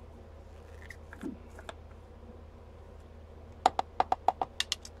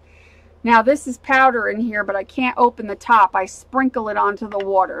 Now this is powder in here, but I can't open the top. I sprinkle it onto the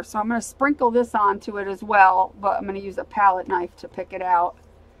water. So I'm going to sprinkle this onto it as well, but I'm going to use a palette knife to pick it out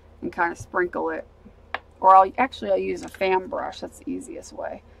and kind of sprinkle it. Or I'll use a fan brush. That's the easiest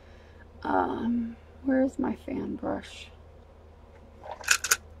way. Where's my fan brush?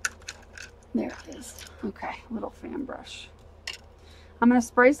 There it is. Okay, little fan brush. I'm going to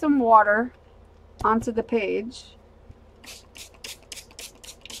spray some water onto the page.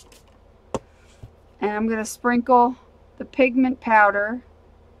 And I'm going to sprinkle the pigment powder.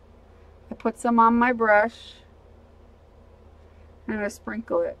 I put some on my brush. And I'm going to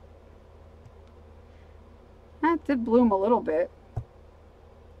sprinkle it. That did bloom a little bit.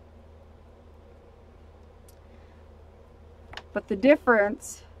 But the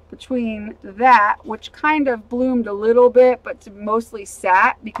difference between that, which kind of bloomed a little bit, but mostly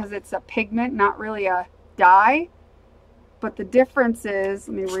sat because it's a pigment, not really a dye. But the difference is,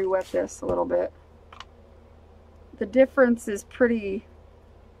 let me re-wet this a little bit. The difference is pretty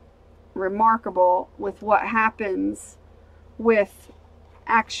remarkable with what happens with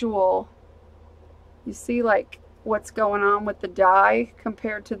actual, you see like what's going on with the dye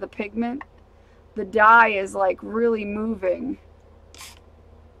compared to the pigment. The dye is like really moving.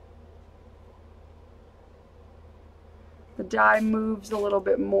 The dye moves a little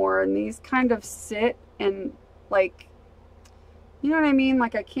bit more, and these kind of sit and like, you know what I mean?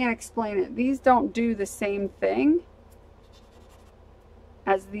 Like I can't explain it. These don't do the same thing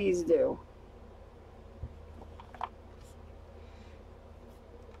as these do.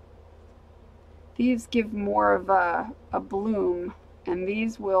 These give more of a bloom, and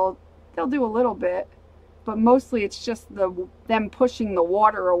these they'll do a little bit, but mostly it's just them pushing the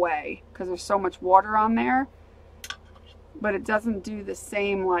water away because there's so much water on there. But it doesn't do the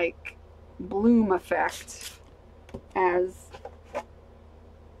same like bloom effect as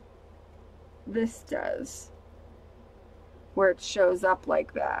this does, where it shows up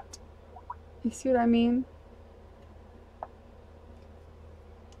like that. You see what I mean?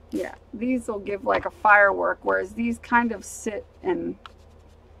 Yeah, these will give like a firework, whereas these kind of sit and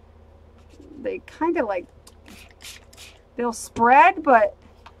they kind of like they'll spread, but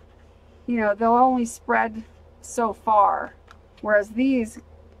you know, they'll only spread so far. Whereas these,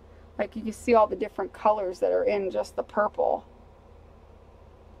 like, you can see all the different colors that are in just the purple.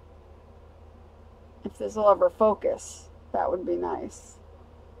 If this will ever focus, that would be nice.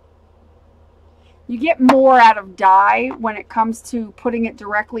 You get more out of dye when it comes to putting it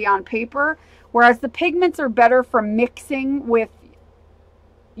directly on paper, whereas the pigments are better for mixing with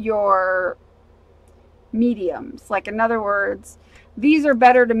your mediums. Like, in other words, these are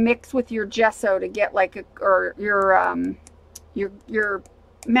better to mix with your gesso to get like a, or your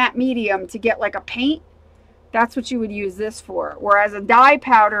matte medium to get like a paint. That's what you would use this for. Whereas a dye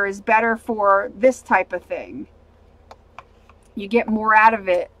powder is better for this type of thing. You get more out of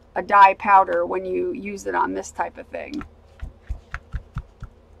it, a dye powder, when you use it on this type of thing.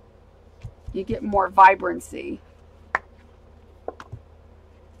 You get more vibrancy.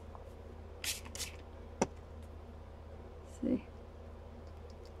 See?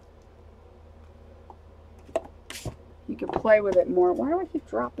 You can play with it more. Why do I keep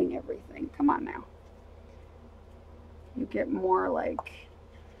dropping everything? Come on now. You get more like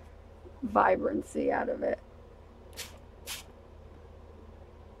vibrancy out of it.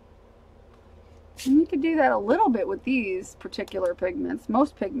 And you could do that a little bit with these particular pigments.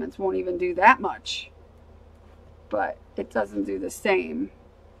 Most pigments won't even do that much, but it doesn't do the same.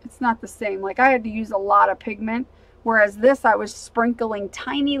 It's not the same. Like, I had to use a lot of pigment, whereas this I was sprinkling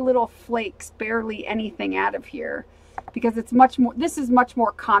tiny little flakes, barely anything out of here, because it's much more, this is much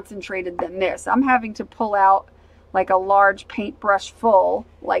more concentrated than this. I'm having to pull out like a large paintbrush full,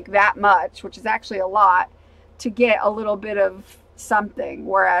 like that much, which is actually a lot, to get a little bit of something.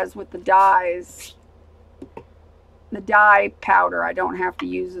 Whereas with the dyes, the dye powder, I don't have to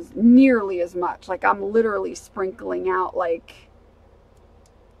use nearly as much. Like, I'm literally sprinkling out like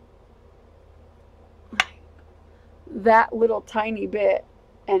that little tiny bit,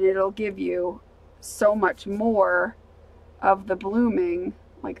 and it'll give you so much more of the blooming.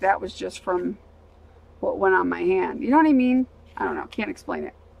 Like, that was just from what went on my hand. You know what I mean? I don't know. Can't explain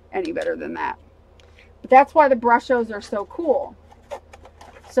it any better than that. But that's why the brushos are so cool.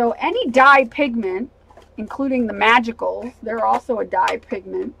 So any dye pigment, including the magicals, they're also a dye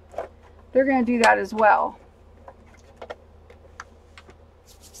pigment. They're going to do that as well.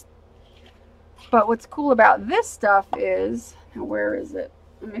 But what's cool about this stuff is, now where is it?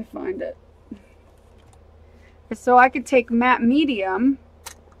 Let me find it. So I could take matte medium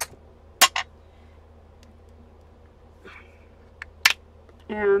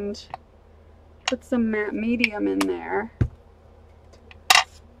and put some matte medium in there.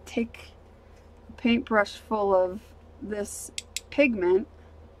 Take a paintbrush full of this pigment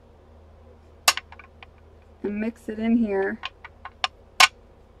and mix it in here.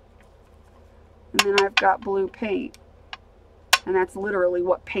 And then I've got blue paint. And that's literally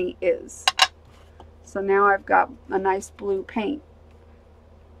what paint is. So now I've got a nice blue paint.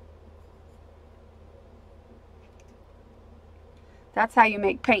 That's how you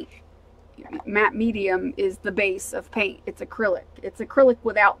make paint. Matte medium is the base of paint. It's acrylic. It's acrylic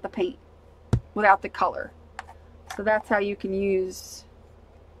without the paint, without the color. So that's how you can use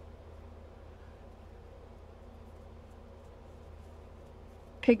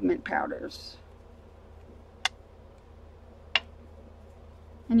pigment powders.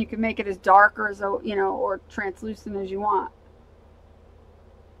 And you can make it as dark or as, you know, or translucent as you want.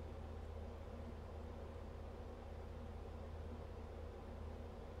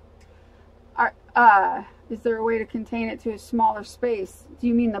 Is there a way to contain it to a smaller space? Do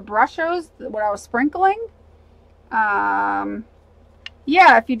you mean the brushos, what I was sprinkling? Yeah,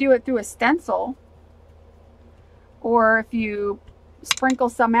 if you do it through a stencil, or if you sprinkle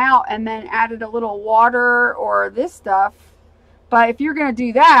some out and then added a little water or this stuff. But if you're going to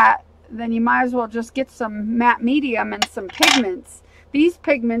do that, then you might as well just get some matte medium and some pigments. These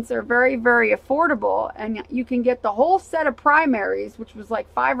pigments are very, very affordable, and you can get the whole set of primaries, which was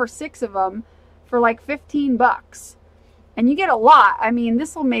like 5 or 6 of them, for like 15 bucks. And you get a lot. I mean,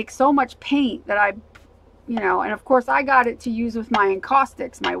 this will make so much paint that I, you know, and of course I got it to use with my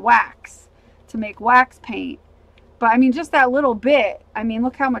encaustics, my wax, to make wax paint. But I mean, just that little bit, I mean,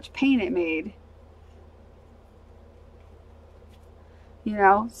 look how much paint it made. You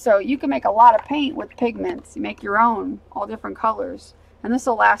know, so you can make a lot of paint with pigments. You make your own, all different colors. And this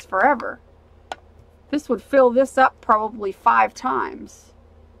will last forever. This would fill this up probably 5 times.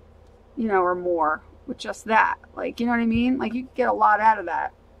 You know, or more with just that. Like, you know what I mean? Like, you could get a lot out of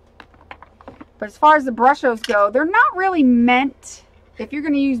that. But as far as the brushos go, they're not really meant, if you're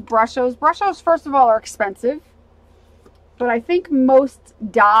going to use brushos. Brushos, first of all, are expensive. But I think most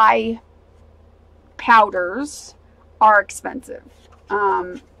dye powders are expensive.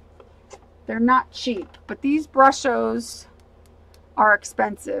 They're not cheap, but these Brushos are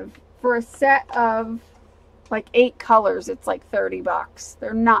expensive. For a set of like 8 colors, it's like 30 bucks.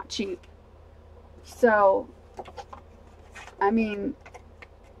 They're not cheap. So, I mean,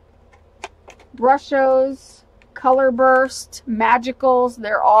 Brushos, Color Burst, Magicals,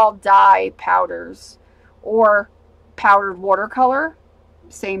 they're all dye powders or powdered watercolor.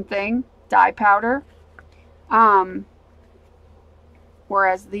 Same thing, dye powder.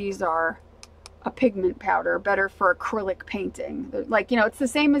 Whereas these are a pigment powder, better for acrylic painting. Like, you know, it's the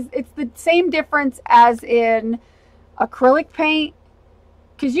same difference as in acrylic paint,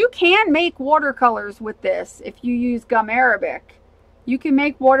 because you can make watercolors with this. If you use gum arabic, you can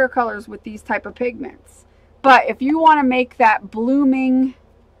make watercolors with these type of pigments. But if you want to make that blooming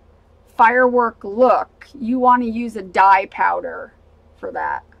firework look, you want to use a dye powder for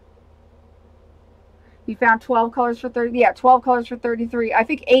that. You found 12 colors for 30. Yeah, 12 colors for 33. I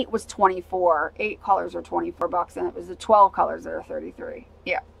think 8 was 24. 8 colors are 24 bucks, and it was the 12 colors that are 33.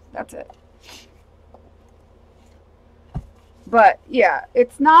 Yeah, that's it. But yeah,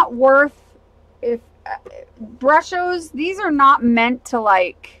 it's not worth, if Brushos, these are not meant to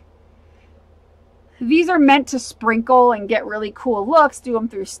like, these are meant to sprinkle and get really cool looks, do them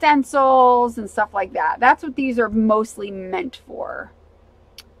through stencils and stuff like that. That's what these are mostly meant for.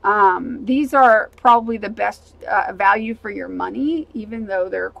 These are probably the best value for your money, even though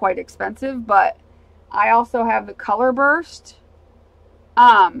they're quite expensive. But I also have the Color Burst,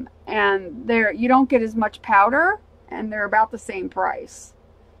 and you don't get as much powder, and they're about the same price.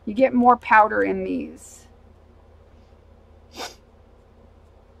 You get more powder in these.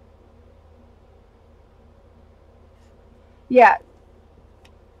 Yeah,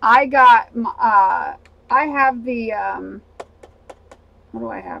 I got I have the what do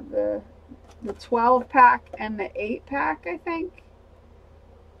I have? The 12 pack and the 8 pack, I think.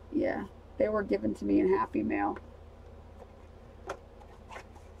 Yeah, they were given to me in Happy Mail.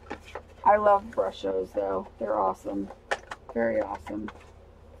 I love Brushos though. They're awesome. Very awesome.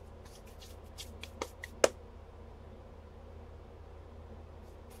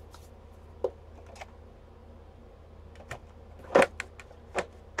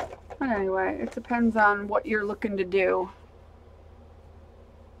 But anyway, it depends on what you're looking to do.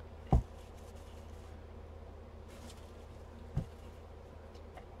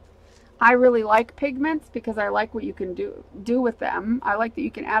 I really like pigments because I like what you can do with them. I like that you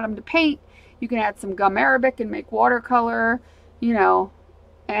can add them to paint. You can add some gum arabic and make watercolor, you know,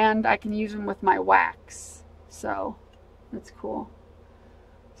 and I can use them with my wax. So that's cool.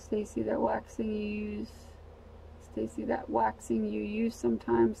 Stacy, that waxing you use. Stacy, that waxing you use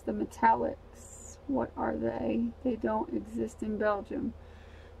sometimes, the metallics. What are they? They don't exist in Belgium.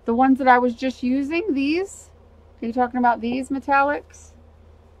 The ones that I was just using, these? Are you talking about these metallics?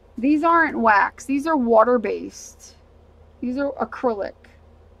 These aren't wax. These are water-based. These are acrylic.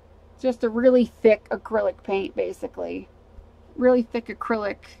 Just a really thick acrylic paint, basically. Really thick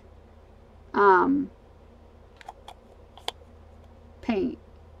acrylic paint.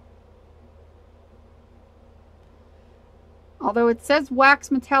 Although it says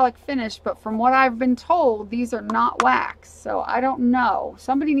wax metallic finish, but from what I've been told, these are not wax. So I don't know.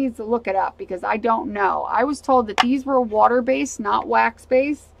 Somebody needs to look it up because I don't know. I was told that these were water-based, not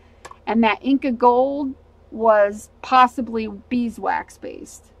wax-based. And that Inca Gold was possibly beeswax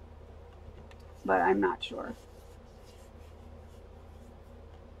based. But I'm not sure.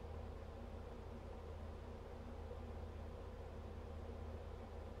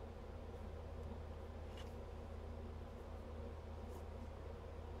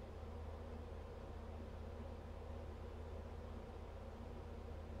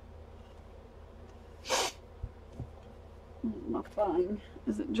 My phone.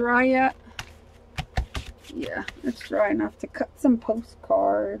 Is it dry yet? Yeah, it's dry enough to cut some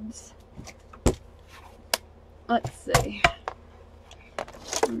postcards. Let's see.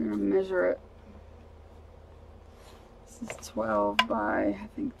 I'm going to measure it. This is 12 by, I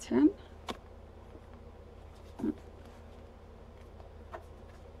think, 10.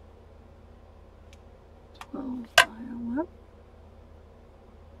 12 by 11.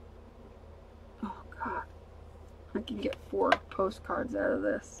 Oh, God. I can get 4 postcards out of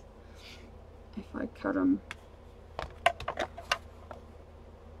this if I cut them.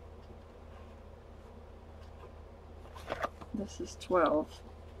 This is 12.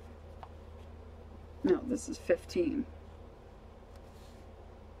 No, this is 15.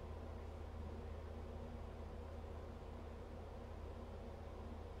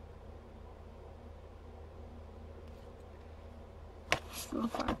 So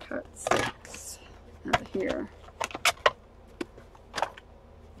if I cut 6 out of here.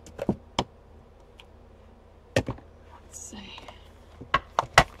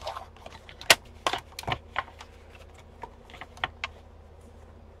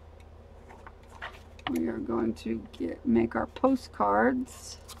 we are going to make our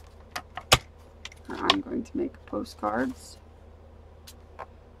postcards. Or I'm going to make postcards.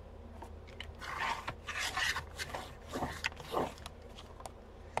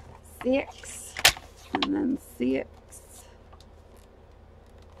 Six, and then 6.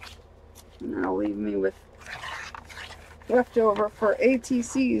 And that'll leave me with leftover for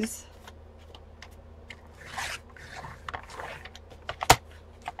ATCs.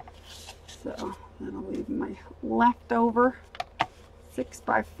 So that'll leave my leftover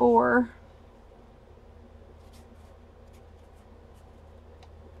 6x4.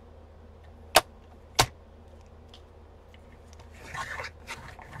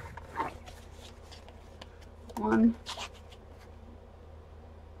 One.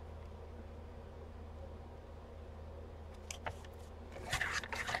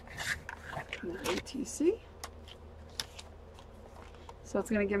 ATC. So it's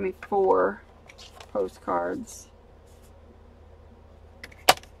going to give me 4 postcards.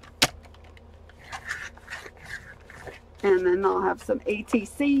 And then I'll have some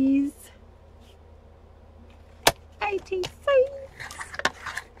ATCs. ATCs.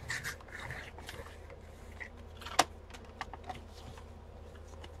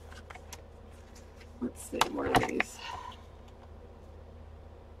 Let's see, what are these?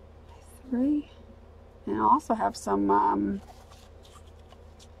 3. And I also have some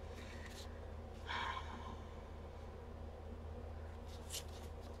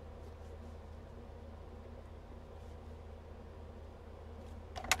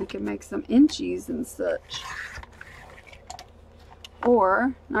I can make some inchies and such.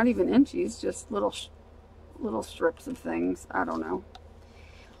 Or not even inchies, just little strips of things. I don't know.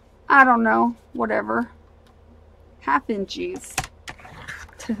 I don't know. Whatever. Half inchies.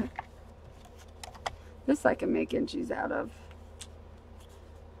 This I can make inchies out of.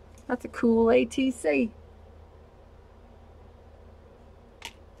 That's a cool ATC.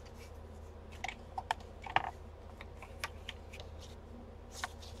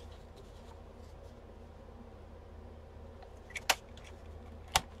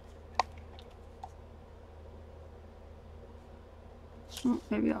 Oh,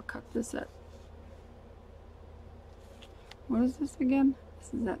 maybe I'll cut this at, what is this again?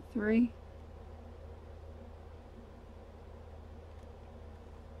 This is at 3.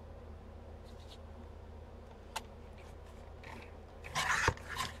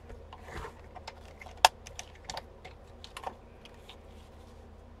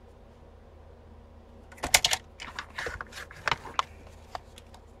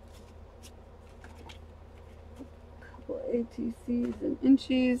 ATCs and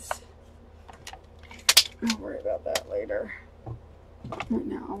inchies. I'll worry about that later. Right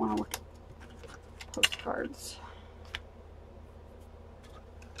now I want to look at postcards.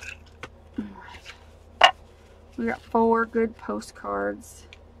 Alright. We got 4 good postcards.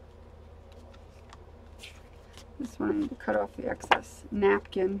 This one I need to cut off the excess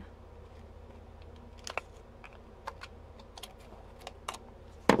napkin.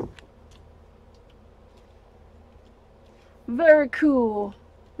 Very cool.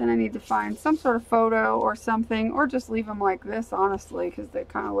 Then I need to find some sort of photo or something, or just leave them like this, honestly, because they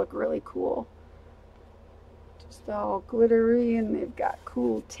kind of look really cool. Just all glittery, and they've got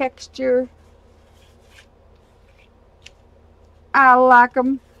cool texture. I like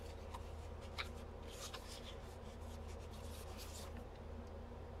them.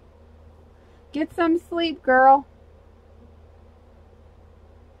 Get some sleep, girl.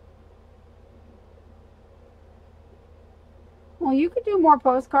 Well, you could do more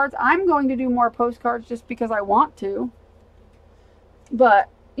postcards. I'm going to do more postcards just because I want to. But,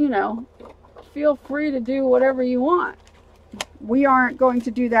 you know, feel free to do whatever you want. We aren't going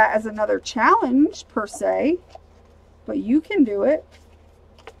to do that as another challenge, per se. But you can do it.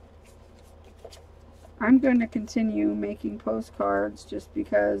 I'm going to continue making postcards just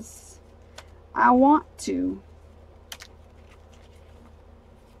because I want to.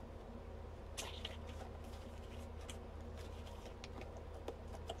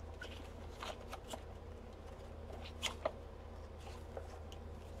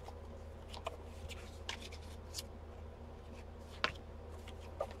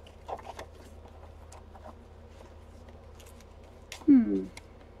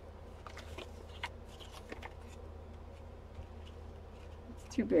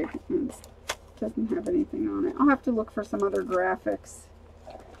 It's too big. It doesn't have anything on it. I'll have to look for some other graphics.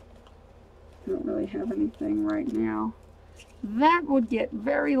 I don't really have anything right now. That would get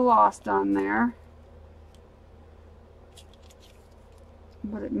very lost on there.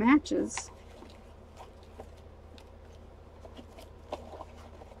 But it matches.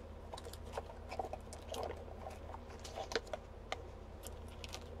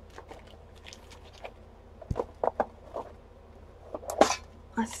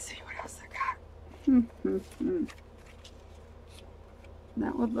 Let's see what else I got.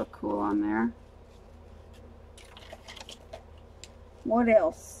 That would look cool on there. What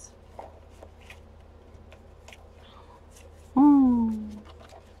else? Oh,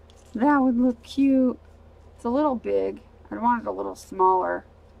 that would look cute. It's a little big. I want it a little smaller.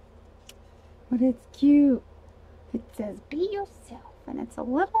 But it's cute. It says, be yourself. And it's a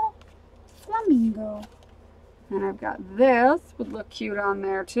little flamingo. And I've got this. Would look cute on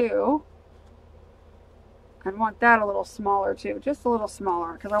there too. I'd want that a little smaller too. Just a little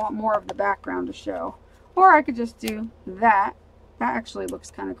smaller. Because I want more of the background to show. Or I could just do that. That actually looks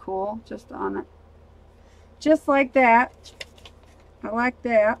kind of cool. Just on it. Just like that. I like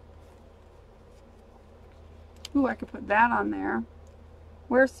that. Ooh, I could put that on there.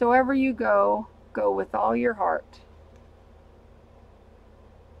 Wheresoever you go, go with all your heart.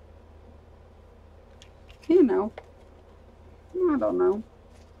 You know. I don't know.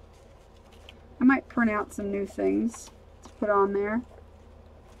 I might print out some new things to put on there.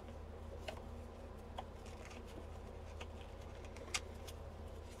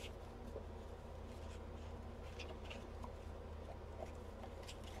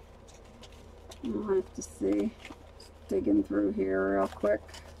 I'll have to see. Just digging through here real quick.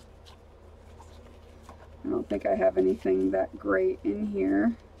 I don't think I have anything that great in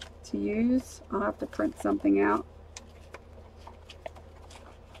here to use. I'll have to print something out.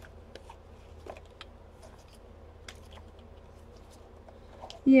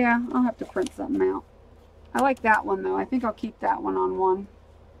 Yeah, I'll have to print something out. I like that one though. I think I'll keep that one on one.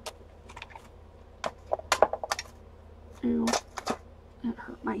 Ow, that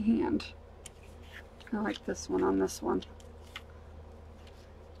hurt my hand. I like this one on this one.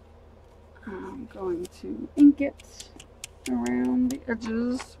 I'm going to ink it around the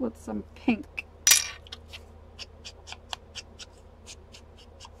edges with some pink.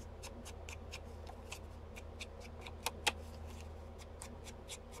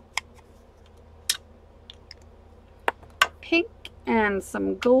 Pink and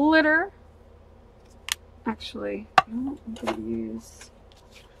some glitter. Actually, I'm going to use...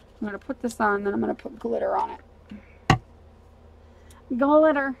 I'm going to put this on, then I'm going to put glitter on it.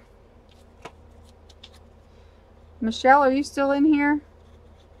 Glitter. Michelle, are you still in here?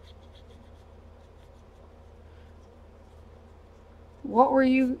 What were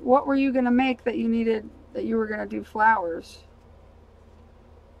you going to make that you were going to do flowers?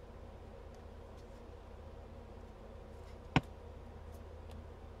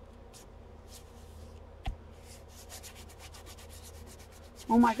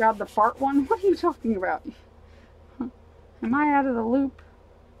 Oh my God, the fart one? What are you talking about? Am I out of the loop?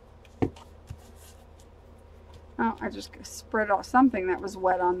 Oh, I just spread off something that was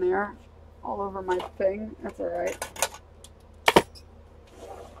wet on there all over my thing. That's all right.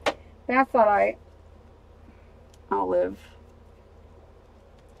 That's all right. I'll live.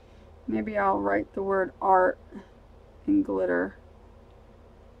 Maybe I'll write the word art in glitter.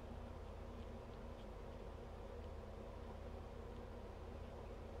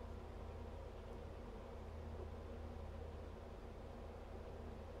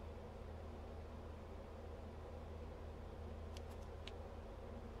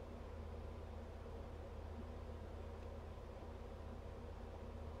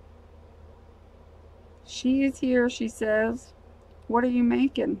 She is here, she says. What are you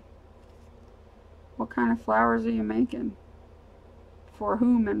making? What kind of flowers are you making? For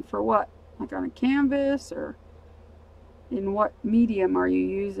whom and for what? Like on a canvas, or in what medium are you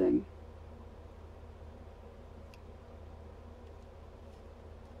using?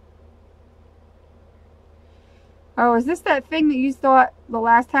 Oh, is this that thing that you thought the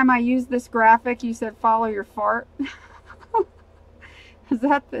last time I used this graphic you said follow your fart? Is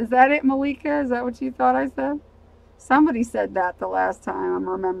that it, Malika? Is that what you thought I said? Somebody said that the last time, I'm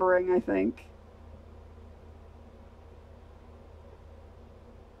remembering, I think.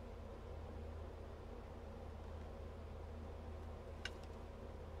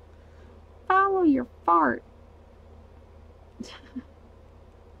 Follow your fart.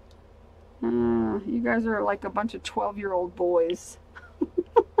 You guys are like a bunch of 12-year-old boys.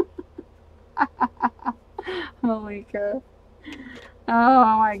 Malika.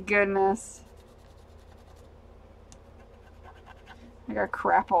 Oh my goodness. I got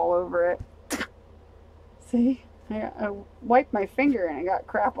crap all over it. See? I wiped my finger and I got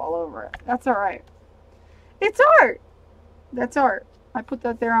crap all over it. That's alright. It's art. That's art. I put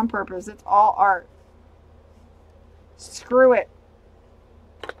that there on purpose. It's all art. Screw it.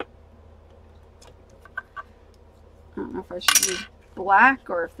 I don't know if I should use black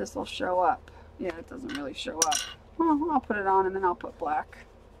or if this will show up. Yeah, it doesn't really show up. Well, I'll put it on and then I'll put black.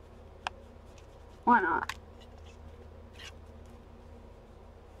 Why not?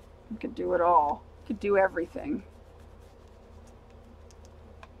 We could do it all. We could do everything.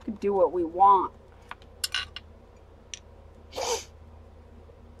 We could do what we want.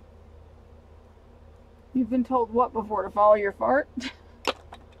 You've been told what before? To follow your fart?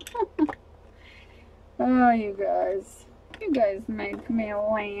 Oh, you guys. You guys make me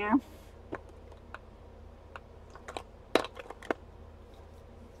laugh.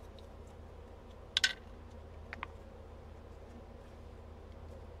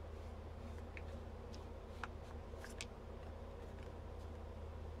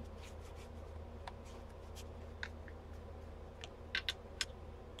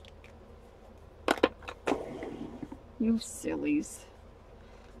 You sillies.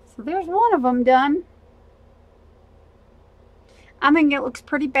 So there's one of them done. I think it looks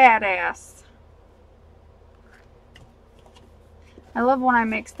pretty badass. I love when I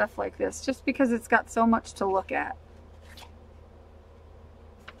make stuff like this, just because it's got so much to look at.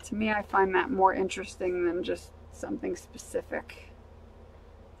 To me, I find that more interesting than just something specific.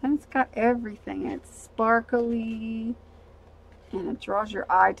 And it's got everything. It's sparkly, and it draws your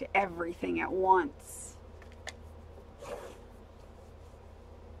eye to everything at once.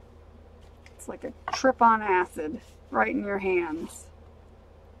 It's like a trip on acid right in your hands.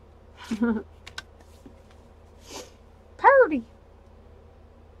 Party!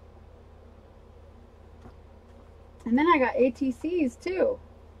 And then I got ATCs too.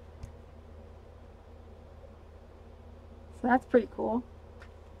 So that's pretty cool.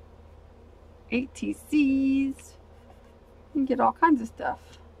 ATCs. You can get all kinds of stuff.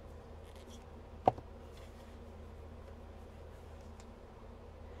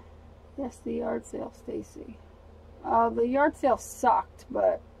 Yes, the yard sale, Stacy. The yard sale sucked,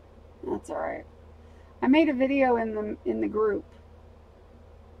 but that's alright. I made a video in the group.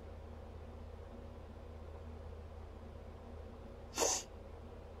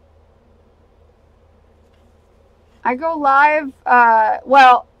 I go live,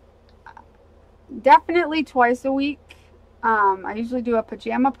 well, definitely twice a week. I usually do a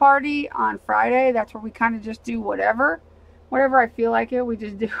pajama party on Friday. That's where we kind of just do whatever I feel like it, we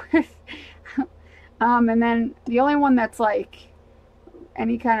just do it. And then the only one that's like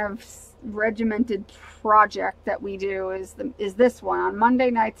any kind of regimented project that we do is this one. On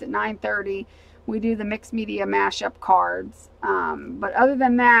Monday nights at 9:30, we do the mixed media mashup cards. But other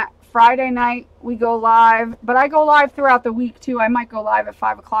than that, Friday night we go live. But I go live throughout the week too. I might go live at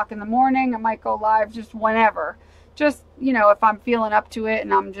 5 o'clock in the morning. I might go live just whenever. Just, you know, if I'm feeling up to it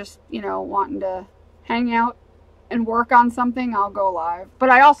and I'm just, you know, wanting to hang out and work on something, I'll go live. But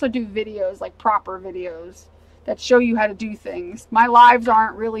I also do videos, like proper videos that show you how to do things. My lives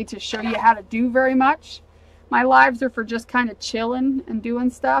aren't really to show you how to do very much. My lives are for just kind of chilling and doing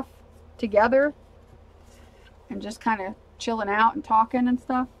stuff together and just kind of chilling out and talking and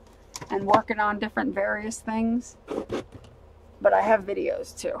stuff and working on different various things. But I have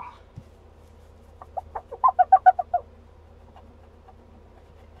videos too.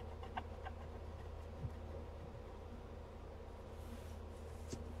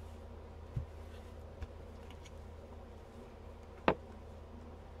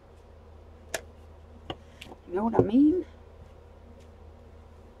 You know what I mean?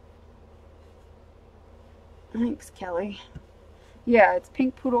 Thanks, Kelly. Yeah, it's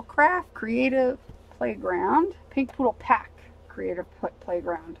Pink Poodle Craft Creative Playground. Pink Poodle Pack Creative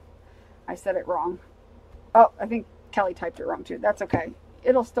Playground. I said it wrong. Oh, I think Kelly typed it wrong too. That's okay.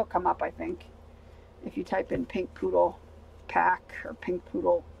 It'll still come up, I think, if you type in Pink Poodle Pack or Pink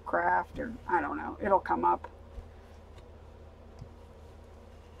Poodle Craft, or I don't know. It'll come up.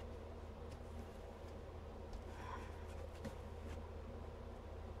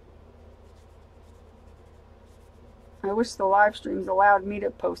 I wish the live streams allowed me to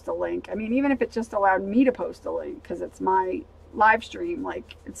post a link. I mean, even if it just allowed me to post a link, because it's my live stream,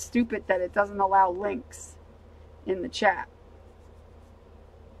 like, it's stupid that it doesn't allow links in the chat.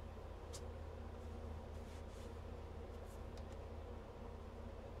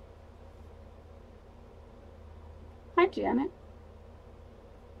 Hi, Janet.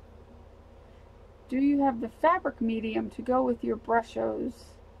 Do you have the fabric medium to go with your brushos?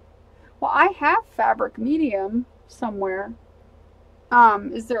 Well, I have fabric medium somewhere.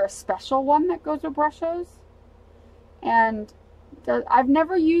 Is there a special one that goes with brushos? And I've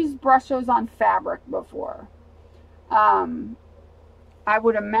never used brushos on fabric before. I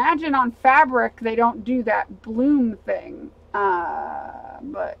would imagine on fabric they don't do that bloom thing.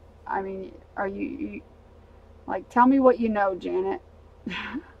 But I mean, are you like, tell me what you know, Janet.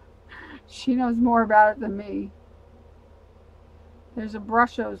 She knows more about it than me. There's a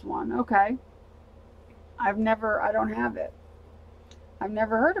Brushos one. Okay. I don't have it. I've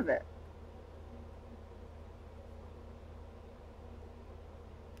never heard of it.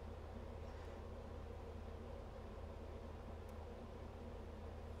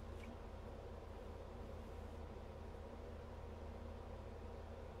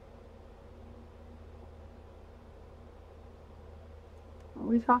 Are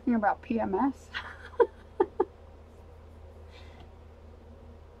we talking about PMS?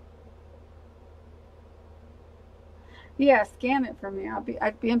 Yeah, scan it for me.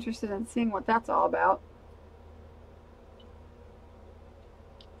 I'd be interested in seeing what that's all about.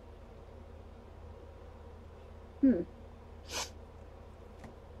 Hmm. 'Cause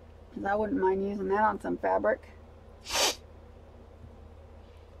I wouldn't mind using that on some fabric.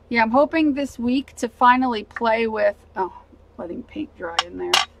 Yeah, I'm hoping this week to finally play with, oh, letting paint dry in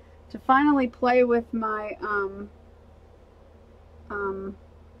there. To finally play with my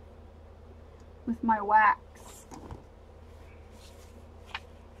wax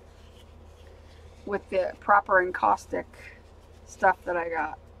with the proper encaustic stuff that I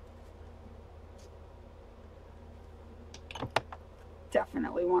got.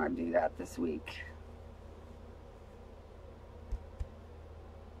 Definitely want to do that this week.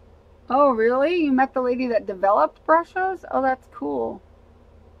 Oh, really? You met the lady that developed Brushos? Oh, that's cool.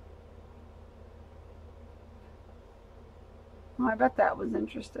 Oh, I bet that was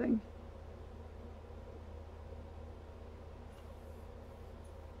interesting.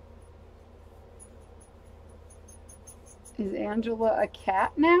 Is Angela a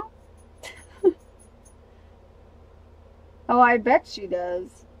cat now? Oh, I bet she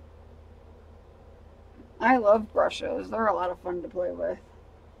does. I love Brushos. They're a lot of fun to play with.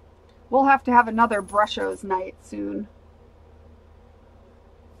 We'll have to have another Brushos night soon.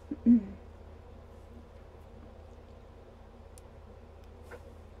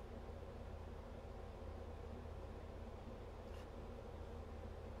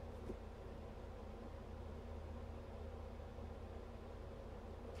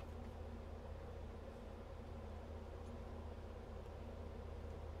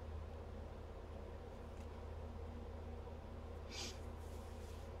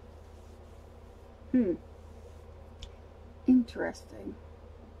 Interesting.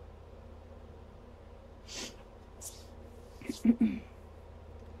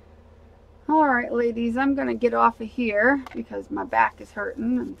 All right, ladies, I'm going to get off of here because my back is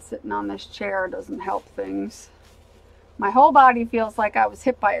hurting and sitting on this chair doesn't help things. My whole body feels like I was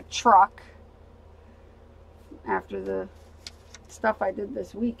hit by a truck after the stuff I did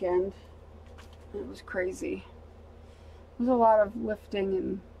this weekend. It was crazy. It was a lot of lifting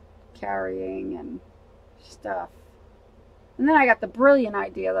and carrying and stuff. And then I got the brilliant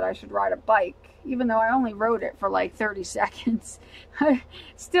idea that I should ride a bike, even though I only rode it for like 30 seconds.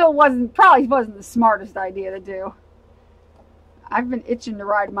 Still probably wasn't the smartest idea to do. I've been itching to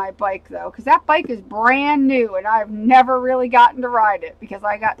ride my bike though, because that bike is brand new and I've never really gotten to ride it because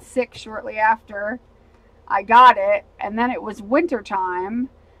I got sick shortly after I got it, and then it was winter time,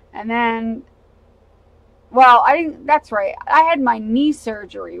 and then, well, that's right, I had my knee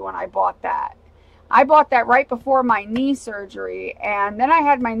surgery when I bought that. I bought that right before my knee surgery, and then I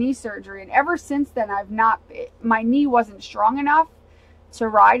had my knee surgery, and ever since then my knee wasn't strong enough to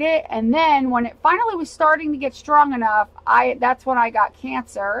ride it. And then when it finally was starting to get strong enough, that's when I got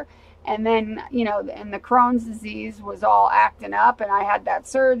cancer, and then, and the Crohn's disease was all acting up, and I had that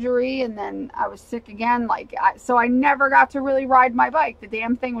surgery, and then I was sick again, so I never got to really ride my bike. The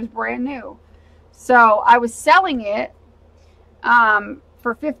damn thing was brand new. So I was selling it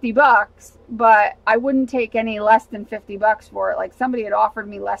for $50, but I wouldn't take any less than $50 for it. Like, somebody had offered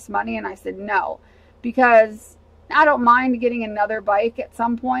me less money, and I said no, because I don't mind getting another bike at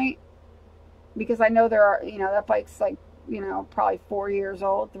some point, because I know there are, that bike's like, probably 4 years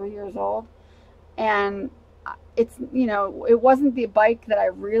old, 3 years old, and it's, it wasn't the bike that I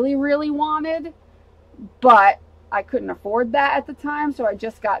really, really wanted, but I couldn't afford that at the time, so I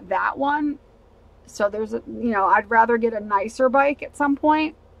just got that one. So there's I'd rather get a nicer bike at some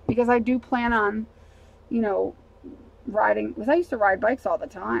point, because I do plan on, riding, because I used to ride bikes all the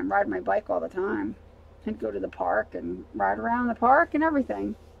time, ride my bike all the time. I'd go to the park and ride around the park and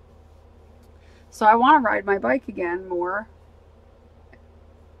everything. So I want to ride my bike again more.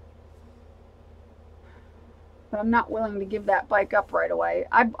 But I'm not willing to give that bike up right away.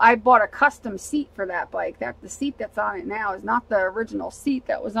 I bought a custom seat for that bike. The seat that's on it now is not the original seat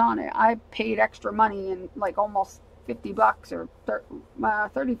that was on it. I paid extra money, and like almost $50 or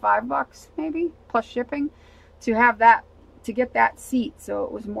 $35 maybe, plus shipping, to have that, to get that seat so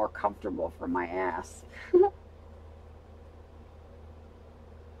it was more comfortable for my ass.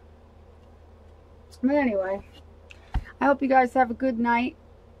 But anyway, I hope you guys have a good night.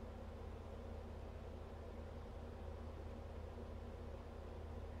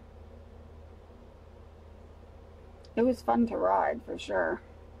 It was fun to ride, for sure.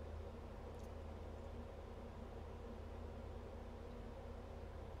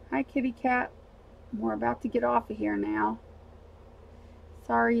 Hi, kitty cat. We're about to get off of here now.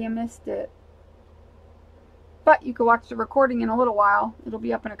 Sorry you missed it. But you can watch the recording in a little while. It'll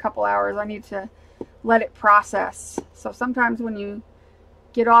be up in a couple hours. I need to let it process. So sometimes when you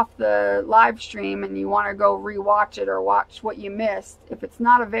get off the live stream and you want to go rewatch it or watch what you missed, if it's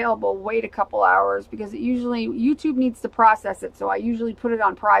not available, wait a couple hours, because YouTube needs to process it. So I usually put it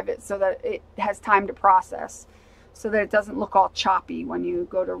on private so that it has time to process, so that it doesn't look all choppy when you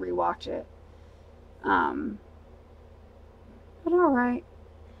go to rewatch it. But all right.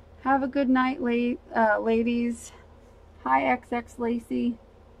 Have a good night, ladies. Hi, XX Lacey.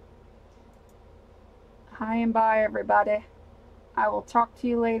 Hi and bye, everybody. I will talk to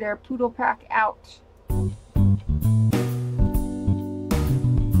you later. Poodle Pack out.